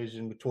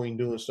television between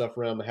doing stuff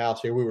around the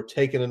house here, we were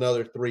taking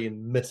another 3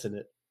 and missing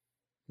it.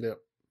 Yep.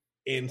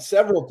 And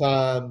several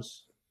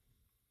times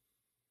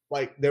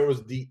like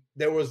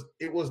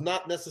it was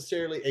not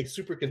necessarily a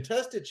super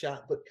contested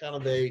shot, but kind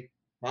of a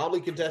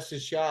mildly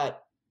contested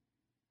shot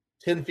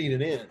 10 feet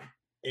and in,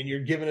 and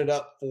you're giving it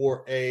up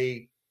for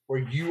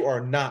where you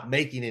are not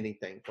making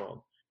anything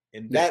from.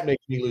 And that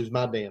makes me lose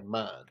my damn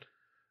mind.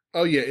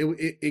 Oh yeah,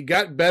 it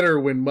got better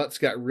when Mutz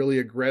got really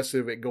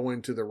aggressive at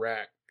going to the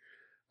rack,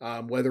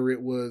 whether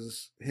it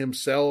was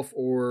himself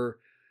or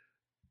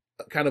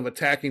kind of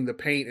attacking the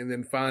paint and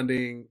then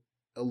finding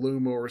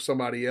Aluma or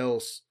somebody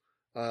else,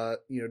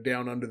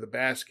 down under the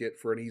basket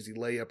for an easy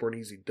layup or an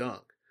easy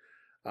dunk.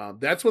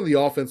 That's when the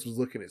offense was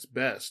looking its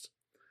best.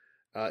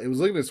 It was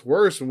looking its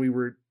worst when we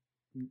were,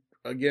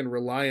 again,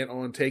 reliant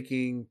on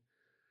taking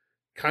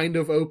kind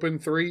of open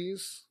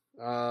threes.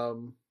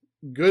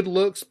 Good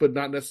looks, but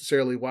not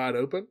necessarily wide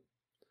open.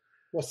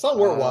 Well, some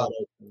were wide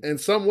open, and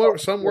some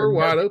were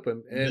wide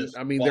open. And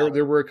I mean,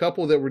 there were a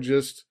couple that were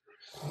just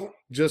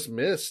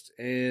missed.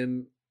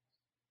 And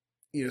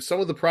some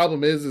of the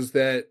problem is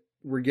that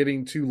we're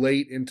getting too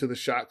late into the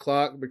shot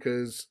clock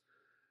because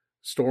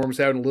Storm's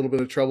having a little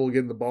bit of trouble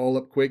getting the ball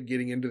up quick,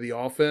 getting into the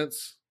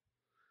offense.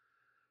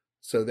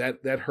 So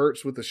that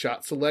hurts with the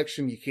shot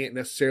selection. You can't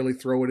necessarily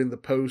throw it in the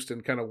post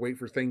and kind of wait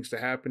for things to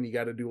happen. You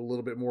got to do a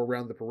little bit more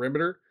around the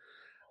perimeter.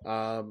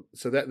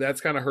 So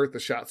that's kind of hurt the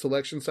shot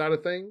selection side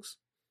of things.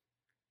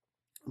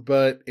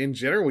 But in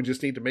general, we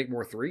just need to make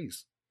more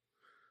threes.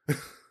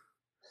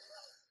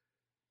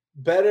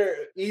 Better,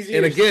 easier.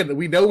 And again,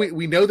 we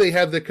know they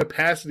have the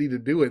capacity to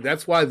do it.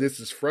 That's why this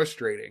is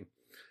frustrating.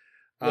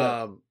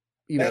 Yeah.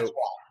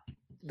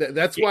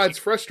 That's why it's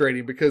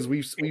frustrating, because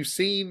we've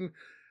seen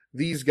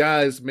these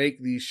guys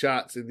make these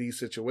shots in these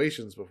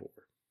situations before.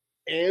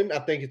 And I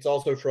think it's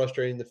also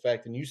frustrating the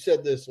fact, and you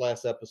said this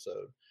last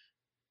episode,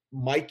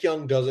 Mike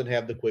Young doesn't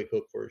have the quick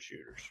hook for his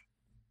shooters.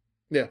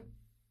 Yeah.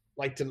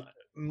 Like tonight,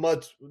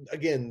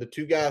 again, the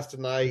two guys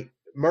tonight,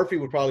 Murphy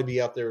would probably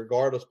be out there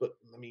regardless, but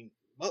I mean,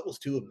 Mutt was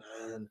 2 of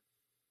 9.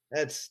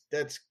 That's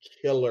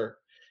killer.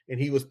 And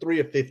he was 3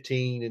 of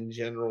 15 in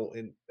general.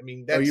 And I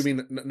mean, that's. Oh, you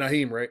mean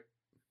Naheem, right?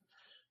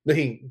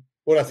 Naheem.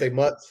 What did I say,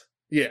 Mutts?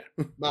 Yeah.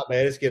 My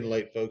bad. It's getting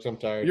late, folks. I'm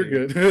tired.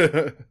 You're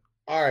good.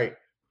 All right.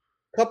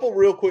 Couple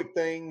real quick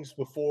things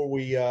before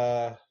we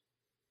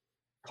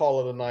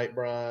call it a night,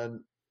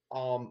 Brian.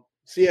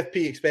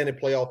 CFP expanded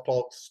playoff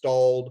talks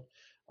stalled.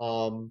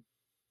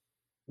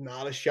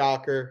 Not a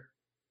shocker.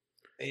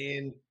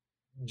 And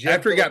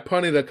after it got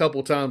punted a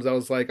couple times, I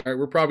was like, all right,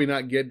 we're probably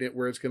not getting it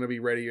where it's going to be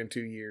ready in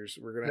 2 years.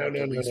 We're going to have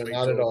to at least wait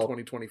until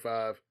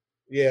 2025.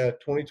 Yeah,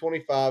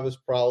 2025 is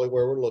probably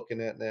where we're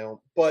looking at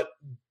now. But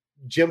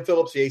Jim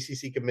Phillips, the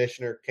ACC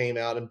commissioner, came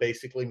out and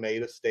basically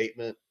made a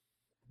statement,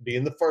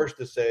 being the first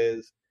that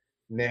says,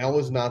 now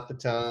is not the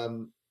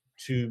time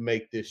to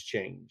make this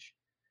change.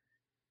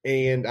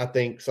 And I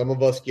think some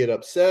of us get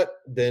upset.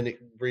 Then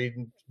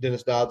reading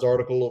Dennis Dodd's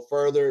article a little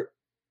further,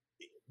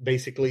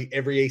 basically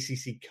every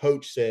ACC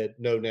coach said,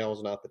 no, now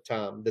is not the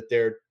time, that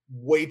there are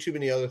way too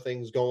many other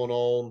things going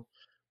on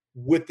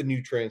with the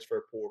new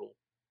transfer portal,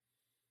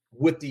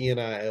 with the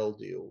NIL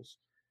deals,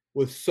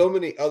 with so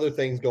many other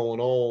things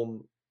going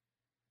on.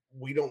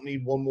 We don't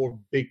need one more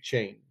big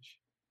change.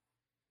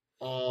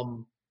 I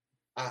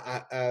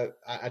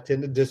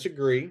tend to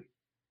disagree,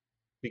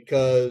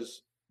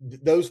 because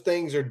those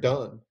things are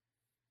done.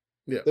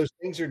 Yeah, those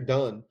things are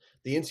done.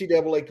 The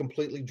NCAA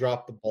completely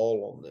dropped the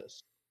ball on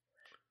this.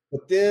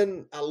 But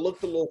then I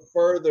looked a little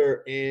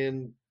further,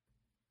 and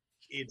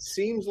it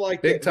seems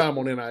like big time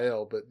on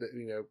NIL. But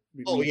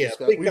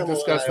we've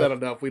discussed that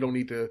enough. We don't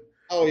need to.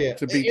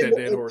 To beat that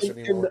dead horse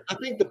anymore. And I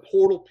think the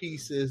portal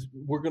piece is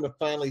we're going to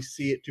finally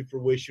see it to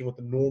fruition with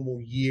a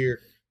normal year,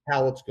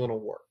 how it's going to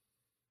work.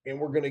 And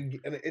we're going to,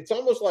 and it's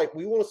almost like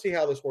we want to see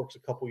how this works a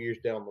couple years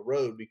down the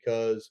road,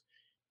 because,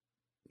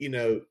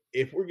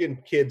 if we're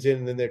getting kids in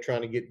and then they're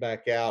trying to get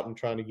back out and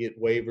trying to get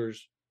waivers,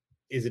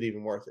 is it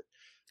even worth it?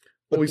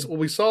 But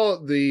we saw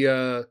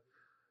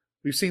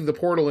we've seen the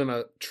portal in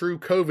a true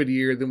COVID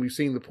year, then we've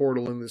seen the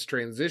portal in this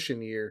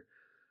transition year.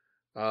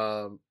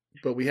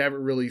 But we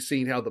haven't really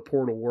seen how the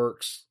portal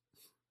works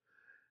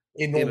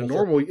in a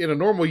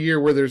normal year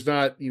where there's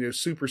not,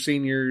 super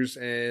seniors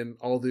and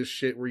all this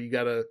shit where you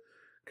got to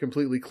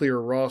completely clear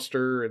a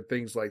roster and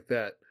things like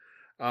that.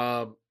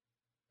 I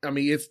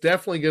mean, it's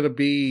definitely going to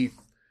be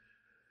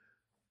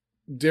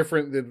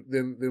different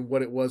than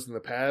what it was in the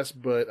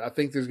past, but I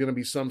think there's going to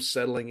be some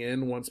settling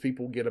in once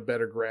people get a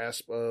better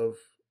grasp of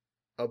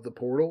the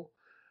portal.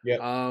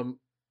 Yeah.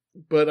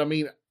 But I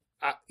mean,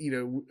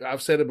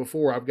 I've said it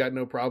before, I've got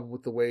no problem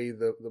with the way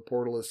the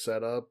portal is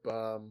set up.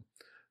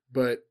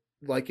 But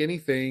like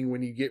anything,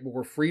 when you get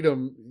more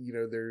freedom,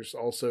 there's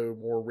also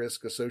more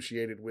risk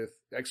associated with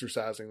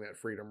exercising that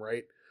freedom,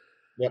 right?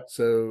 Yep.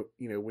 So,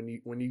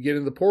 when you get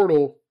in the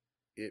portal,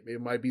 it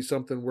might be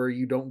something where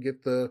you don't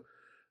get the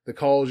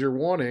calls you're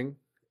wanting,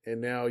 and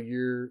now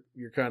you're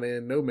kind of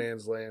in no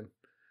man's land.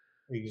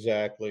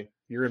 Exactly.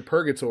 You're in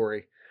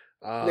purgatory.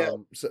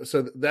 So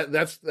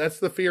that's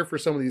the fear for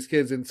some of these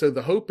kids. And so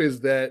the hope is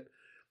that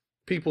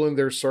people in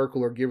their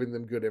circle are giving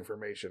them good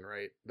information,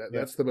 right?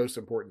 That's the most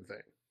important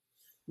thing.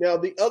 Now,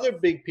 the other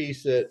big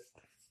piece that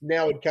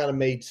now it kind of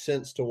made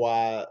sense to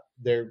why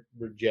they're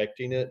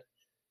rejecting it.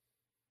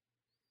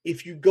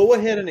 If you go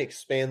ahead and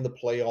expand the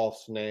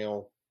playoffs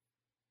now,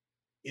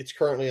 it's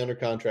currently under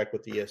contract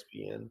with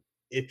ESPN.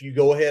 If you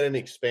go ahead and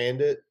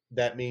expand it,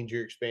 that means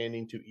you're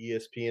expanding to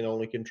ESPN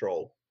only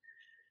control.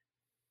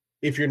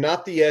 If you're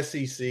not the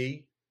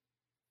SEC,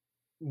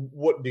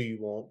 what do you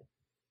want?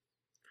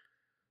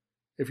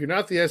 If you're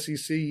not the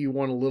SEC, you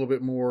want a little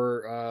bit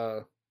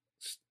more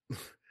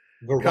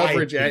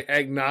coverage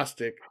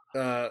agnostic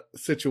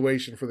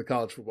situation for the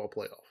college football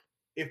playoff.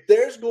 If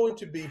there's going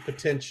to be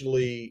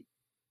potentially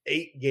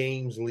 8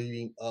 games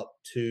leading up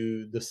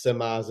to the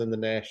semis in the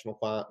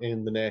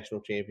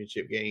national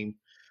championship game,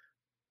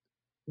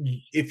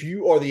 if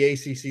you are the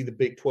ACC, the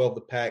Big 12,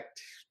 the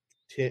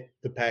Pac-10,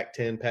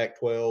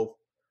 Pac-12,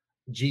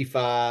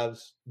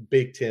 G5s,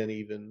 Big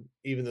 10,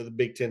 even though the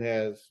Big 10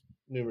 has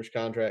numerous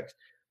contracts,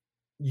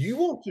 you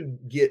want to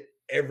get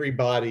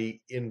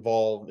everybody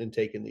involved in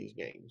taking these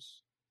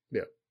games.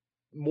 Yeah.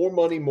 More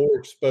money, more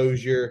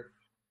exposure,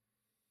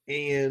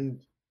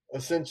 and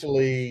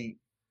essentially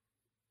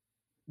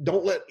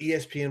don't let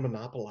ESPN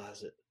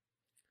monopolize it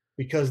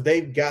because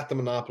they've got the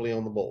monopoly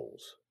on the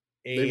bowls.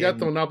 They've got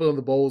the monopoly on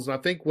the bowls. And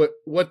I think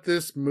what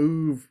this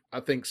move,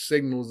 I think,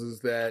 signals is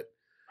that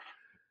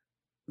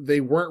they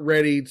weren't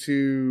ready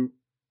to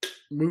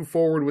move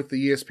forward with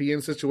the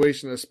ESPN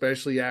situation,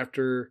 especially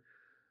after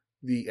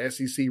the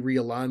SEC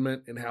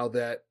realignment and how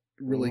that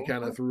really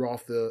kind of threw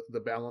off the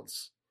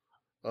balance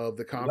of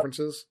the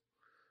conferences.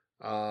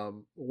 Yep.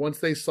 Once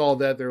they saw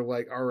that, they're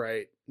like, all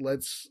right,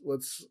 let's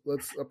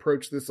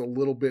approach this a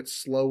little bit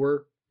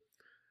slower.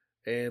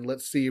 And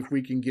let's see if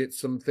we can get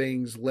some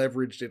things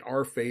leveraged in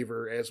our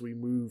favor as we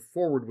move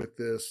forward with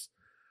this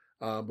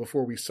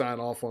before we sign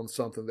off on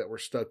something that we're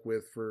stuck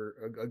with for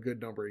a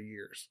good number of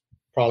years.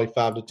 Probably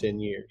 5 to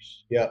 10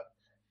 years. Yep.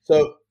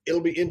 So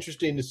it'll be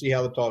interesting to see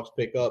how the talks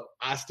pick up.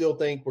 I still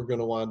think we're going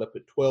to wind up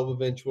at 12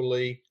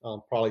 eventually,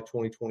 probably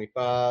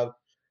 2025,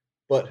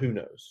 but who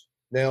knows?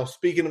 Now,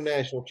 speaking of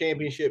national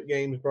championship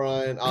games,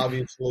 Brian,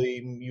 obviously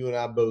you and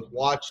I both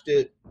watched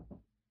it.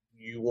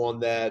 You won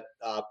that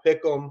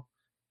pick'em.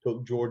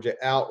 Took Georgia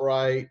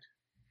outright,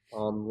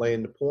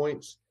 laying the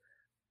points.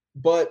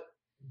 But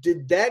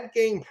did that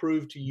game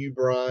prove to you,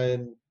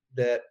 Brian,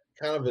 that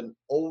kind of an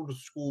old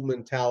school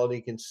mentality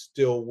can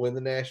still win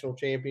the national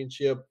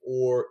championship?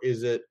 Or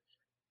is it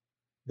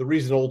the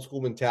reason old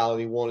school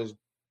mentality won is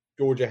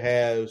Georgia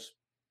has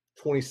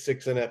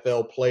 26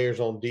 NFL players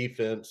on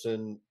defense,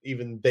 and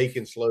even they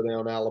can slow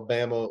down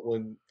Alabama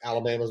when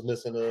Alabama's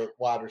missing a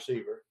wide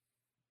receiver?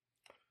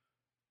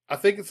 I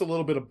think it's a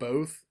little bit of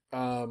both.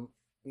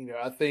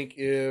 I think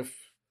if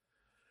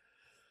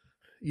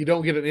you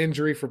don't get an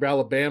injury for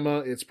Alabama,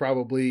 it's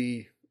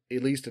probably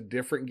at least a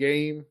different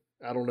game.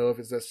 I don't know if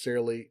it's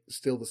necessarily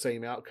still the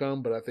same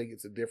outcome, but I think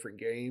it's a different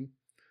game.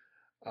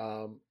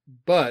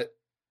 But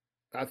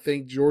I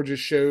think Georgia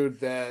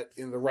showed that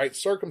in the right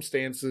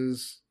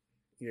circumstances,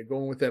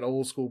 going with that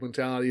old school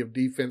mentality of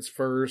defense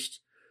first,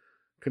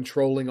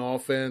 controlling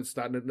offense,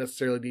 not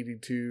necessarily needing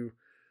to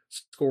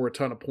score a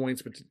ton of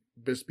points, but to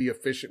just be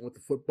efficient with the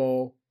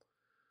football.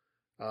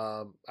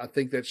 I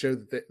think that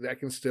showed that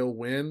can still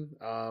win.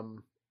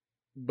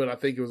 But I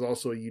think it was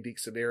also a unique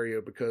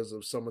scenario because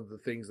of some of the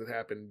things that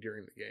happened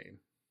during the game.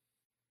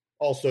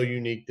 Also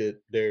unique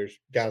that there's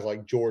guys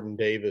like Jordan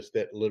Davis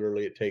that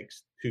literally it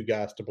takes 2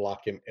 guys to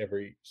block him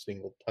every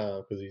single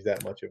time because he's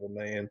that much of a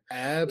man.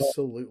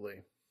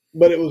 Absolutely.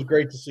 But it was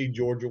great to see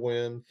Georgia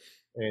win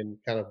and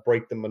kind of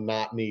break the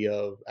monotony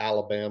of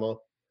Alabama.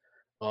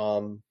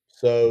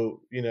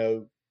 So,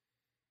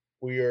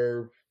 we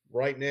are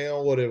right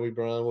now, what are we,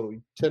 Brian? What are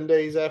we, 10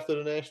 days after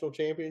the national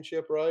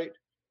championship, right?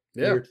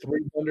 Yeah. We're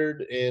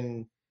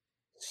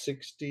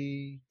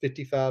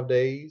 55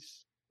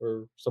 days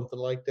or something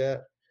like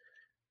that.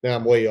 Now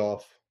I'm way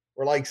off.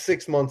 We're like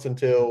 6 months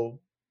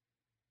until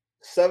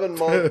 7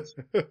 months.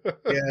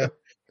 Yeah,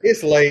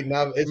 it's late.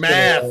 Now it's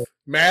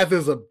math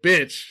is a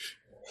bitch.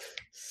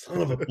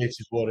 Son of a bitch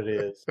is what it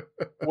is.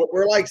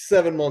 We're like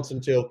 7 months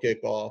until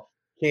kickoff.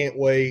 Can't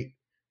wait.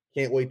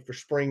 Can't wait for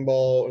spring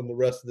ball and the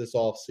rest of this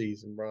off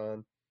season,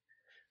 Brian.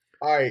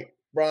 All right,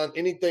 Brian,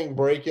 anything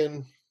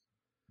breaking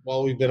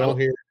while we've been on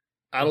here?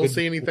 I don't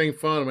see anything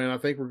fun, man. I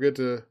think we're good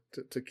to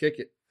kick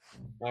it.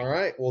 All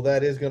right. Well,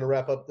 that is going to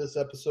wrap up this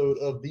episode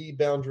of the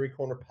Boundary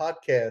Corner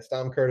podcast.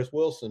 I'm Curtis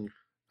Wilson.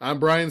 I'm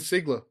Brian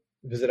Siegler.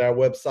 Visit our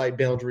website,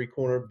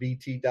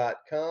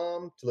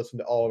 boundarycornerbt.com, to listen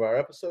to all of our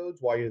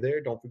episodes. While you're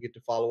there, don't forget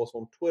to follow us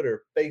on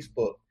Twitter,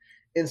 Facebook,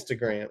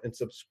 Instagram, and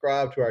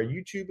subscribe to our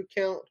YouTube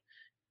account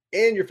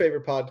and your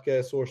favorite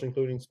podcast source,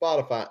 including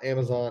Spotify,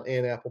 Amazon,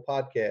 and Apple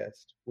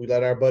Podcasts. We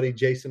let our buddy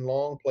Jason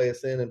Long play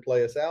us in and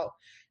play us out.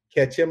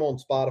 Catch him on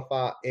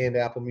Spotify and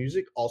Apple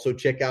Music. Also,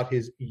 check out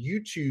his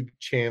YouTube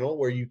channel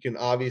where you can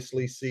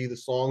obviously see the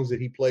songs that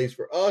he plays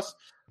for us,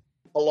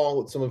 along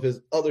with some of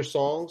his other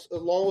songs,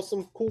 along with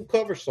some cool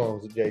cover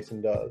songs that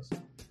Jason does.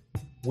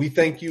 We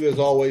thank you, as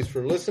always,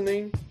 for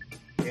listening.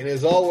 And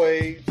as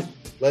always,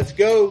 let's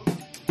go.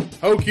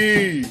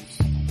 Hokies!